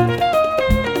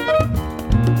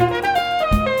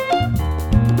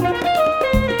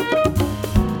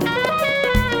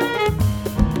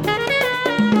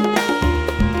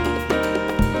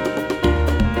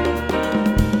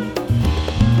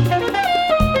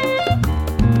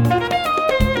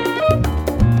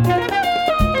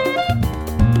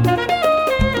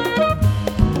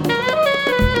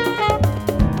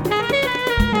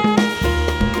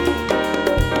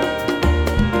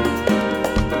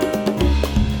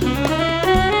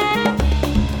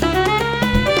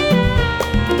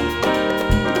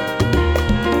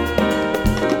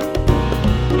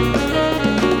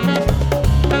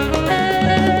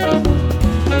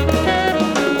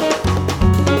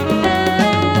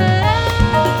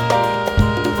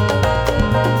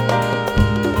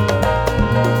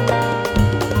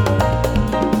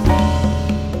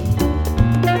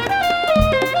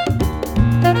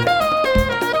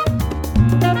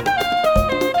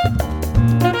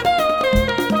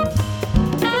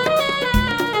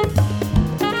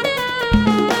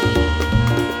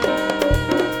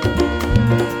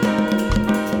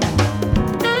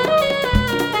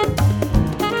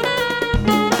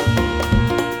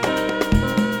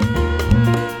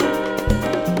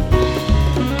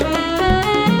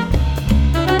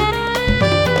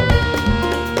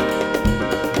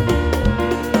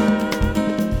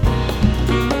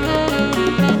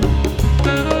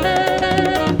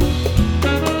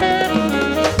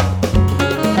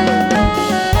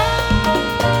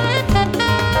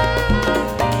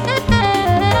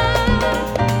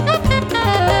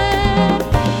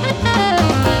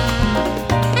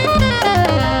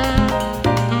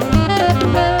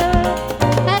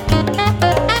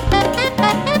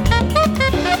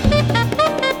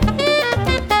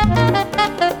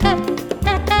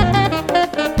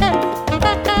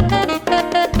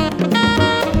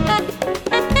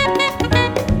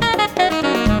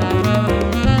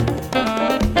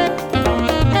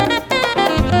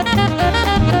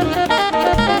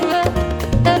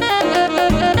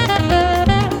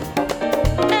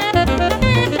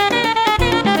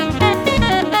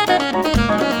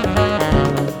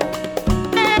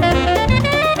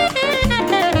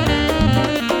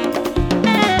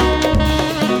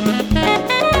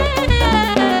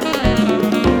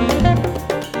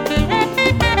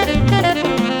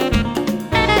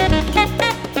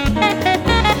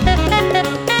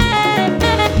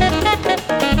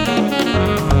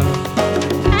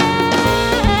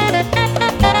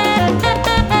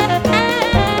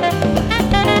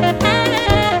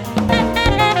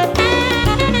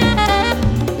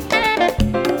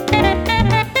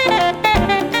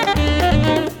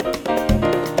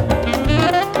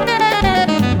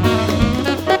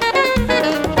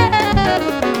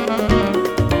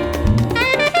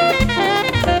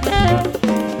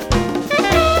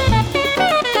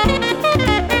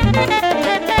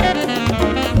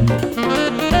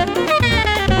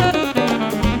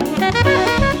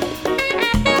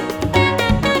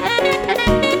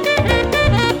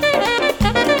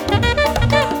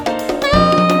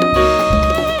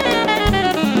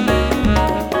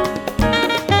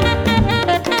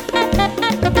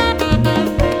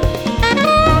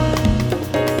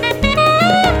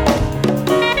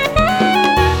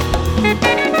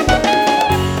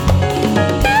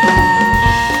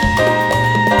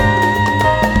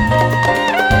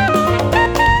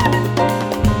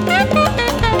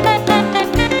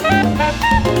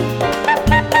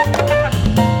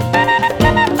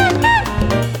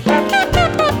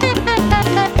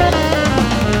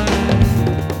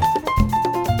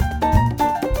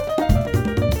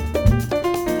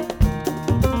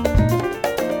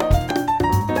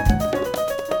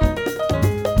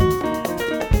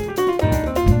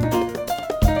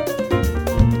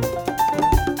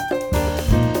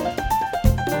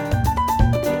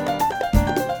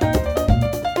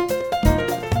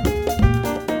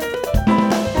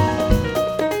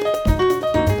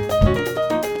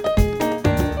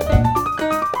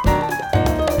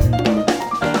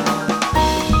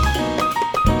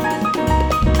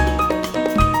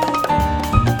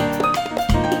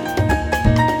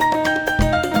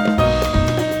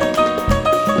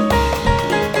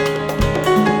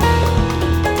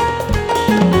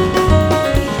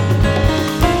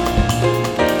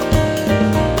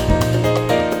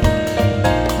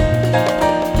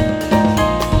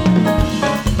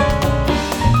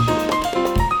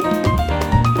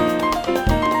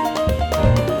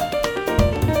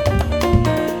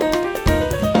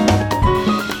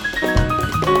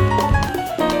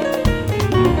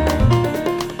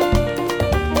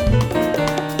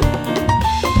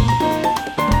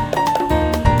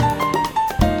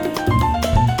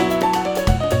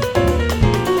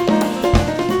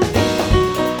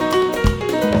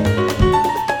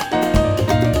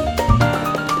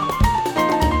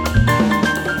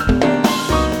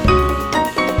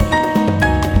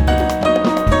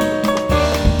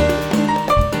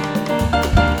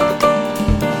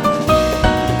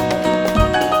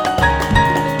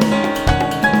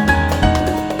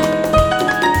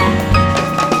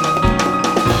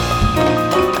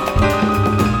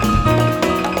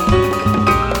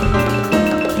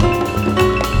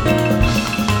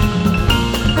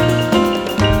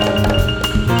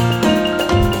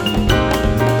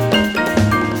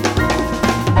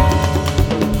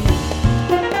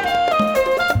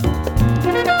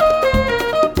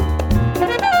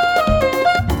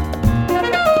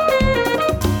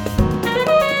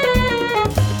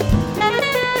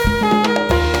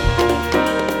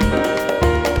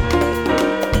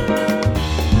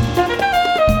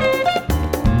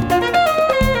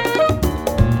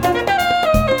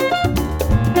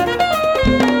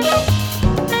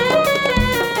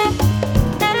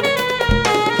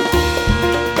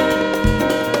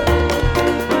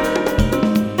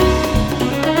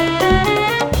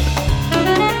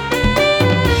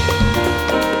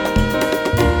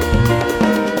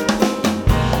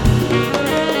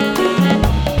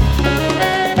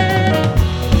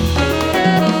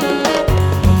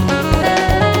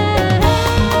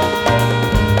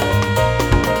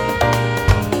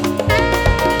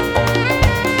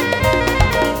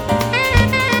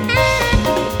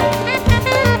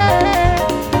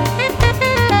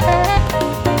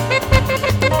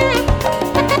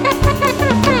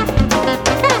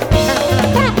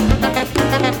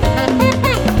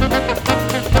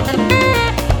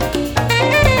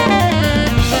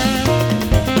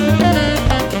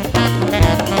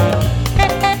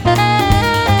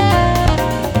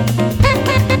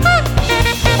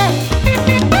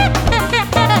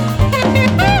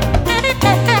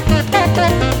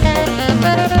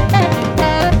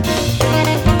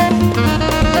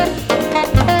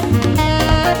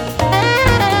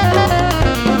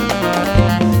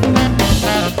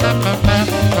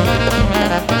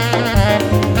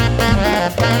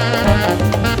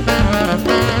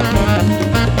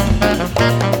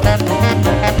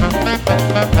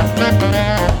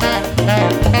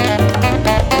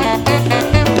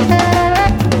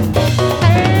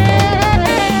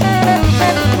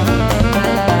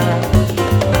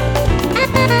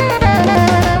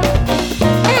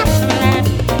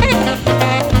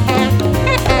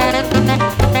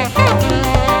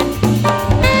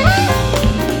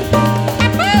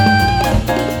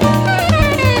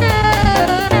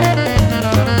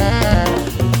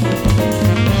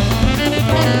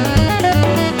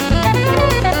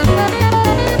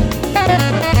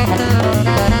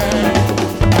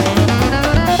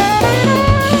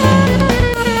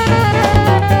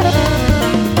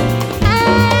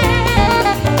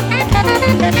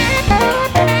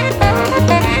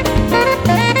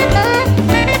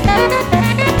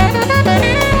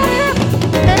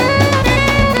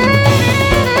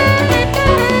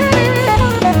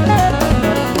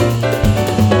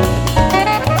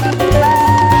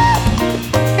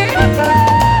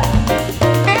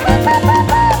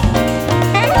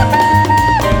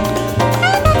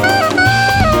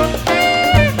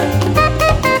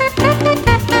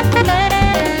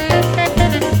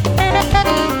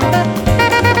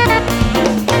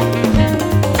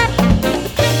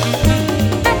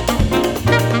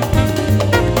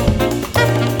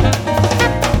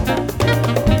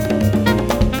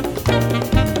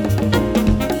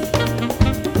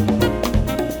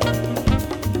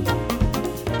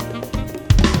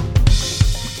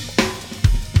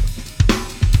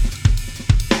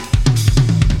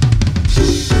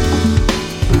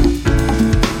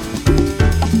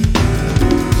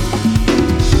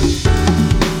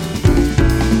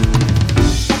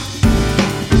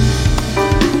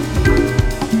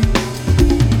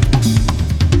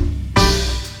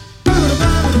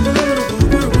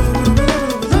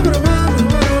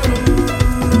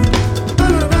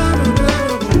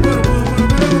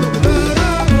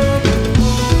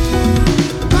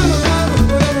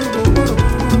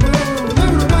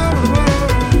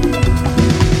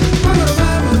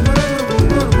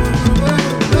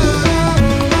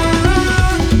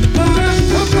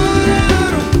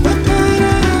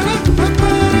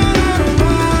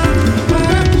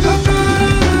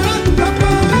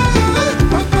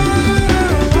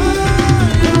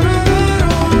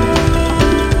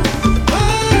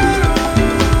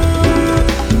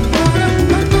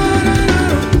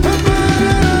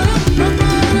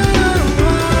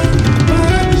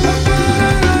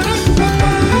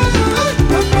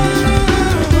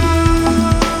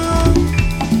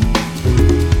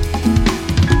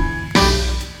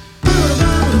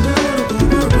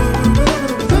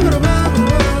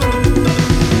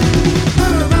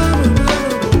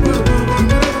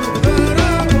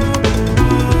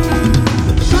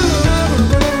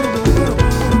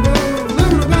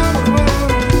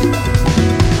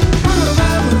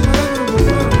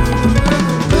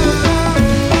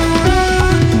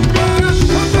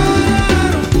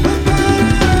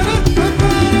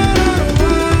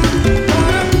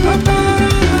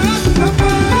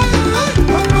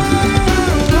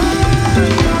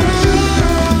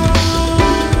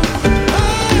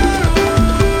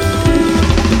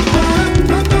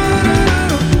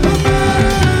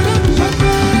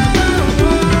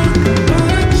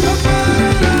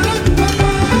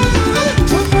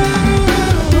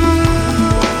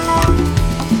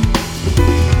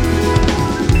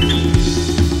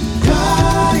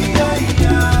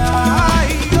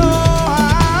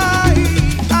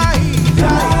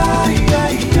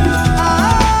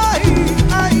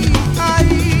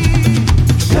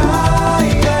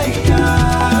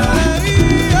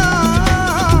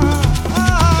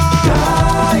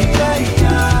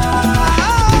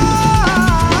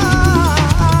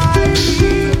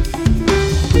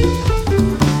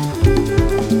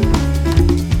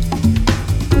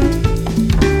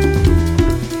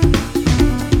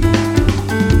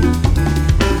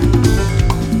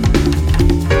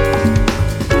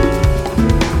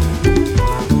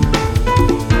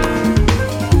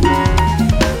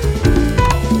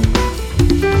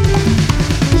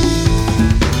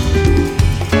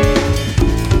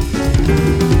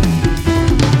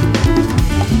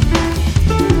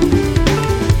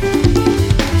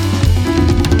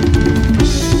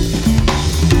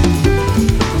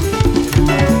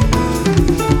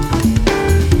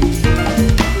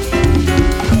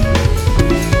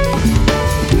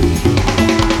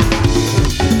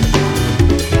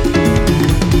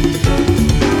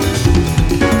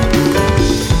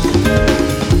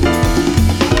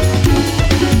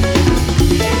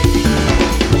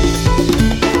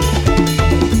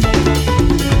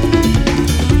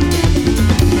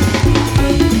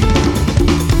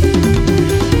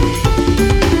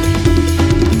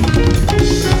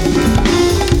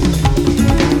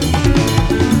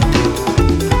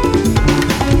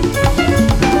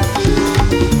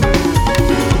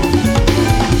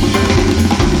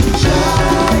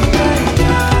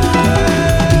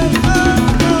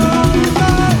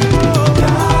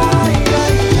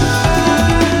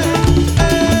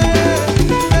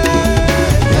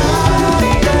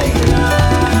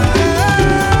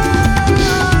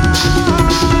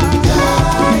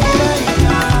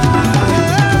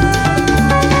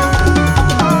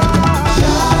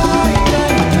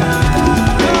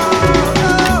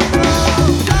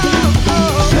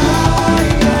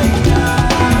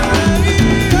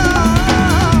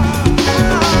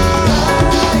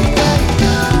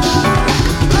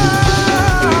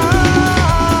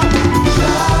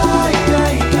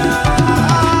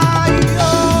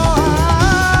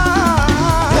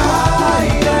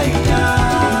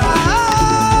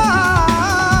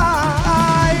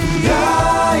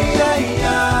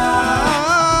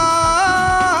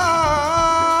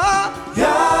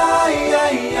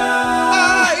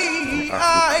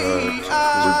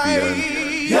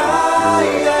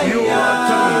 You are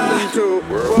tuned into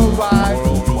Worldwide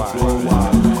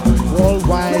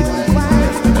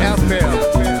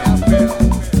FM.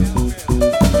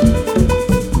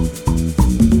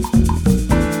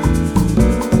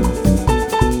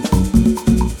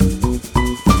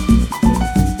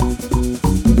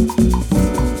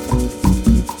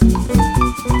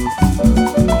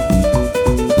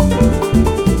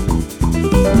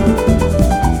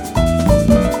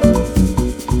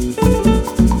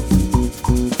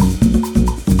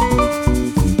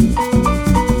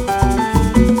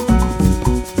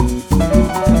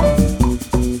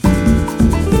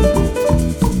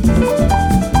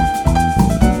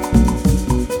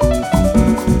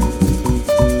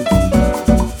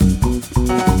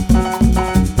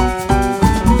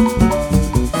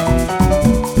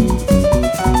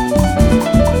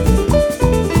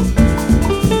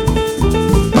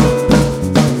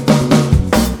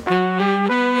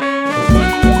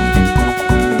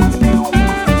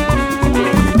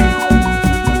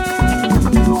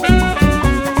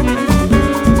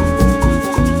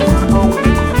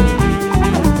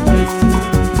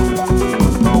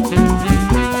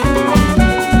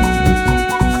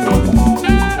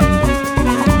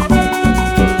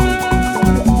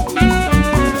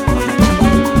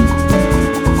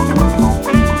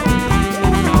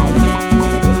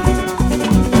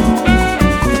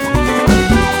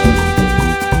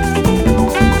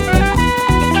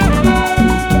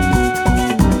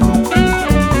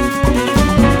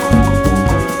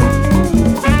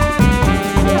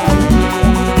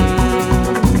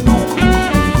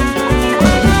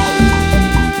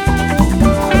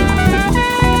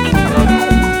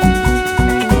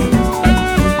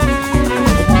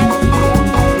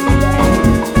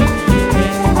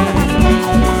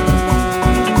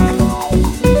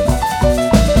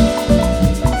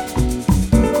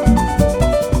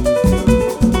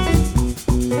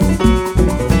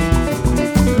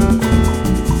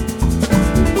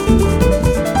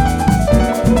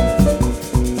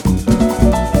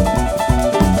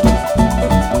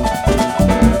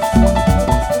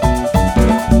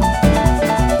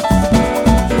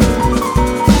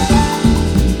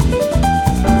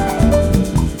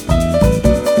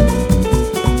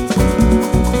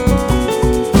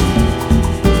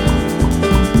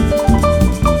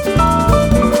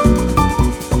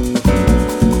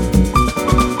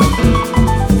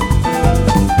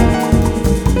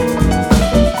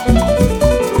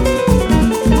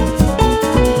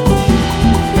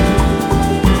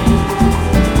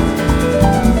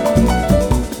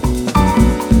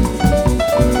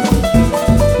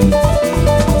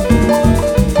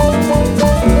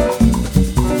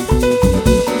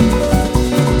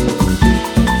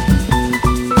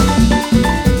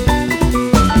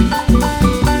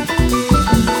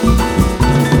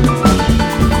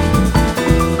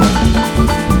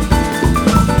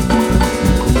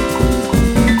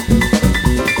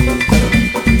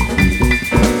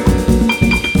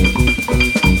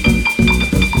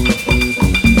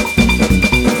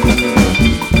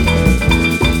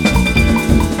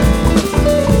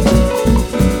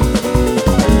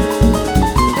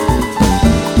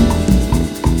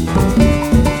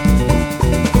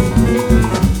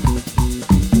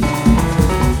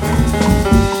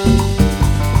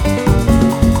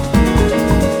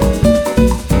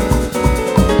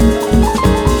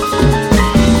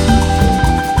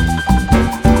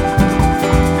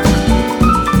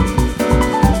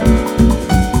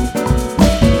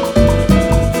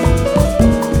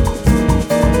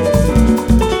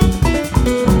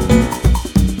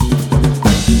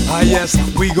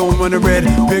 We gon' run the red,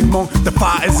 Big Monk, the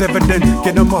fire is evident.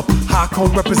 Get them up, high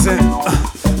cone represent.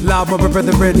 Loud my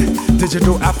brethren,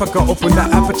 Digital Africa, open the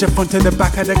aperture front to the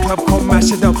back of the club, come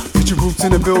mash it up. Put your roots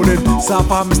in the building,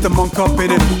 Sci-Fi, Mr. Monk up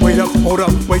in it. Wait up, hold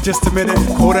up, wait just a minute.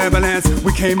 Quarter ambulance,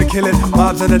 we came to kill it.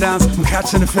 Vibes and the dance, I'm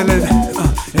catching the feeling.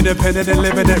 Independent and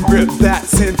living it, rip that.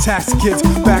 Syntax kids,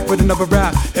 back with another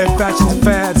rap. Air fashions and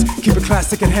fads, keep it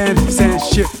classic in hand. Sand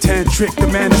shit, tan trick, the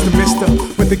man is the mister.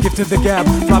 With the gift of the gab,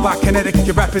 fly by kinetic,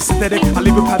 your rap is synthetic. I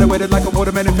leave it powder wetted like a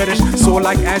watermelon fetish. Soar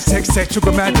like Aztec,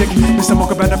 sexual magic. Mr.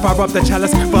 Monk about to fire up the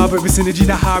chalice. Vibe with synergy,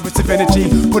 the high rates of energy.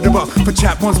 Put it up for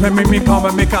chap ones, memory, me,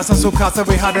 palma, me, casa, so casa.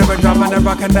 We had it, drop and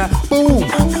rock and that. Boom!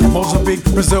 Mozambique,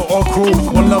 Brazil, all crew.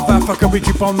 One love Africa, we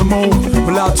keep on the move.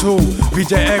 We're loud too.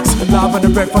 VJX, live on the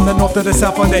wreck from the north to the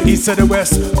south, on the east to the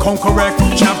west. Con correct,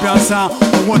 champion sound.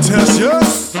 One test,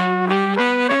 yes!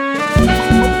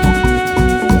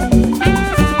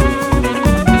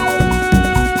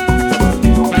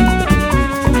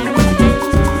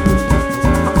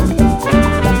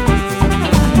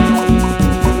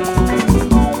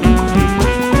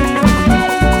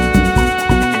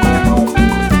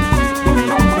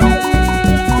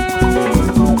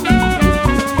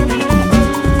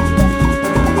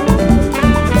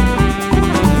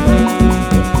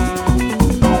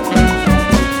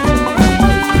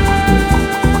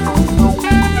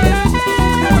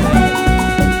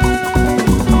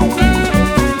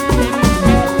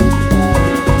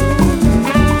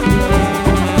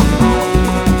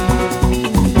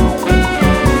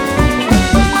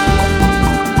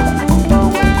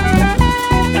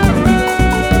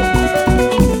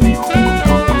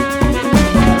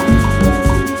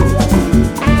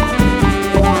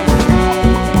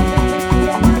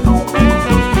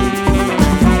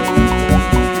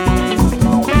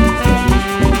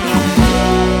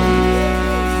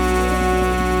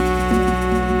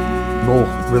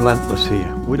 relentless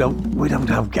here. We don't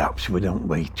have gaps. We don't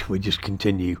wait. We just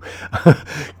continue.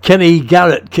 Kenny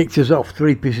Garrett kicked us off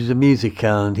 3 pieces of music,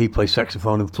 and he plays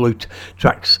saxophone and flute.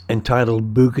 Tracks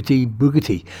entitled Boogity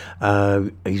Boogity.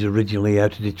 He's originally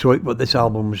out of Detroit, but this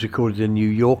album was recorded in New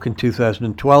York in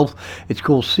 2012. It's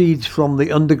called Seeds from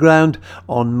the Underground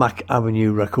on Mac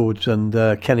Avenue Records, and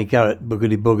Kenny Garrett,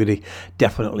 Boogity Boogity,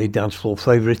 definitely dance floor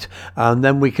favourite. And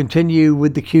then we continue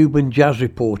with the Cuban Jazz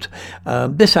Report.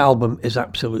 This album is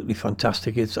absolutely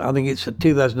fantastic. I think it's a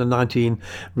 2019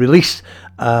 release,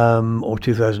 or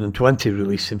 2020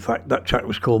 release. In fact, that track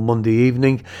was called Monday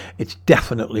Evening. It's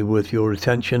definitely worth your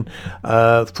attention.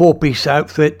 4-piece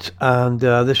outfit, and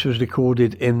this was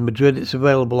recorded in Madrid. It's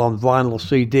available on vinyl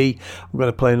CD. I'm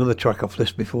going to play another track off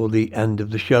this before the end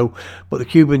of the show. But the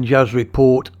Cuban Jazz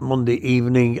Report, Monday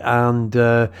Evening, and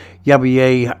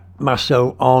Javier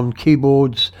Masso on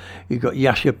keyboards. You've got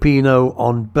Yasha Pino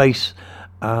on bass,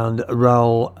 and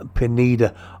Raul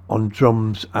Pineda on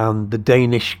drums, and the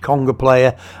Danish conga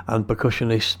player and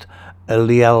percussionist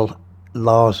Eliel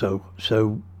Larzo.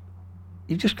 So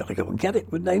you just got to go and get it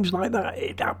with names like that.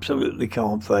 It absolutely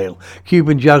can't fail.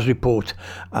 Cuban Jazz Report,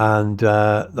 and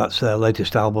that's their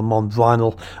latest album on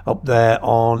vinyl, up there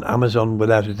on Amazon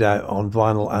without a doubt, on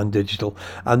vinyl and digital.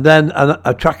 And then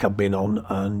a track I've been on,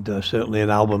 and certainly an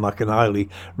album I can highly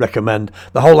recommend.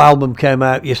 The whole album came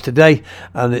out yesterday,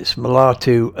 and it's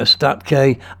Mulatu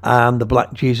Astatke and the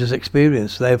Black Jesus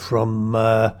Experience. They're from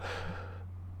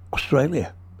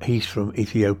Australia. He's from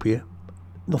Ethiopia.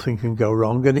 Nothing can go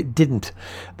wrong, and it didn't.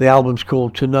 The album's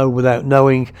called To Know Without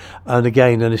Knowing, and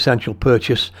again, an essential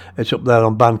purchase. It's up there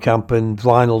on Bandcamp and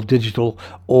vinyl, digital,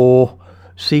 or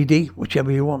CD,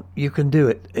 whichever you want. You can do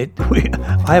it.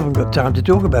 I haven't got time to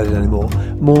talk about it anymore.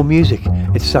 More music.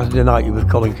 It's Saturday Night with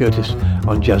Colin Curtis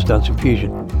on Jazz Dance and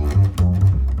Fusion.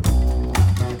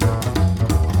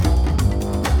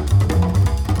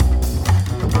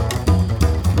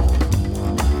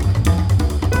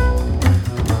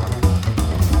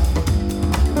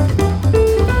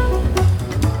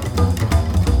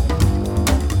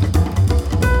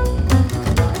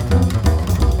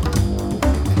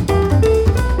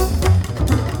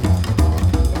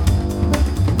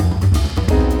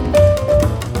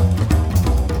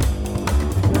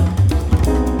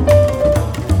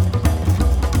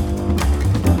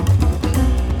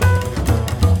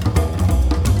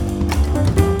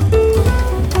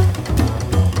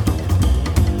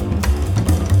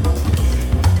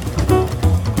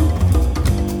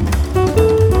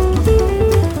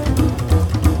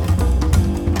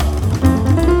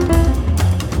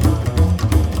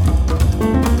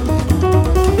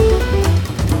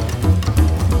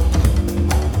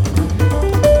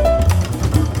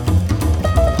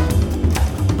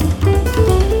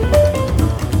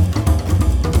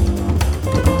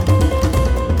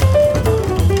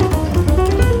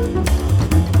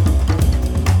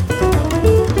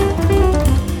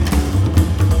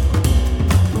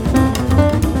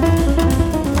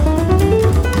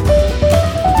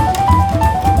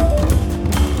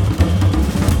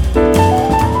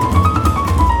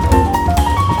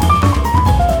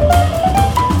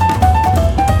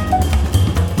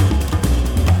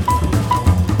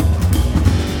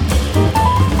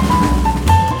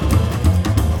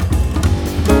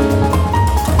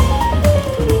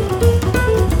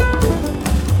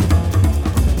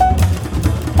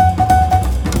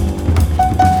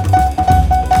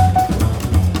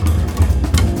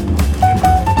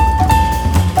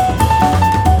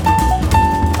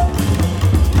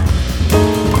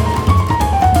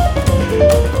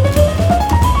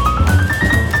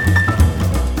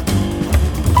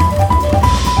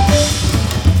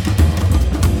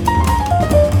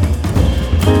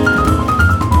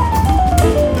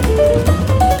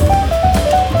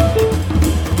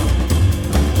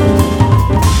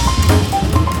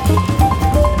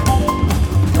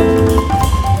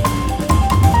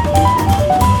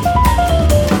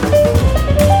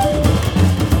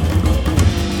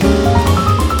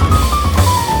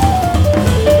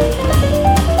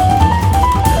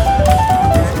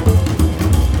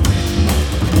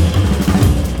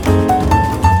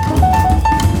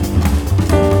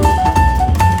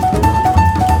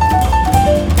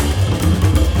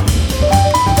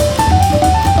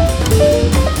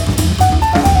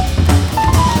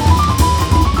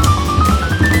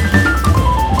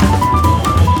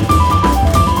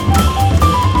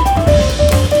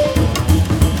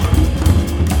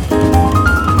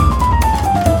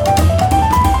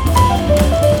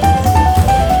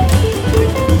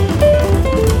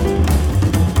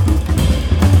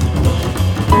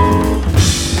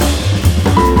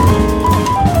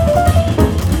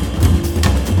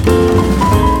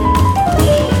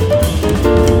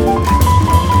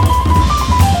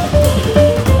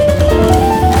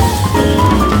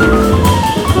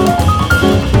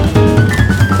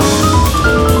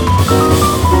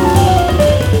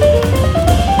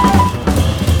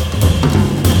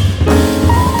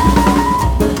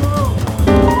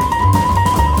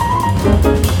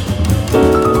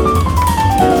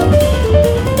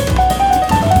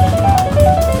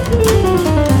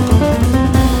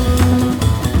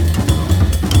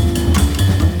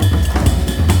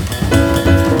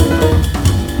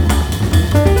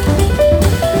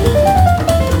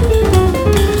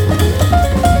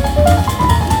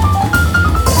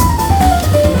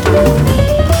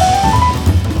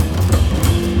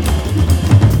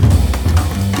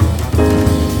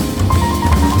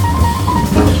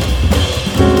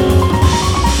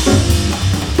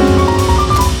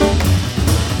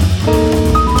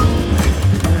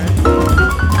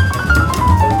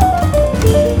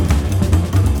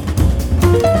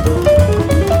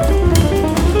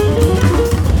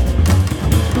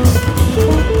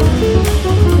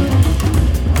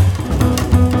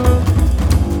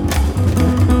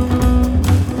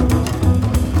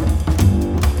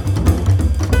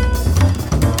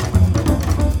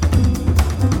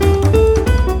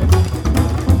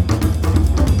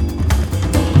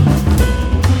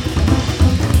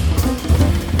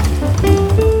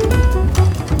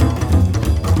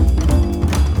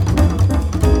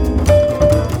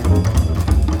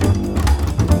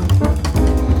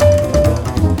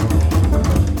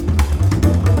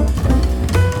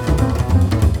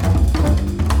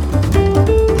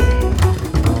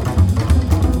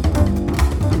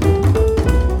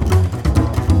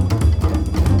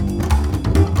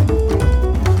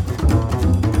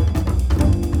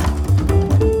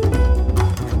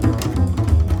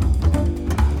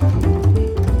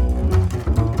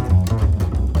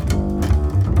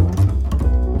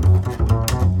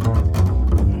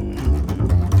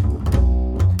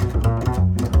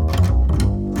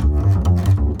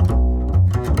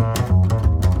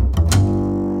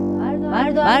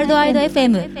 ワールドワイド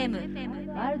FM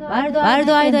ワール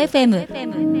ドワイド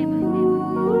FM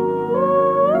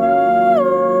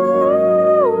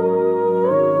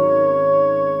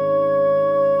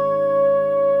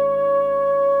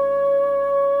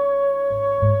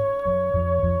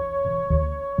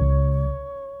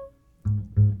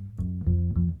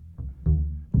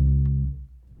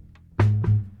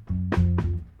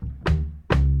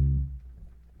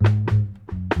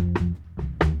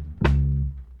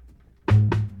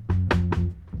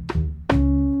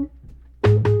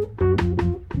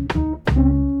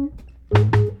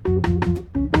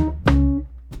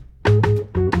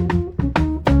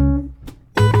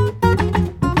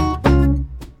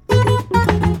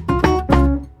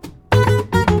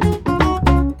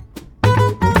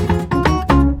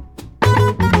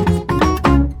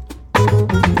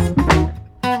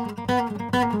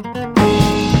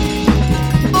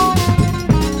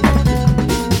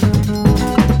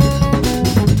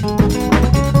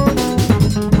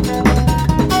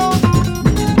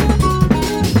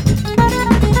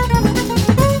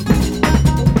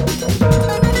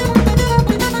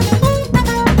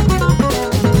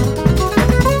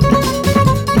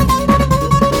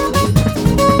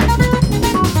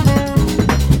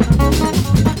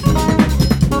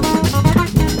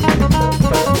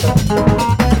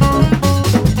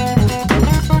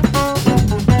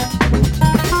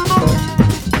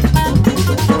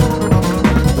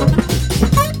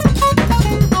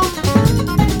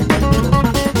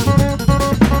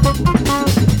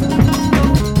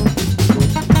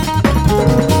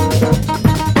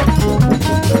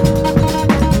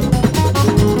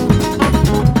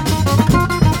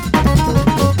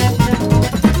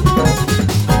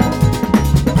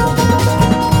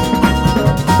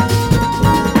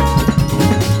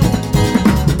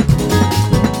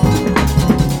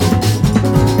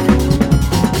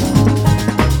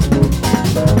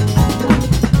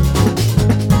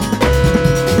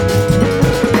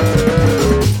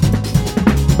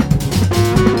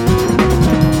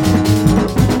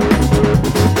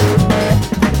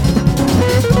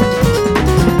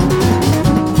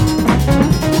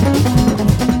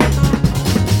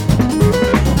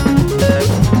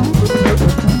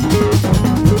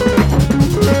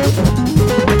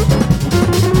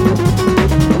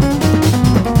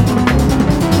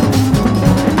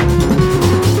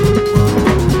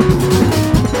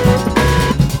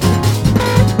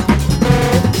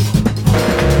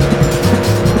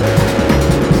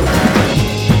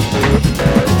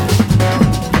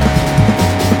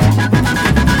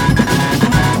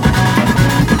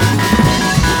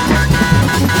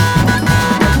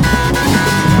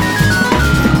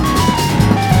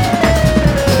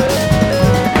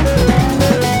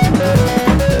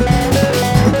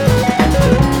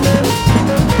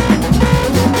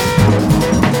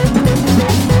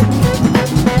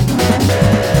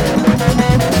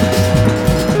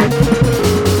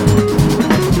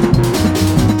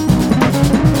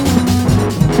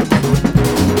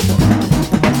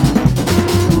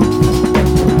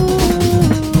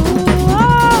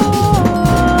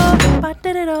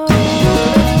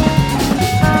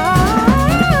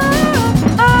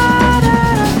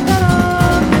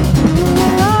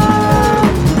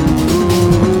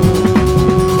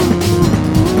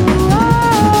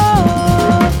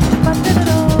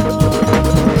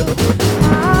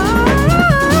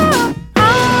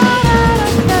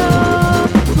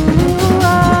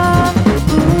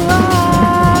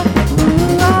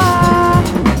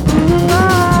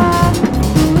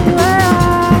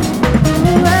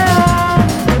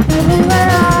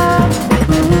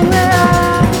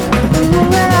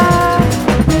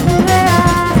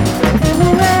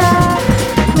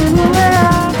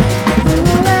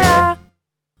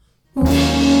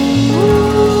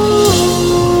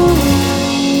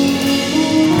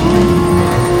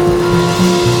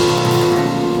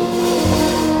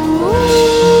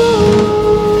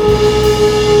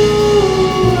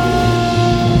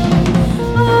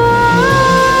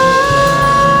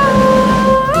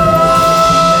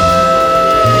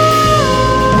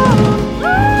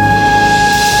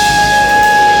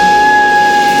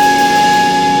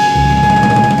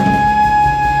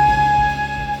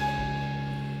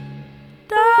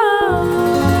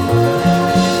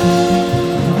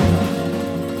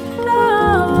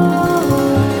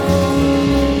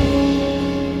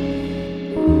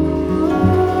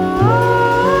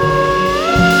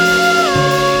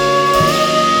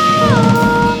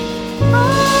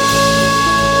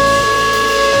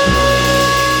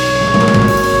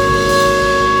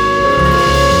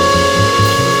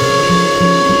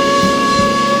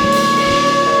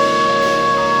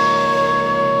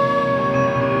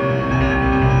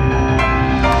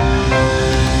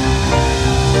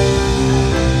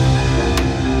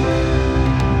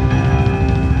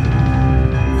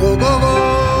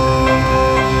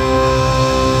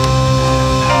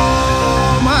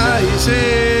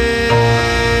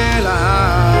Gisela.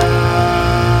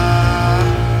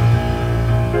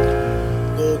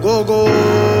 Go, go, go.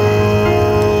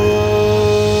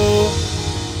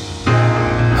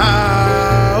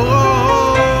 Ah, oh,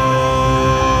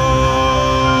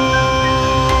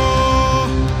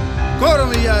 oh. Coro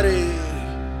Millari.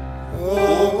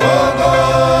 Go, go, go.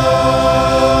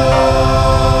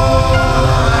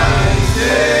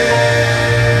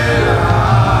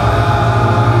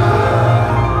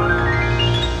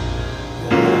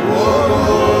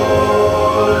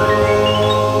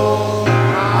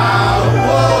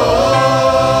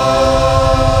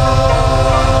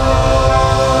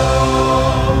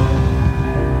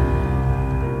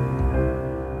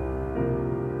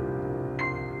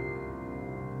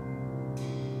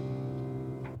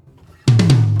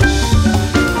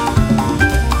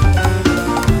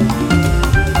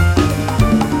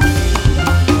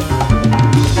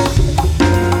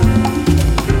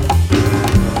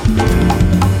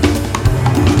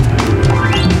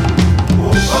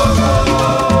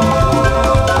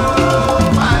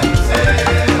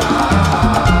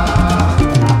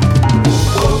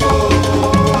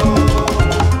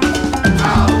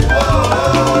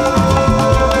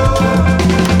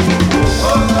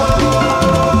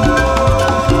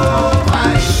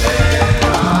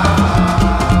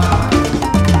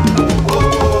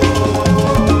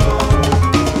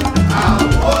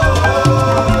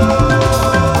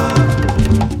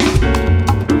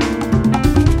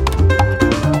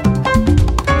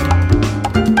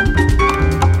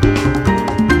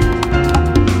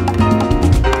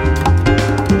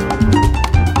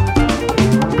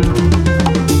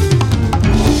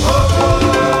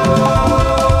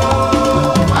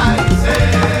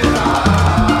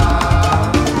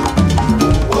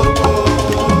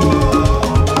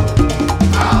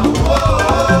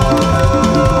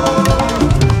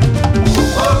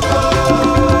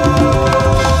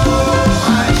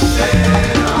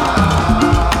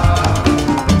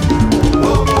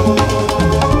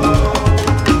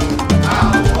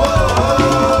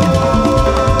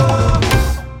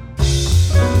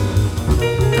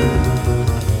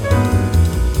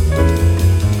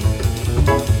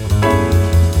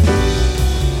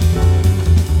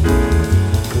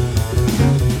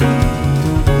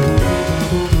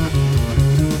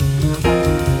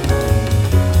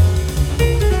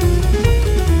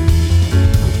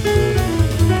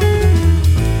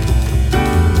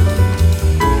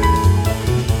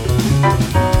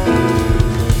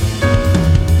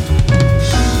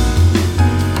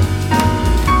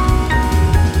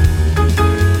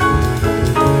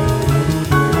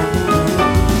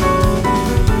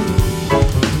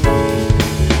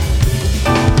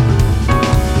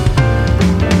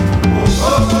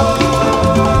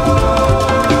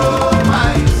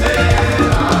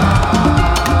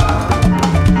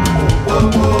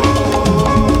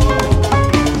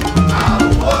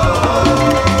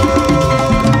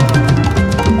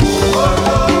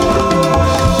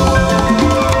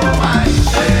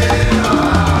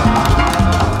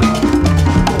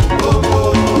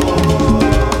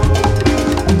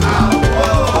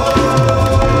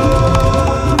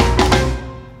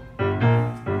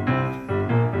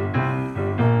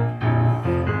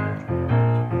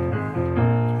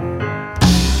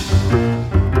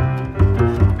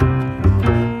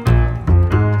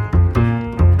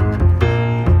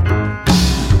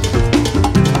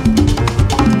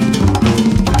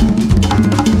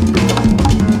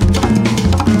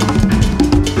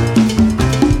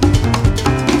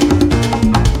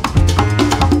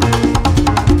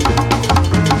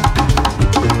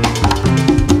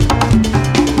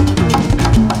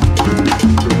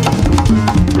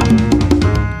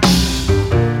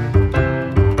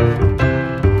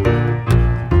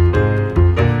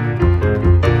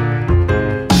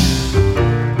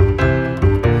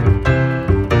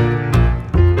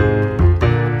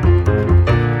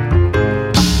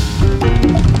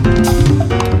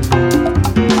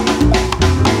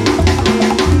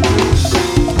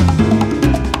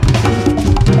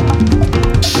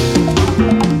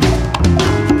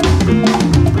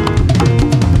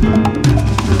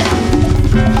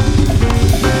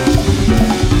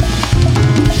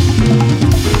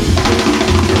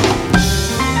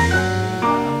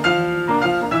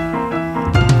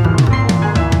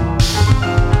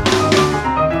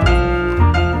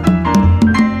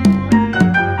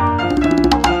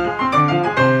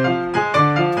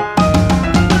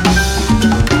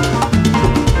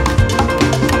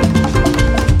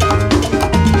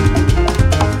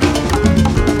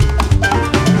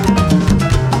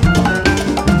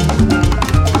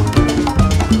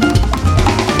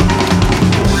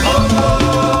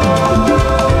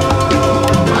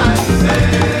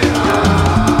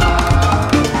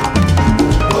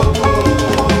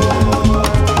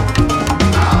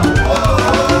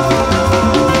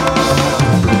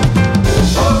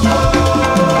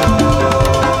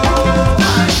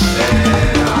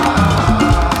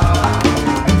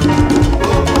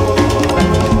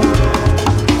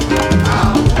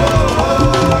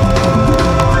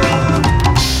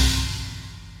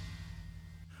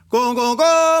 go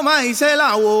go,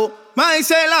 maicelawo,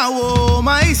 maicelawo,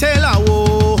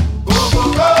 maicelawo. Go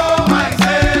go go,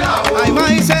 maicelawo. Ay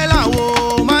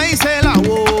maicelawo,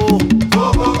 maicelawo.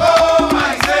 Go go go,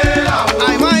 maicelawo.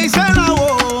 Ay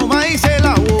maicelawo,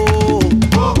 maicelawo.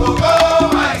 Go go go,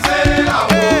 maicelawo.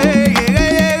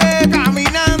 Llegué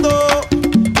caminando,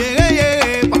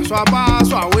 llegué paso a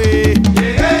paso a wey.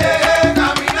 Llegué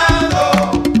caminando,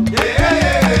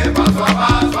 llegué paso a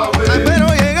paso a wey. Ay, pero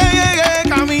llegué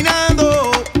caminando,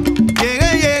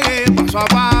 llegué paso a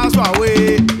paso a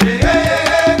wey.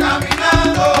 Llegué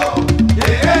caminando,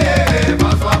 llegué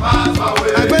paso a paso a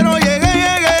wey. Ay, pero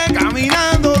llegué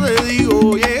caminando, te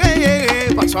digo,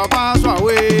 llegué paso a paso a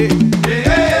wey.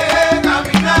 Llegué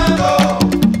caminando,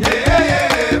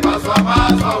 llegué paso a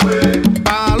paso a wey.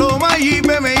 Paloma y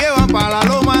Jipe me llevan para la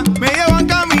loma, me llevan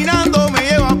caminando, me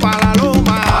llevan para la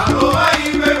loma. Paloma y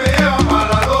Jipe me llevan para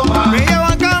la loma, me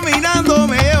llevan caminando,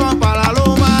 me llevan para la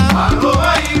loma.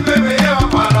 Paloma y Jipe me llevan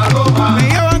para la loma, me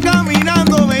llevan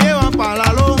caminando, me llevan para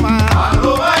la loma.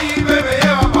 Paloma y Jipe me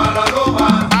llevan para la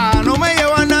loma. Ah, no me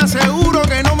llevan nada, seguro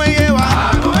que no me llevan.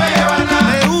 Ah, no me llevan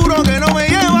nada, seguro que no me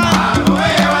llevan. Ah, no me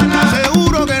llevan nada,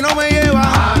 seguro que no me llevan.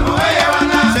 Ah, no me llevan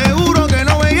nada, seguro que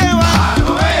no me llevan. Ah,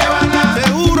 no me llevan nada,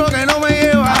 seguro que no me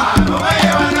llevan. Ah, no me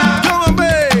llevan nada. Yo,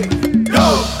 baby, yo.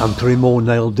 And three more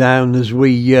nailed down as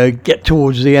we get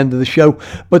towards the end of the show.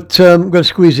 But I'm going to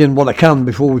squeeze in what I can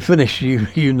before we finish.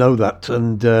 You know that.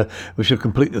 And we shall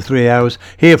complete the 3 hours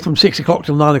here from 6 o'clock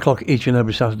till 9 o'clock each and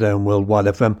every Saturday on Worldwide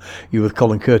FM. You with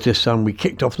Colin Curtis. And we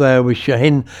kicked off there with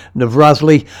Shahin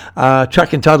Navrazli.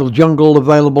 Track entitled Jungle,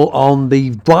 available on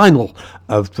the vinyl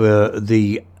of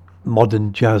the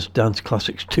Modern Jazz Dance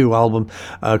Classics 2 album,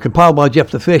 compiled by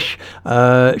Jeff the Fish.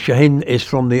 Shahin is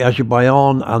from the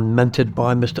Azerbaijan and mentored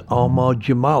by Mr. Ahmad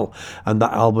Jamal, and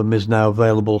that album is now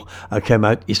available, came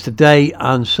out yesterday,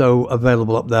 and so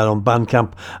available up there on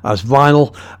Bandcamp as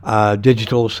vinyl,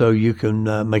 digital, so you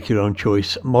can make your own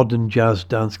choice. Modern Jazz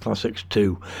Dance Classics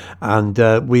 2. And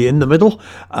we in the middle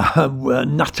were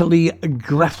Natalie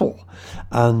Greffel,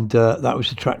 and that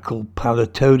was a track called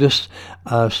Paratodus,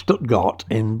 Stuttgart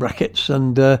in brackets,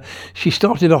 and she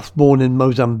started off born in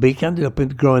Mozambique, ended up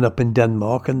growing up in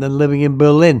Denmark, and then living in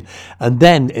Berlin, and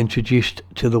then introduced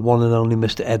to the one and only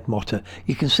Mr. Ed Motter.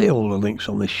 You can see all the links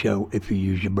on this show if you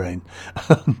use your brain.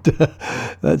 And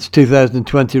that's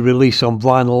 2020 release on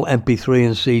vinyl, MP3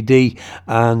 and CD,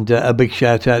 and a big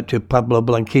shout out to Pablo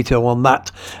Blanquito on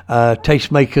that.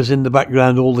 Tastemakers in the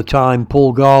background all the time,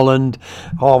 Paul Garland,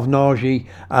 Harv Naji,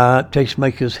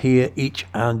 tastemakers here each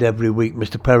and every week.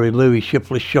 Mr. Perry Louis,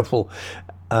 Shiftless Shuffle,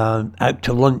 out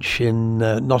to lunch in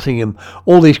Nottingham.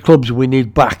 All these clubs we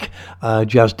need back.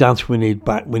 Jazz Dance we need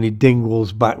back. We need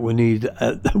Dingwalls back. We need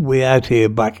We Out Here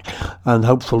back. And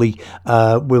hopefully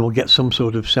we will get some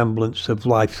sort of semblance of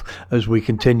life as we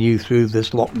continue through this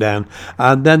lockdown.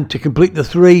 And then to complete the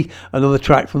three, another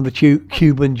track from the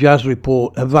Cuban Jazz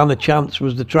Report. Havana Chance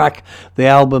was the track. The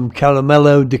album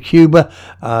Caramelo de Cuba.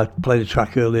 Played a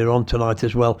track earlier on tonight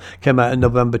as well. Came out in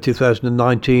November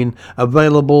 2019.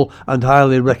 Available and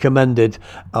highly recommended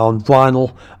on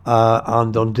vinyl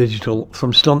and on digital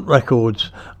from Stunt Records,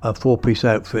 a 4-piece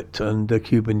outfit, and a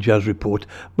Cuban Jazz Report.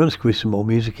 I'm going to squeeze some more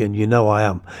music in, you know I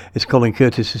am. It's Colin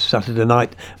Curtis' Saturday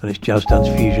Night, and it's Jazz Dance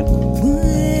Fusion.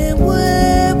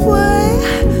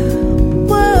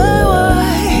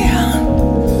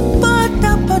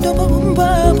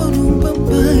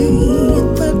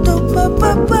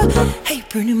 Hey,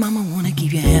 pretty mama, wanna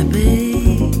keep you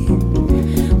happy.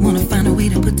 Wanna find a way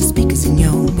to put the speakers in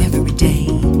your every day.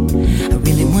 I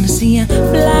really wanna see you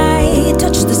fly,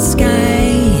 touch the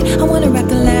sky. I wanna wrap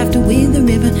the laughter with the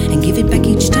river and give it back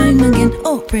each time again.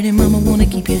 Oh, pretty mama, wanna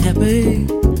keep you happy.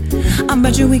 I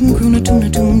bet you we can croon a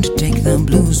tune to take the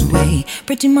blues away.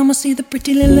 Pretty mama, see the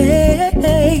pretty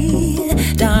lily.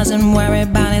 Doesn't worry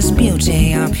about its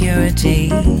beauty or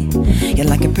purity. You're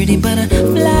like a pretty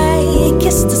butterfly,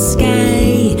 kiss the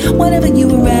sky. Whatever you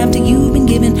were after, you've been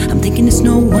given. I'm thinking it's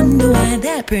no wonder why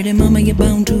that pretty mama, you're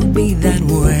bound to be that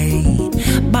way.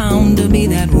 Bound to be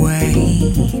that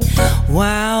way.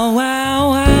 Wow,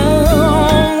 wow,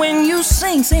 wow. When you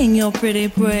sing your pretty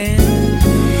prayer,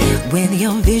 with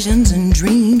your visions and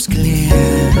dreams clear.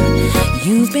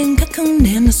 You've been cocooned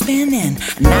and spinning.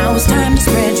 Now it's time to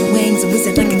spread your wings and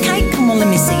visit like a kite. Come on, let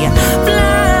me see you fly.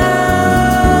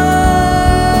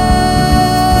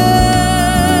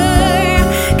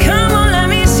 Come on, let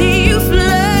me see you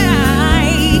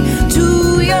fly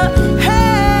to your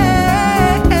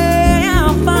have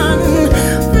fun.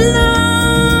 Fly.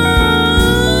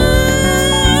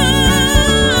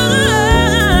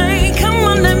 Come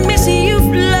on, let me see you fly.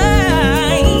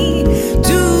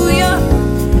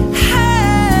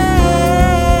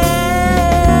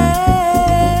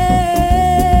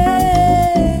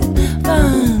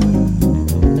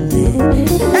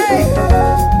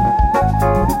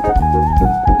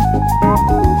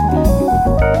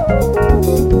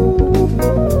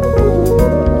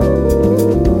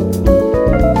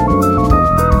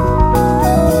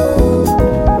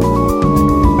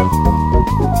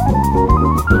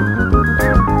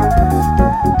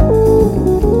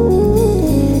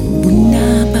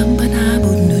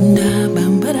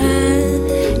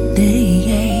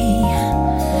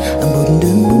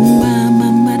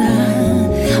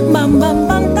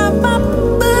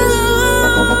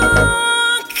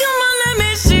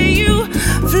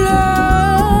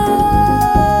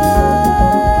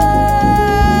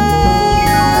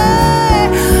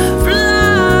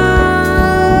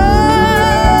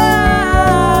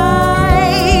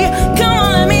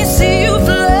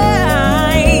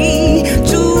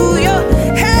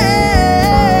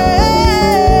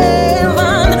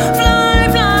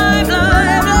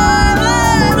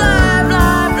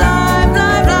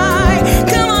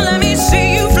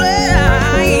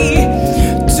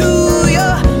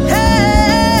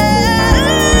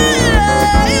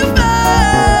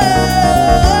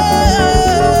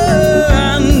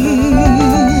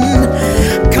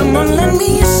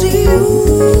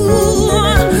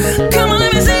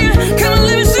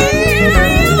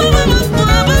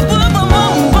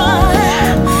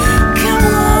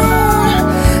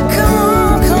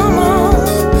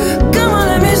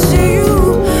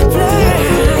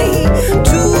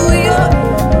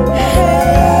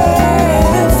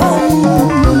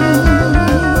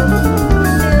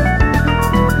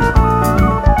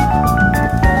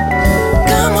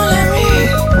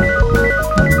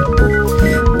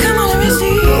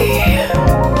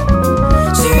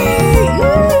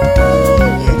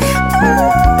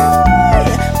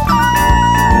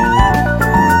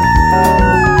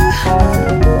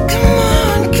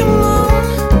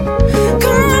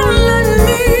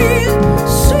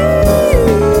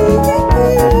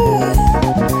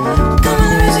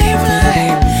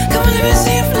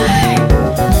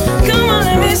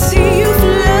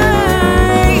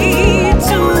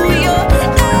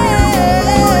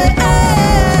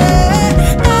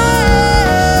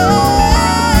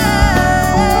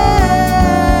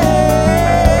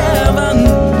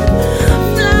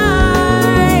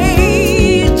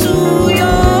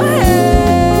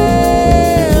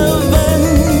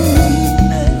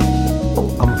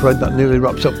 afraid that nearly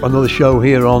wraps up another show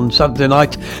here on Saturday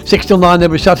night, 6 till 9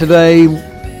 every Saturday.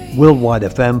 Worldwide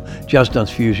FM, Jazz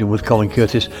Dance Fusion with Colin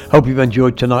Curtis. Hope you've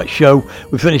enjoyed tonight's show.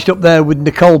 We finished up there with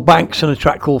Nicole Banks and a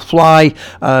track called Fly.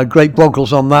 Great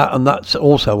vocals on that, and that's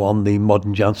also on the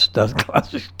Modern Jazz Dance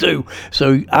Classics too.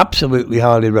 So absolutely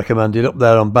highly recommended. Up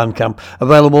there on Bandcamp,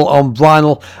 available on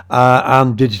vinyl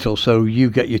and digital. So you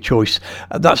get your choice.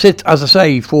 That's it, as I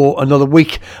say, for another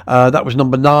week. That was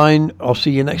number 9. I'll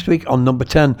see you next week on number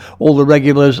 10. All the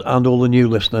regulars and all the new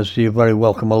listeners, you're very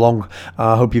welcome along.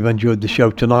 I hope you've enjoyed the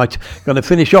show tonight. Going to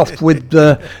finish off with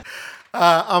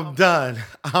I'm done.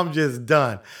 I'm just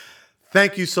done.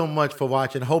 Thank you so much for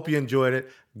watching. Hope you enjoyed it.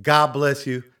 God bless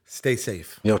you. Stay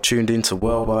safe. You're tuned into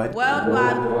Worldwide.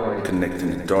 Worldwide.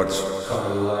 Connecting the dots.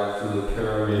 Worldwide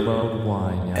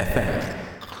FM.